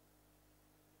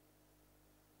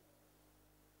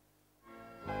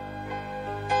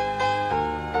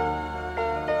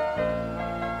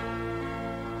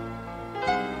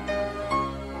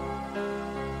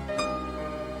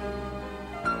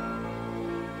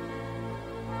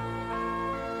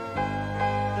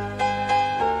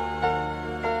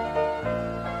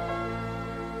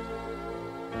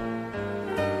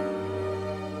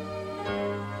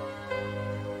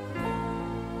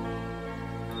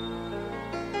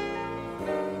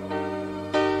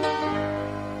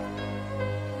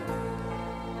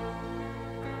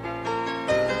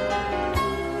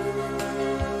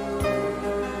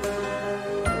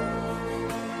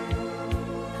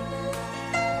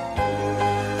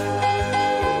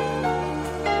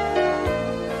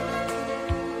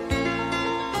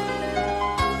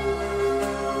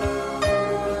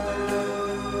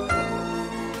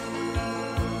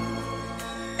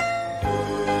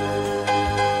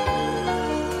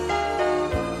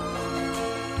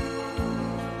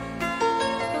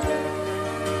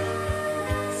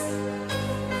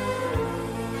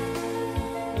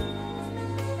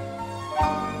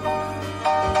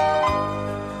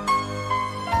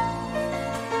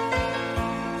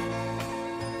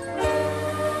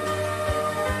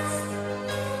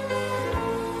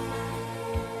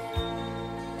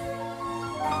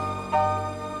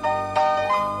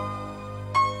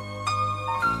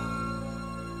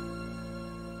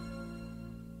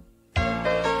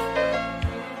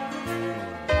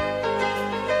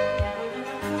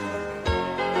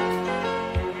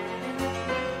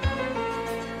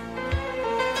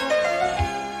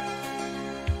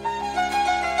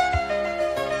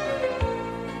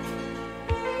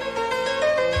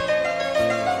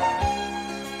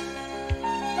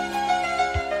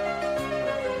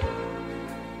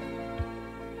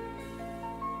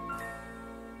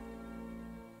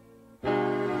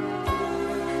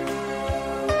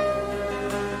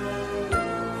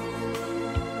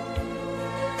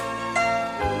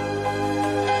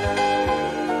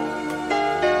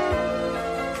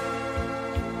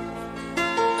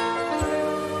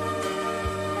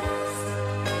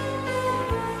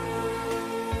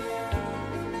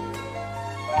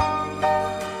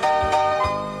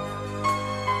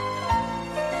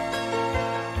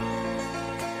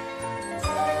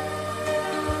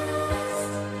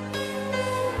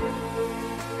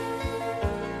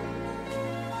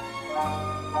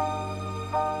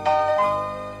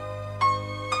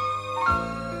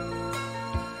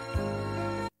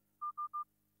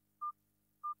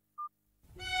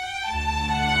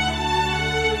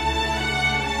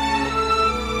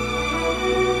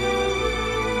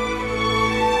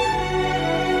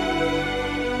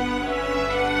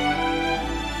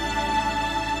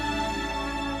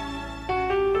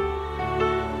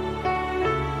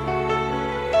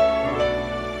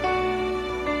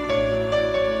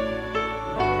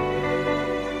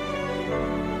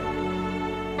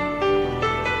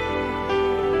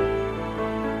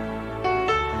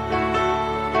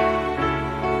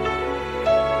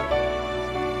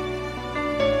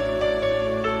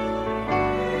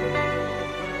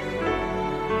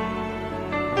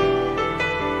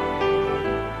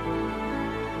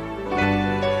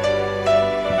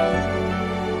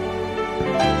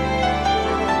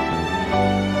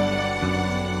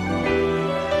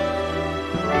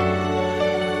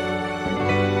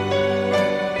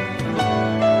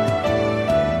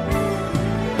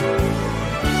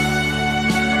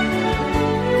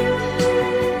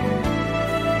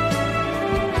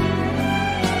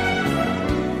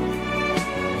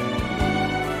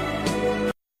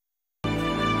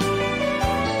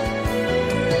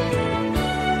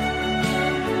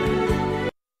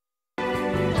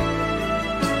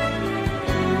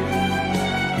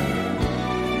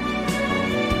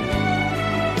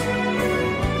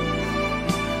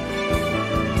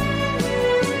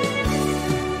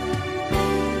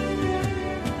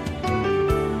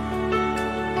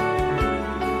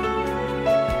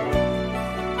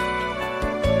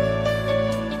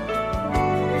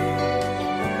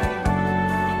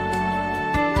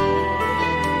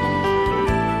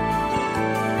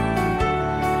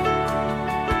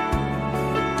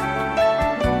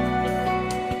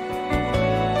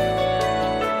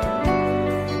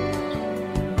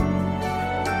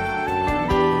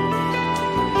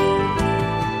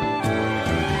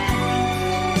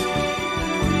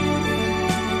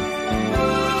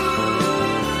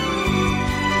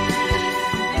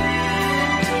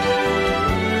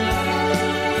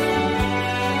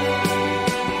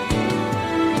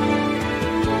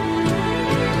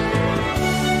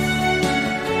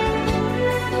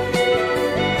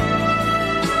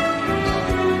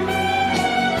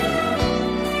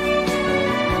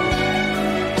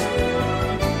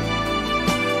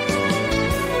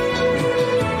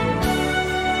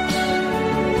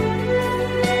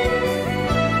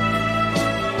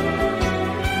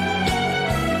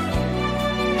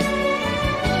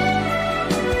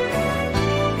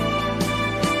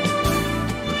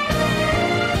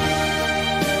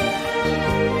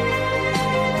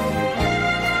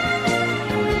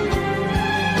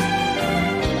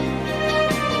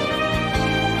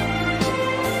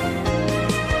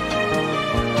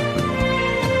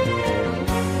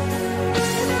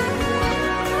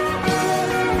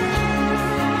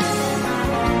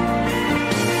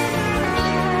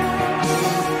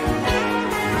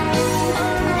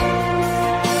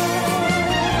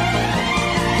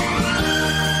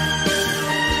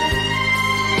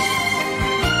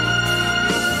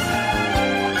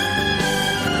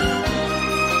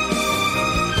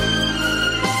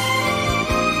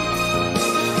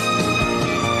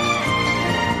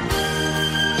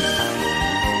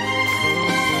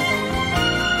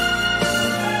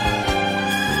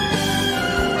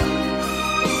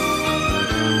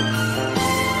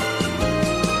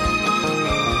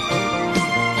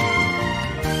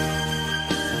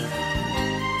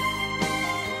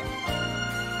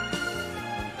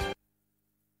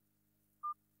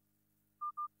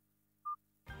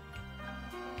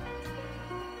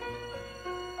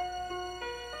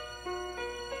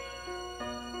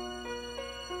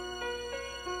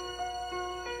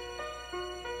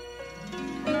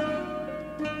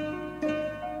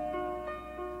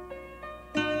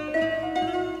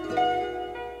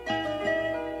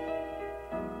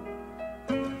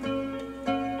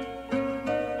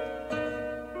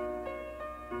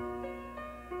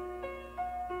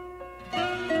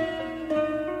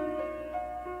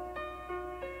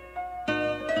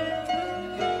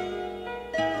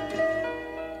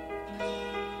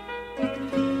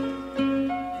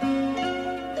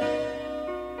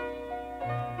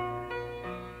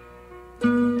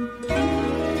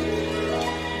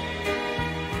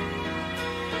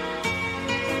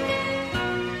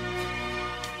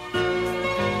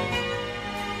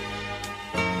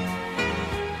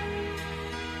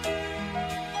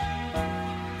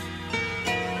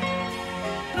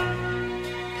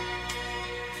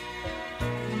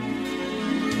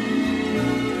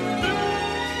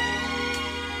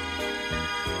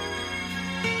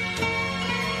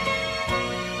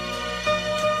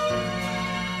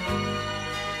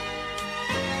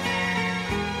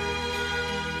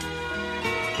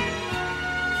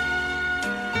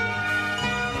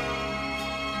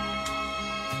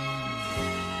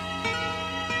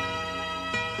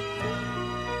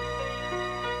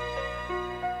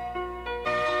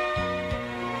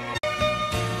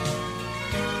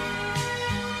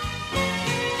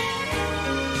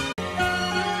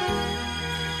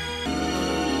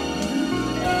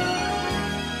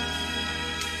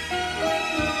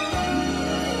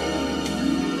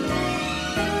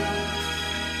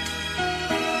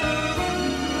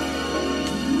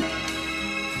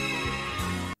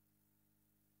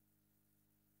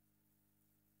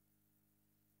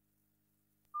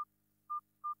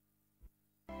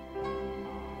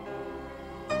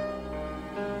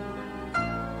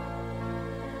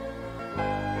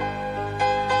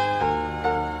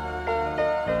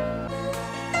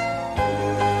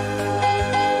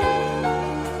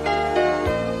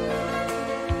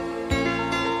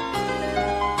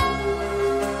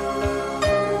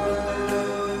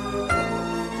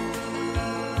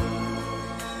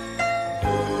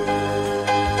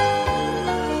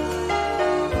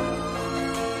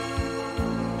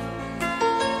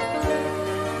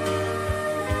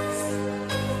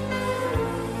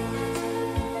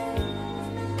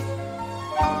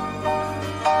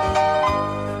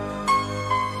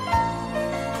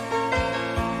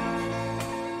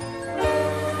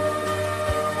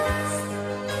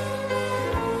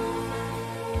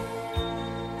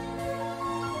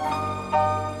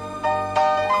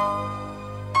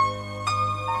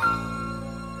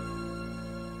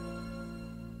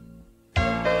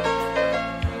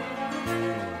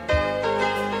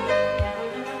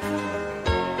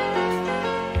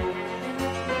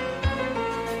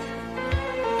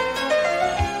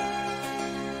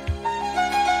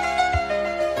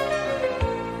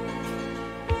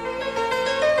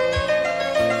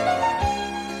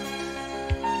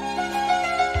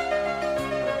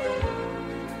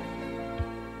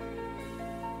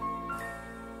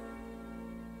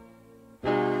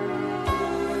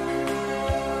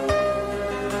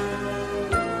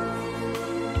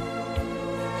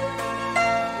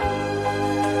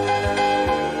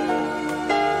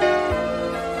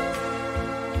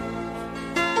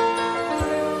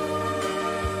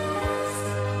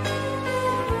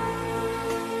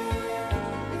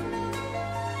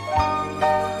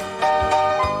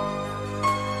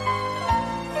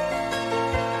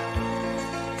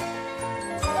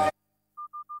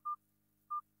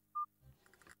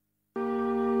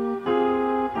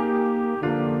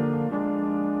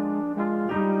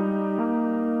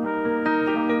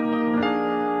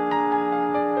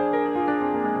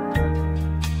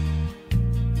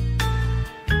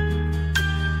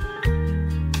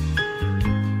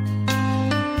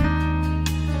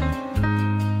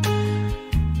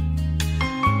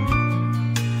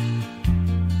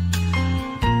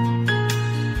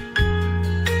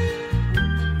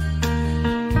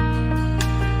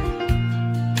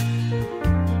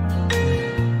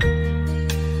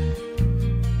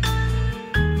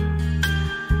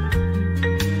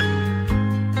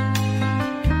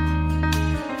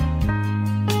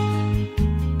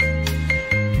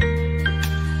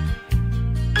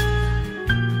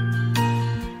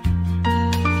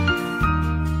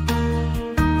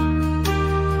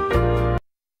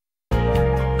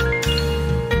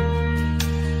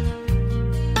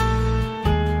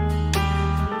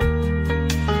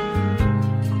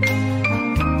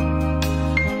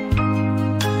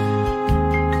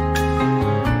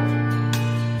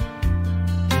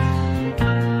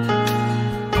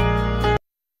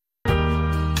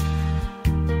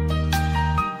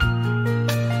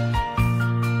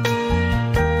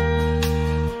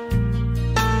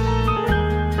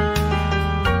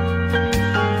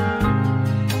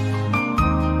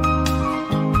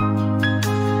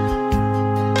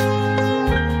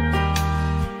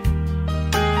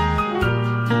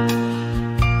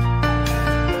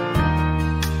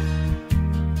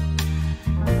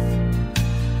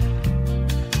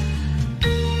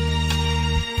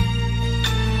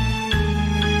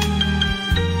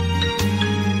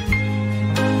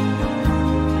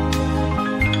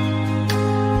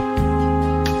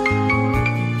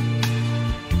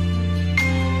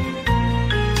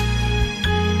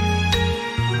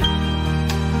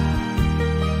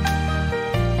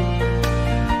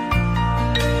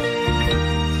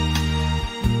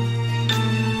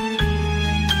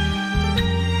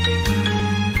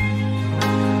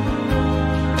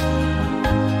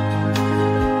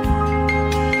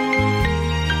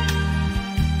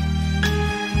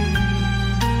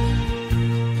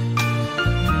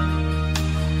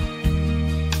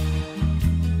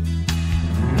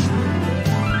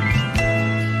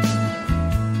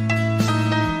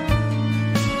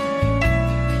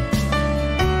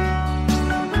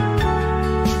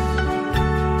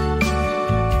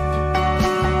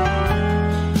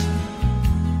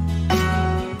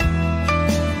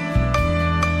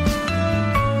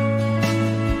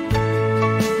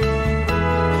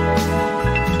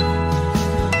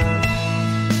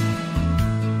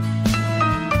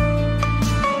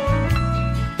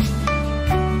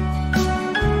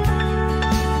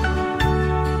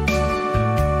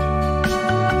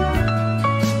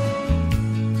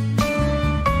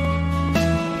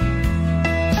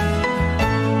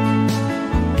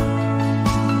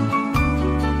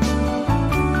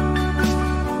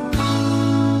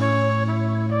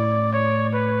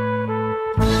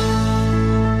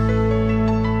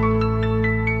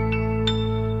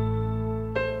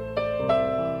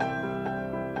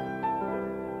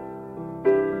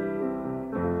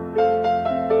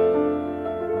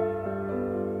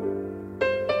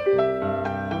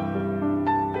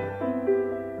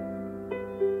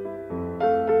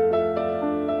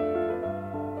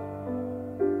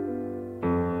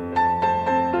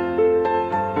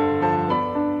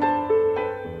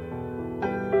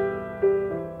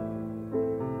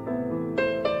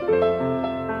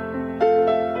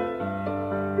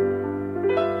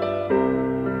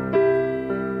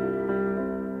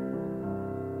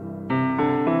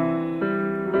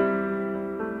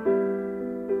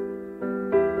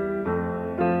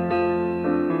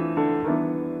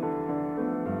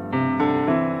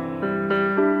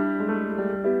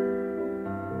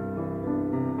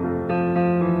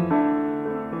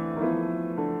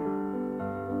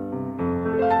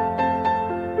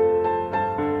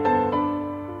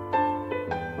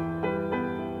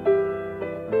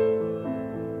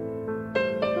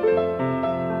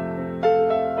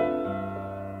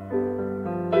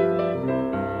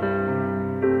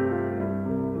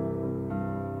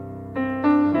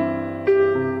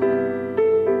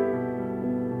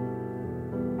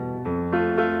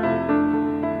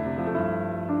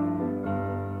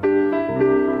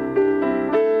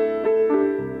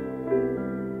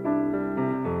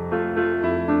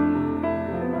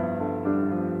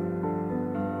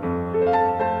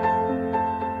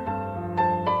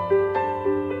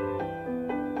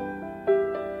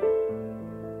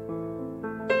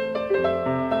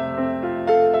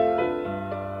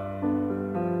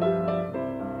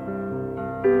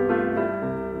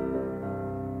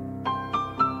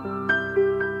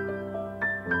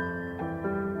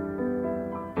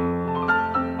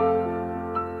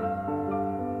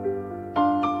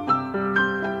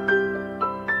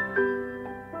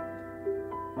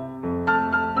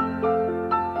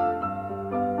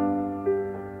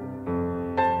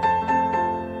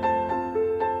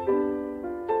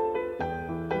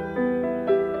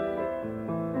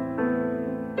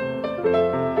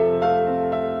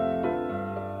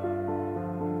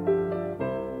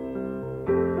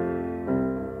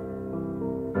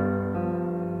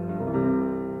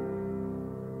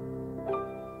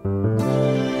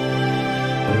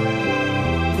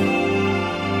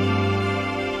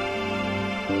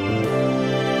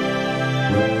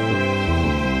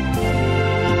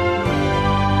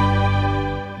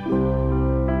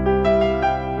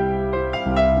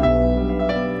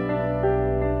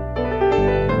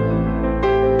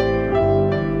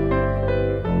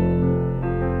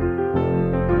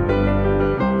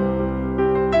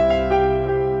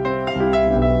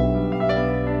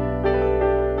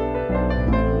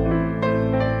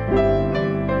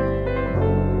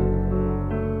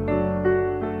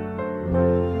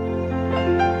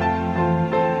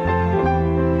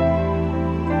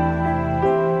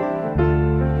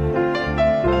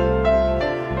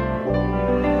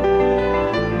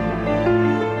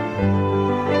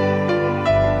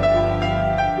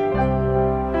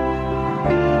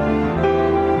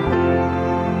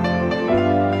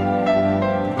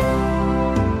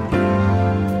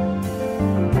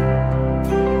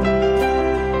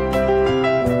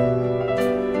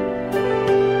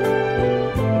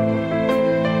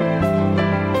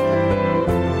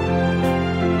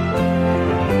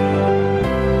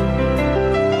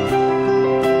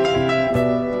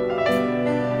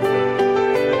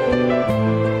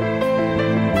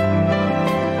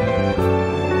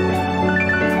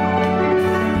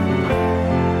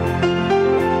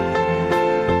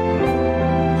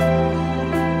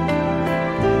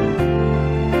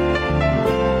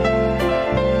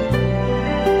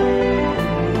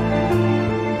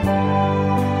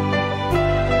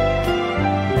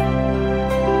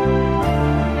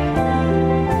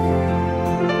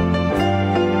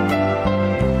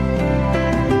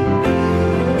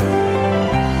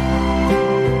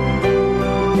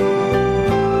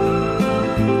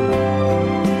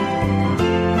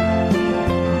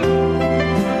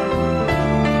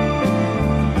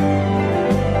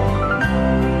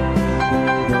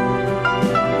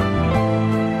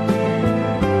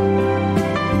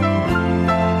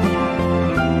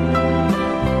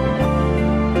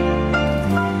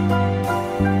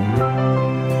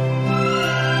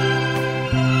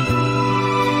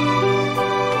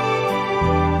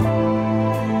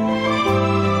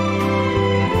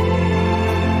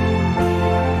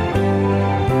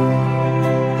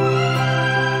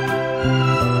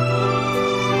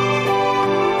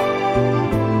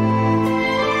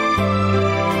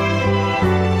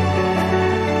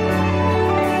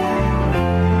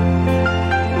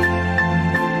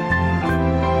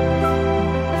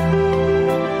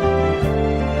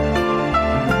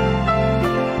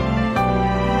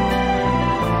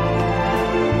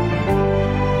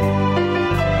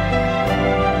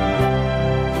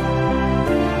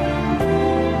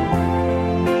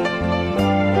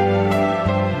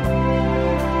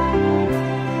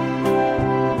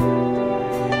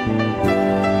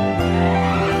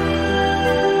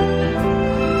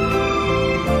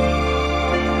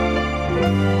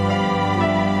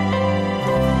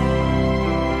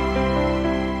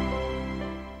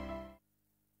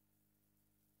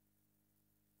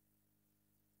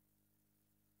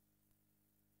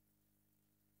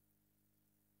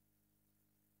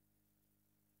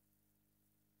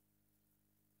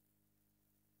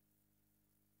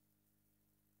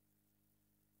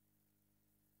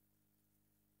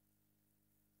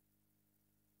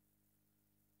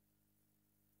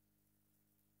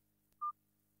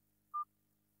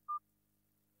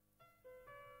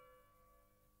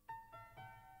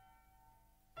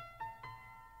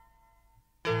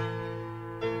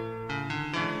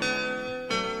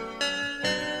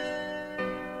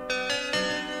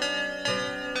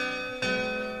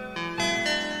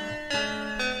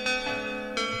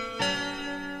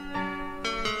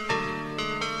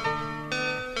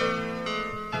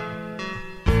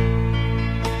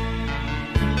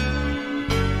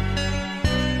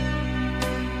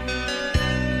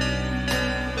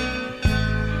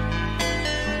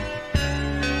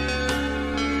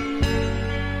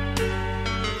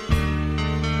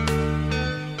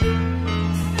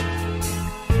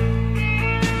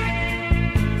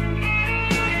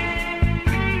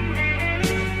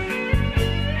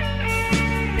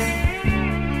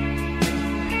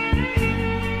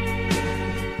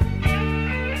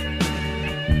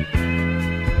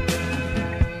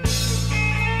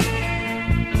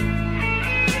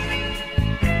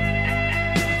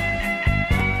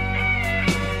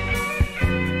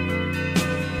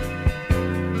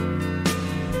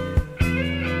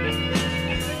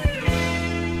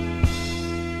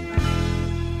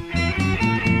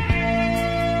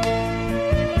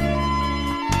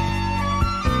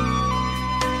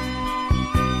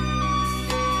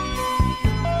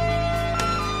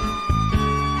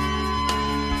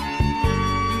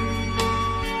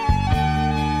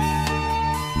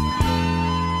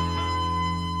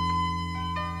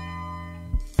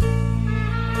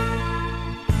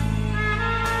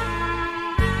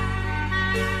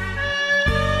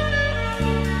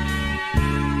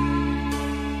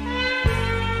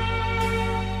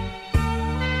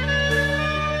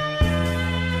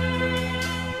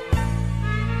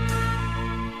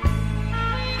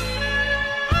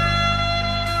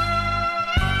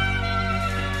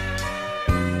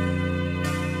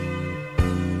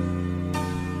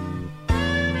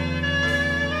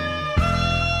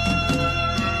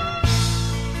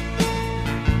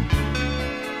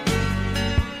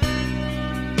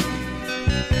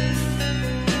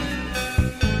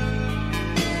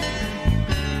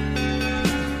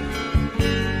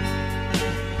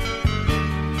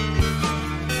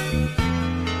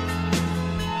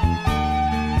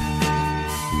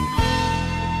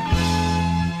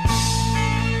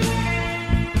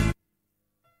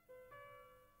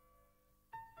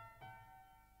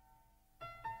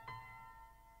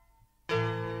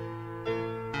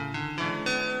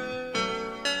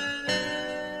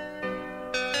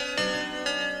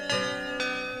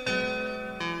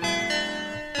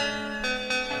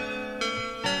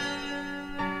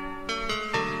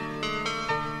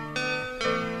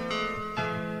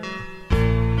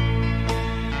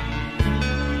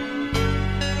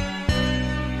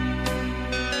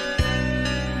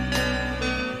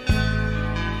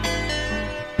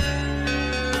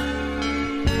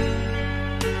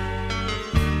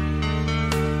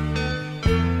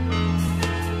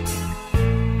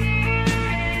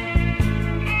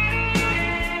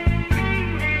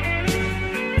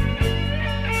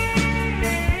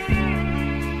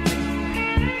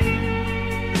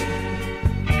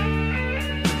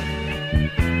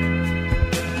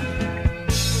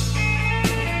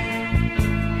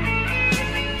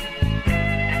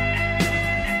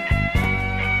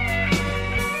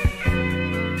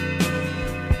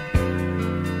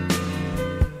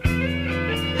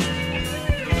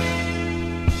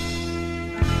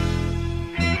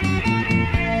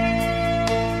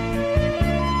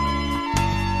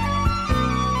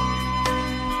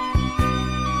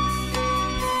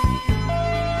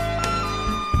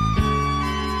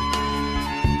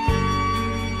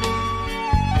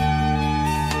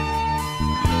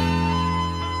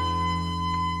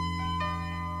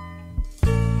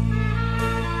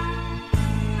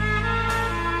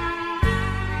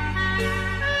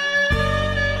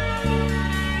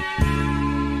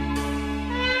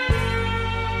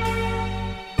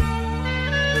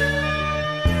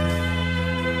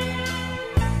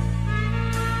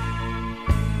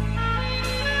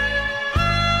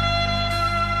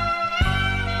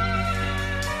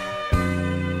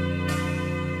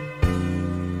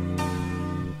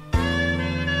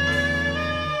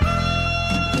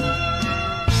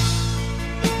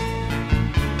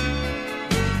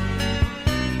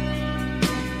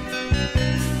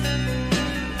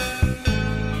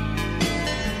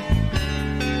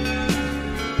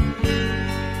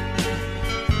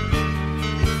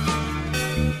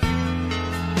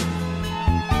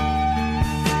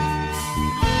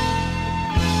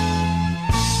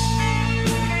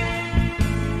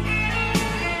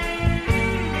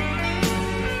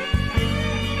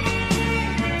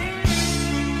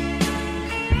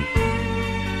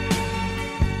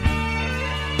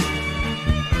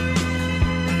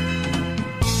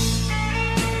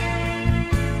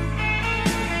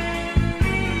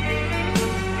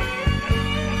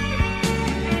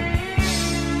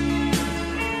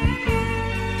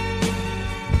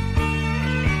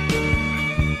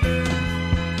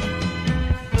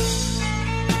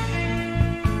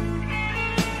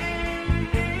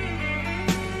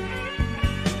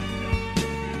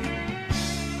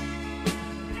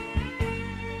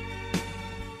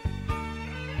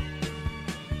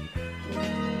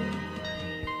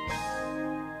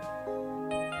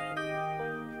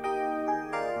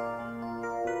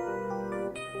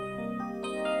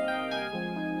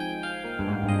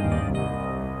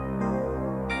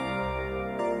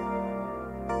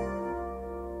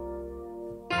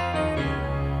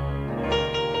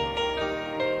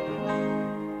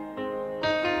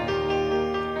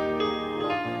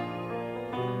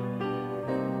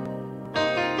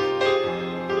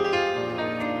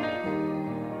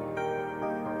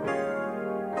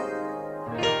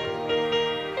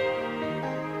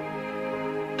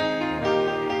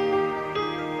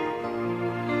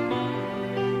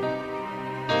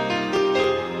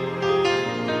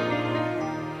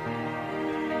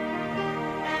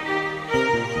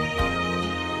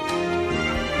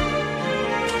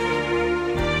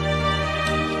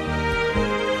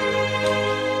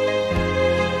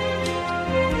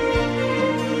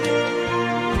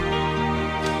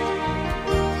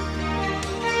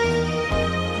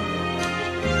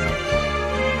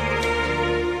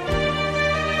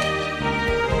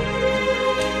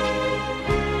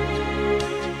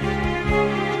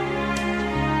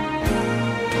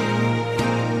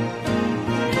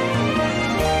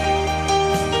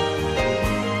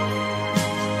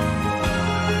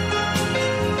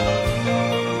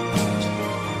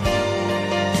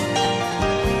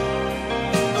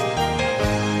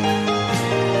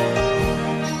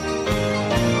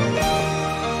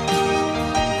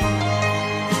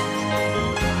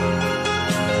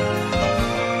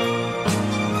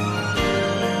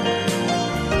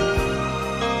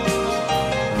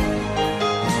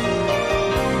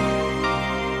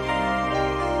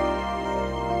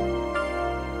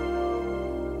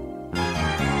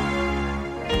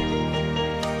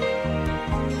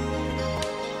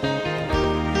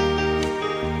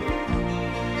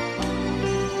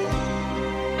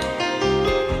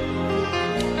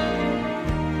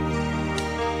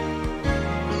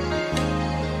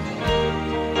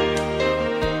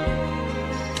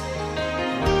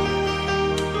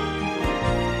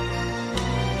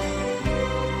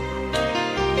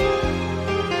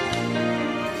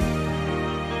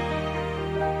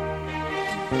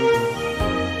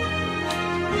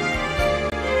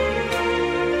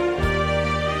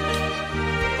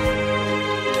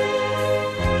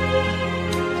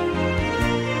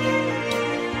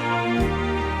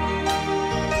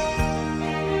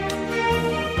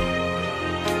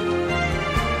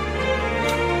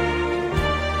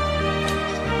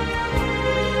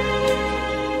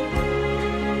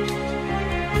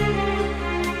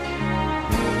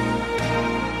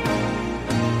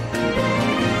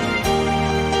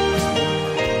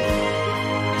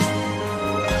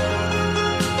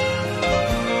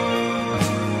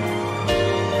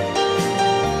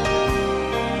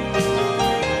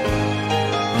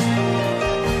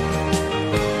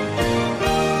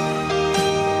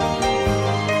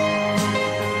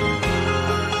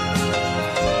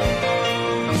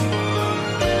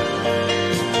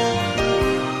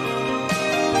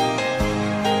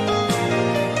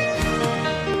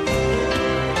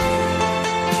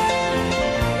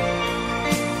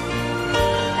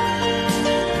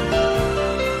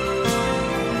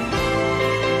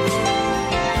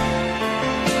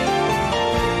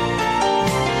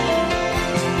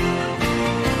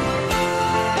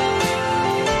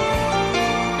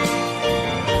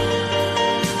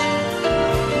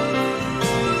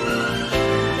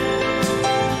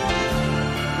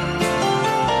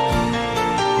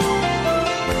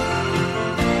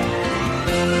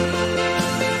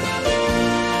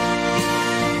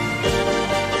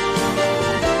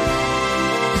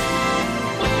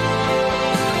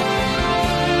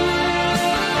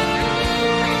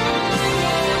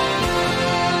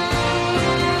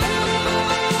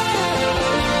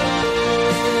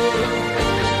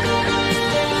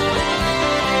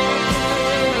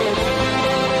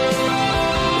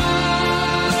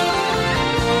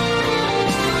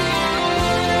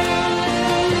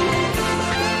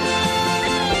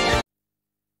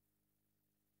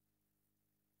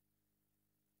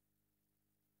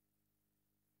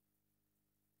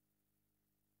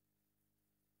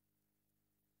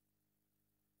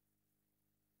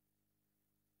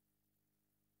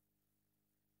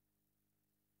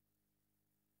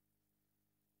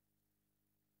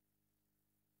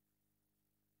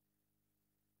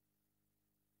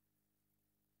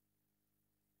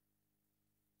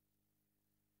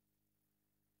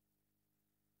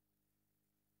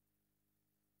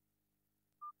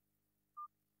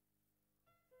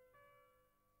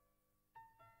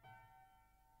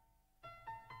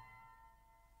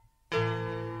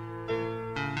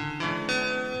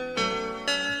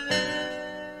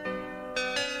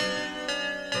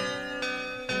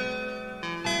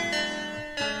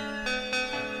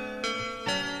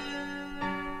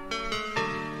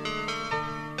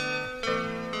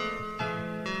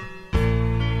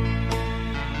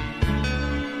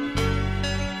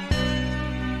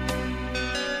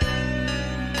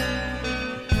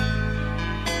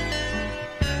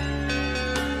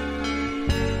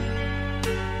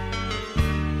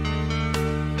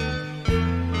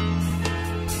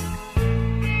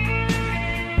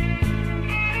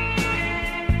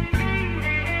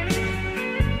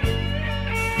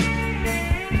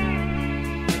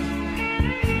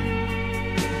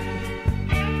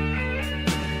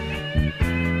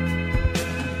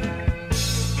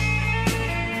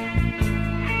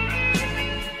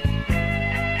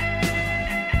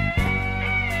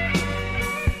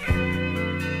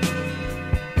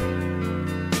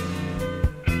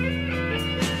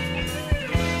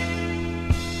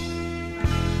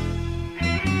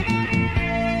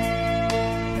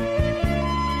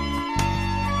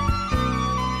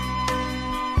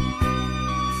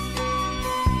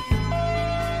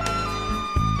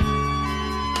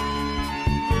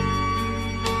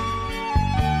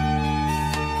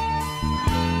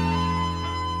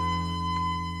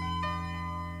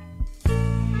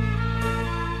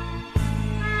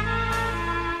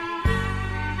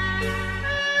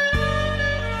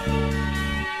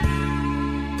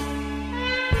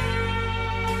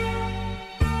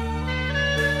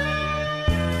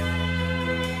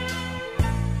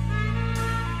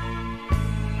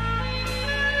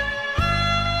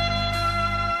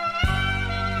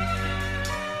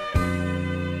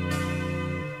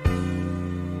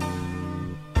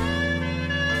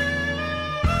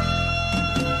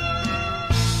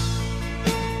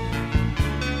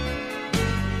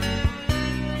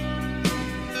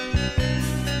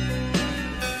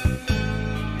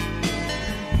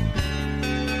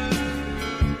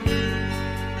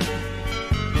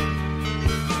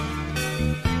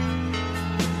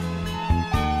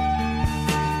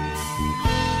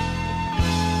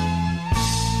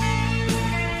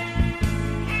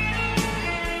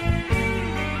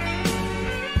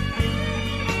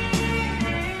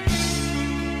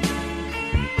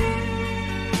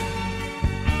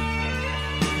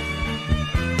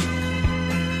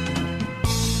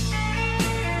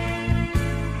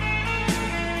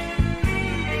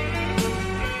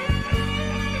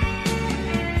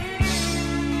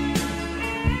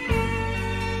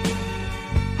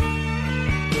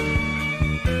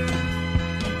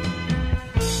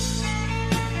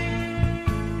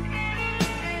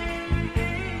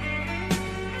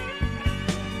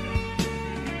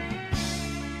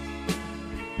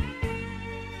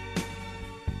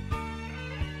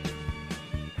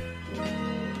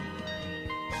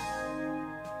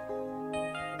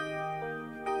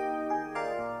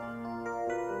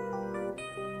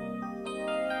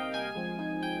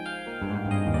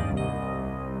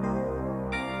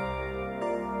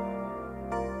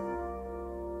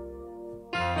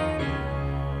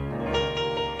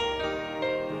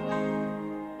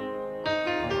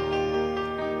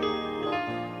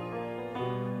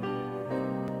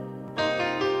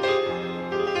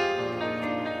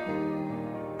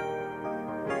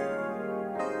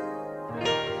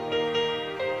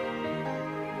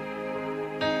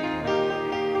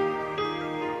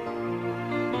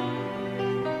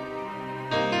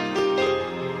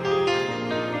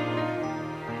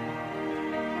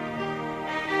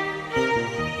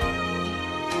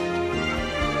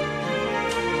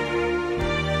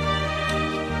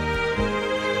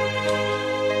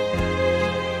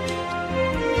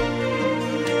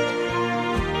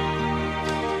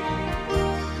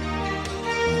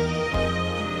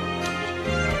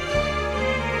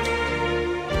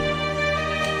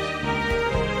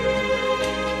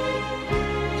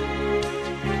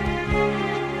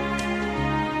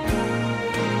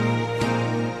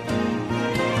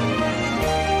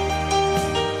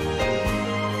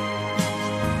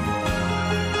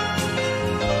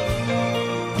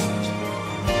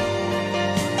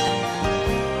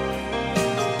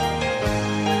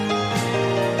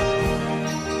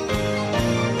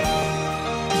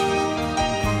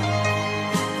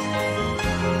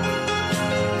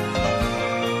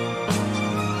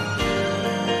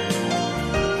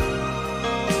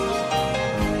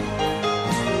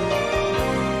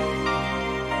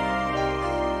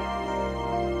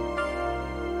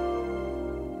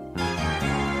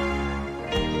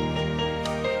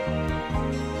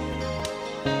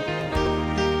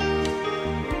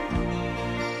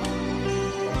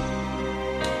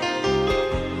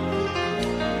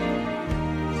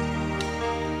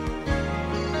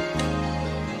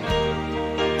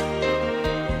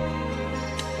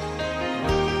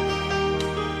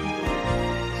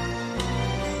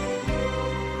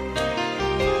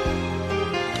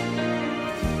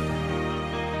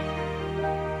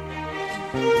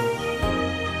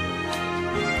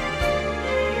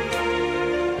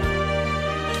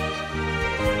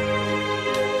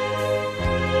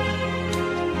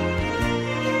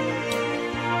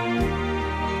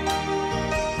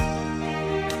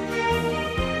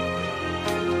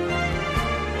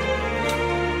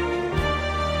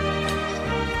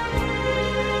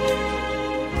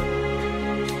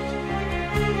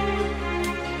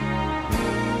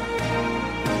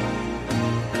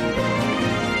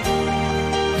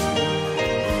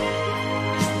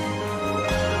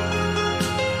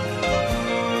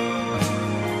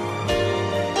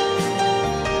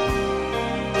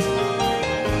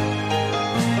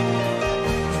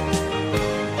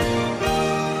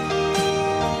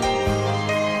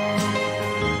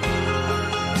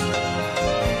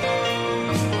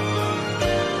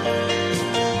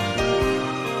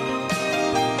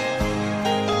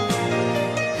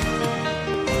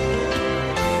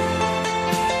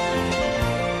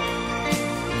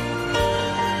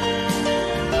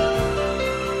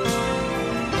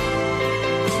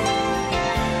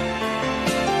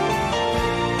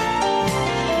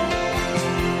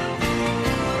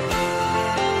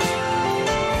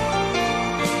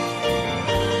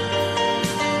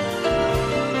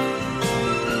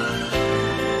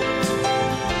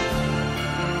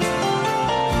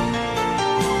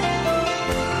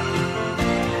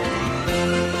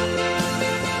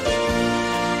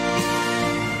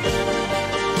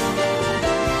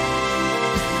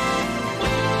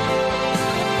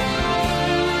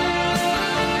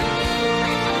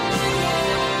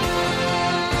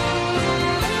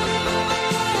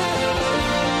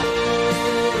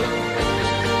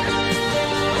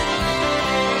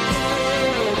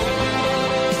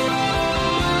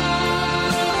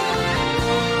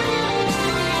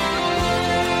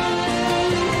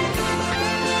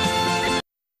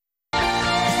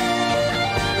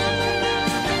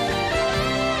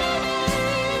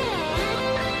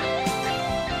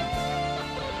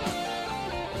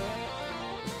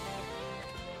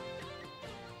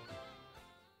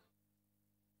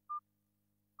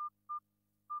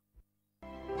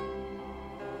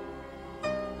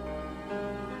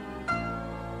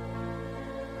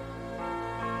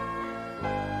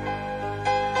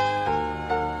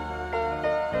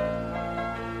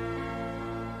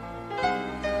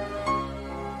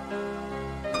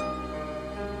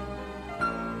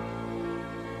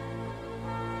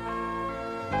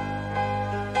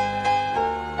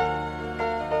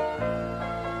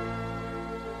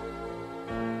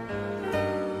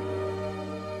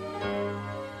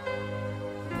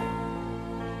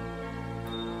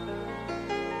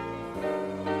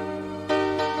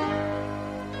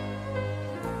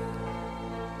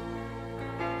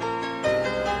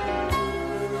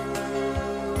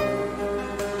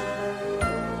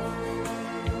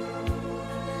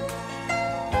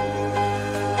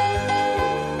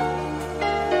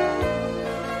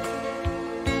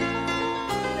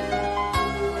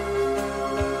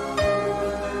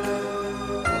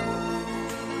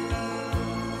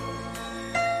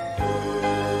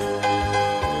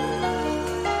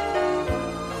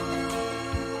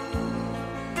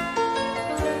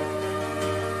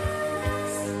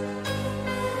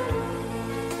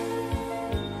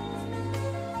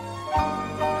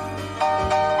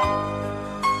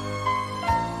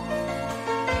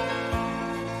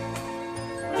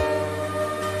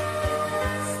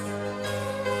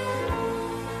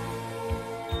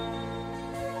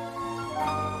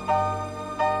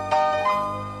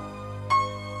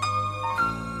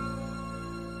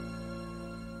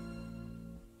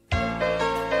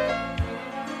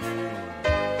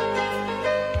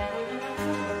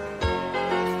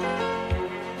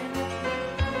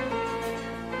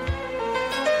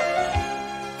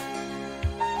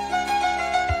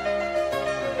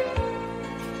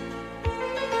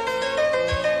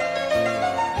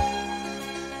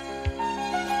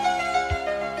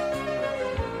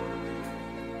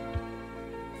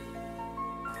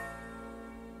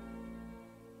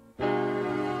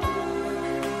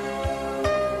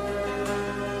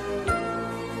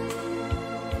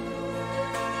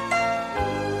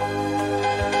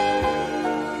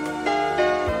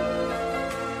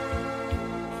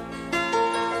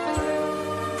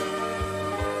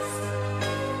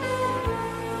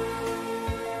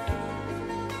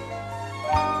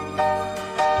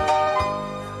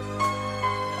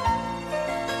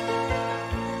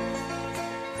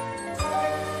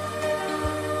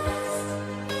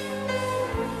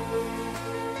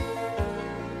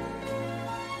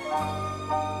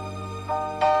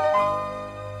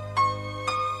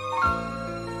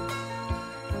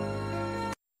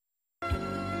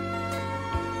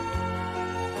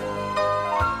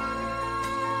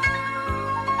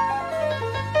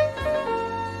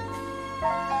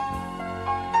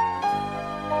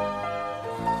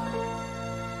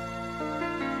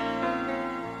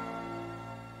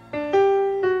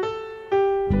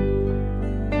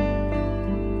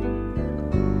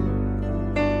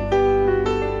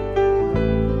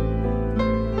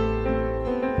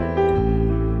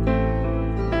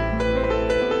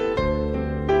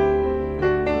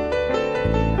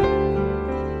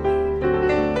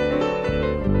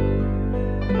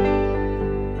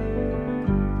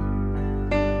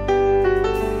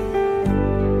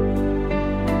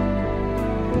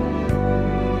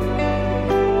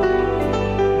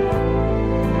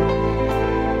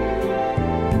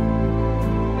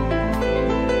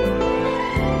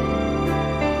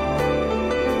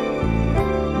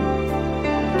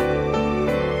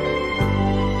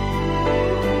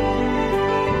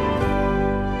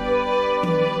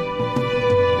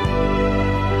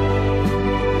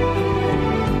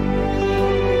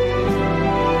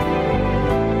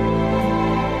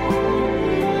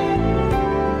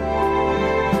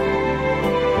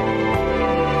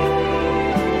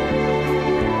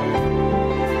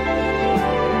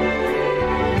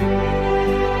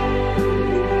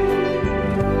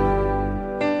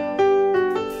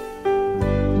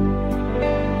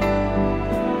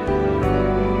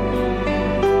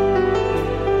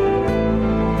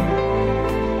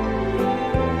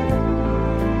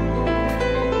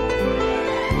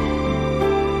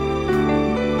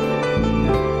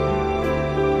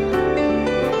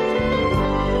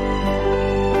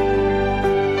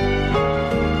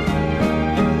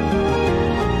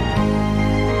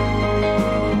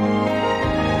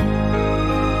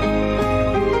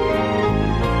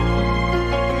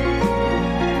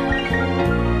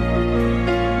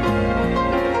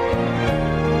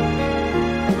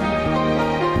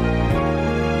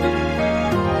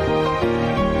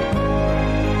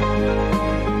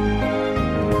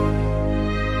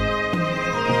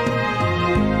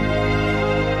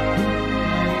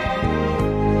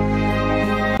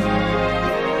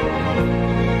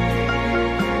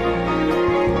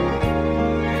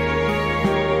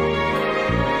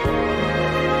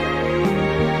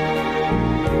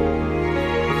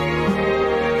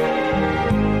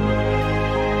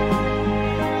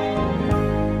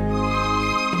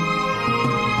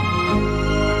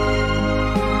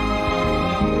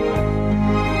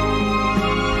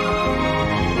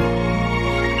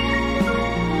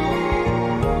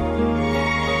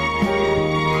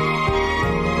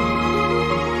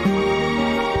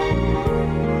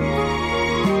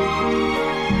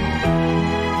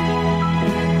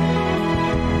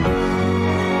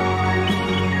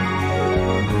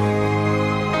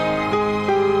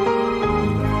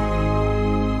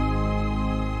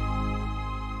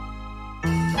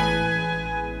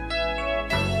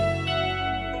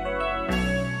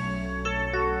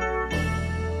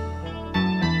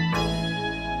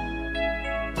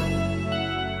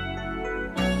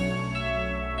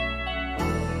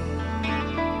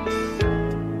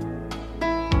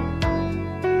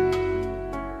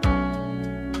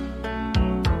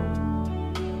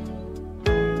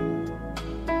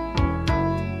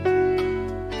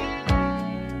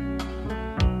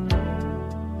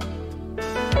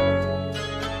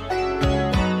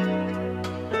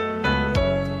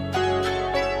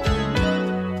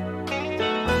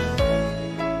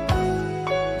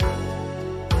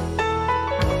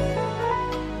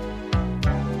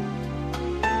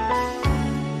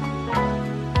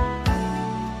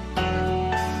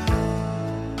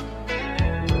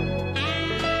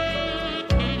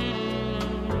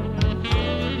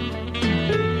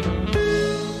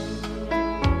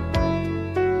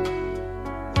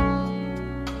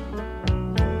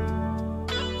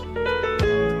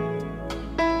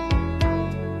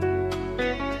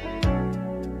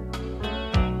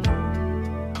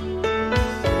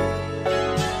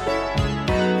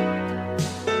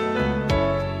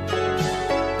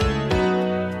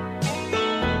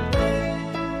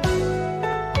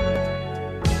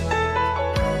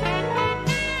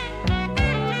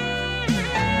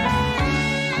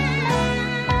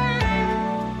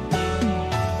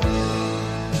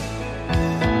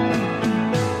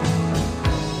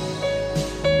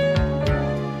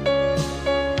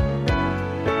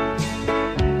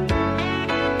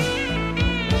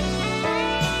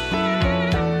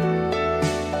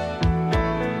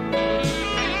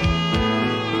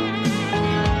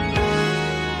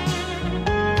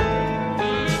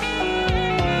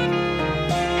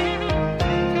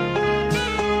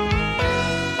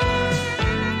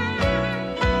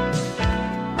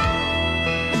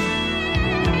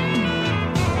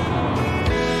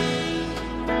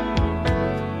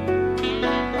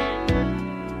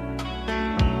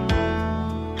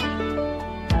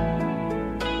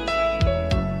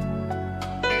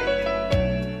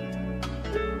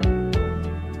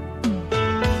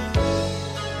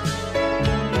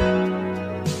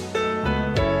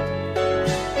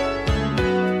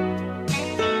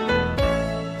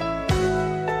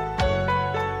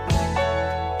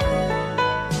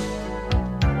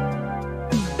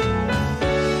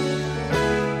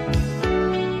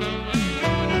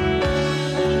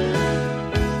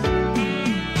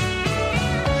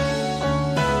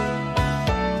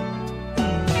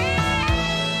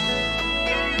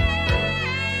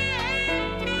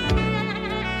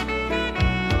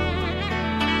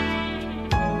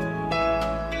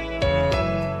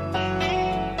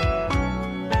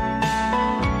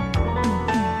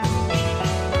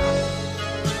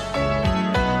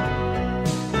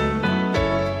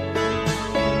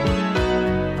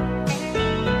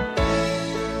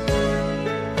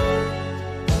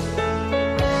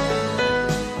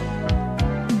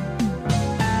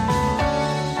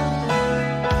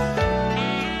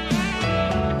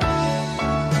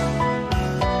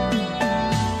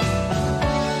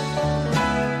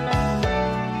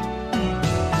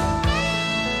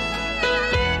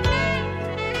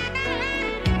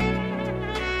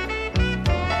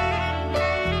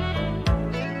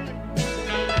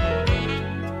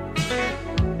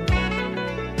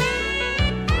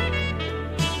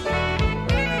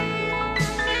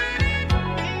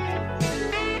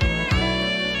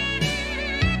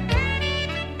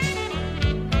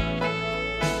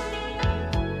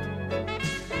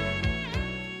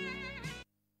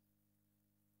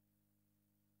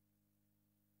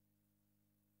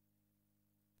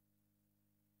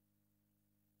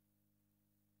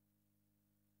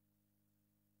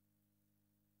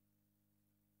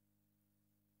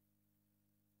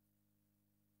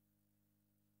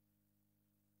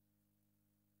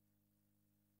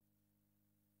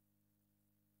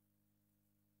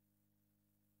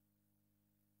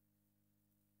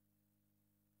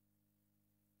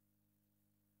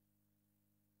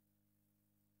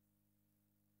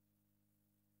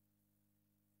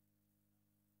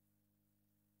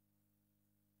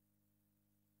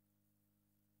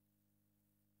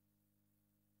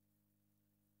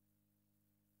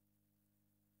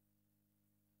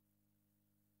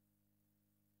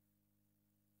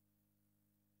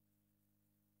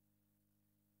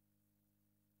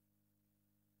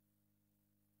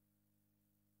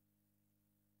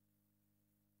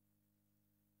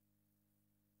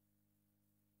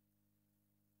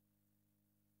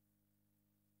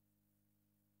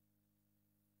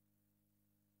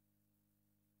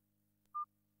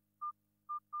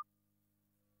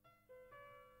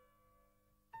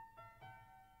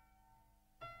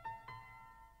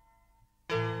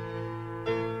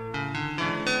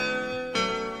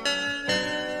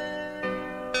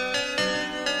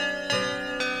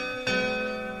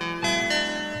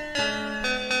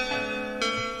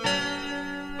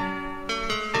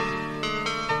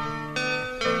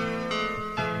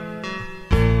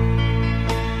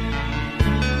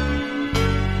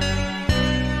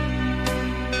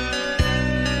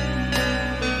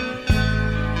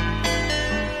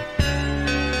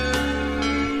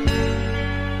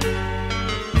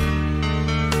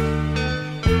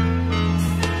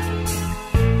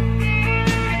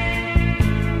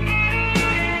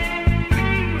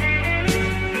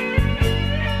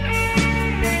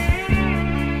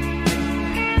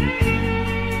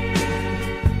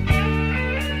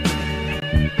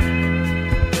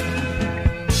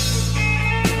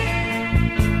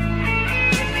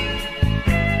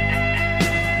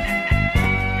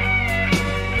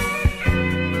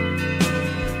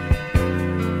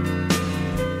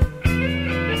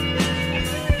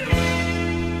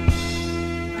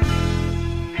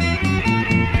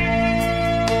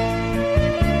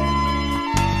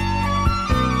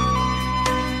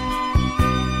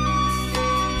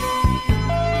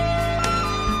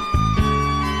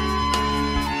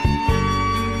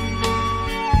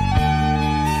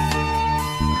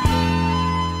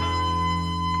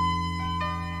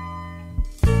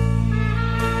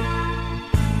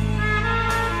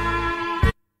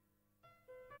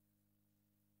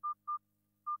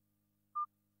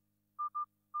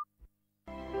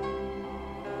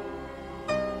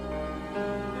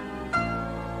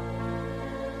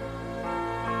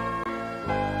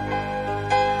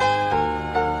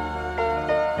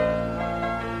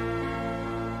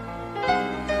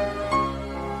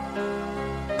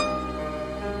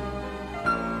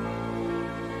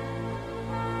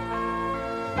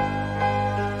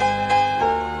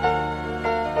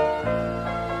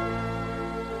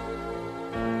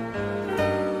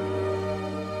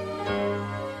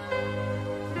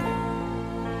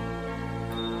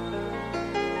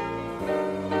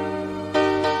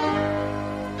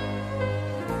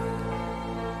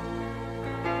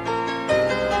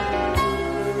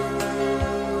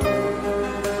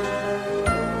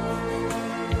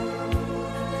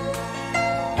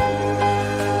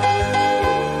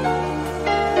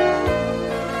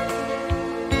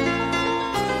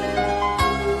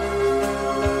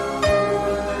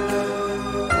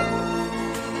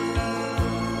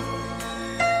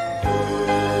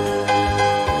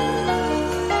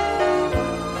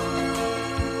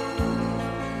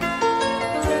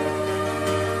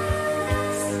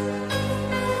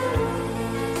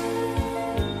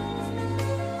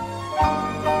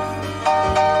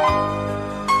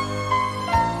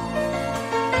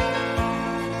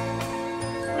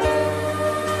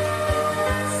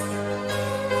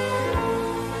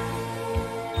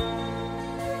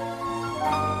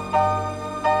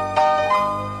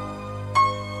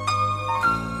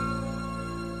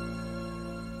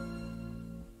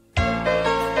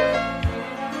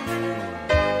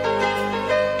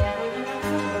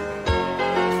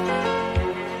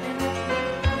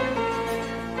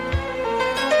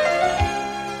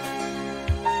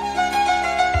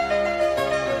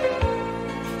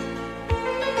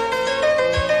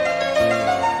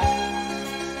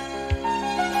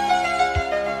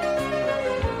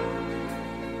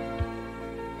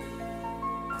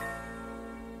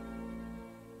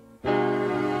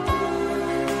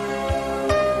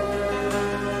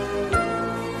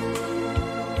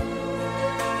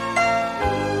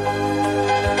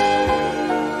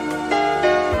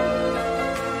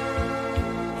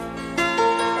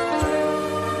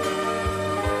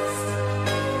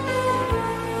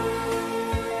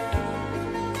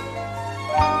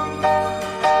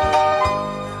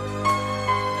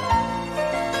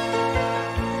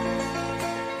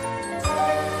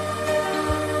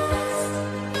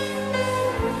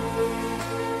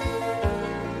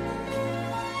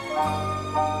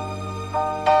 ആമേൻ.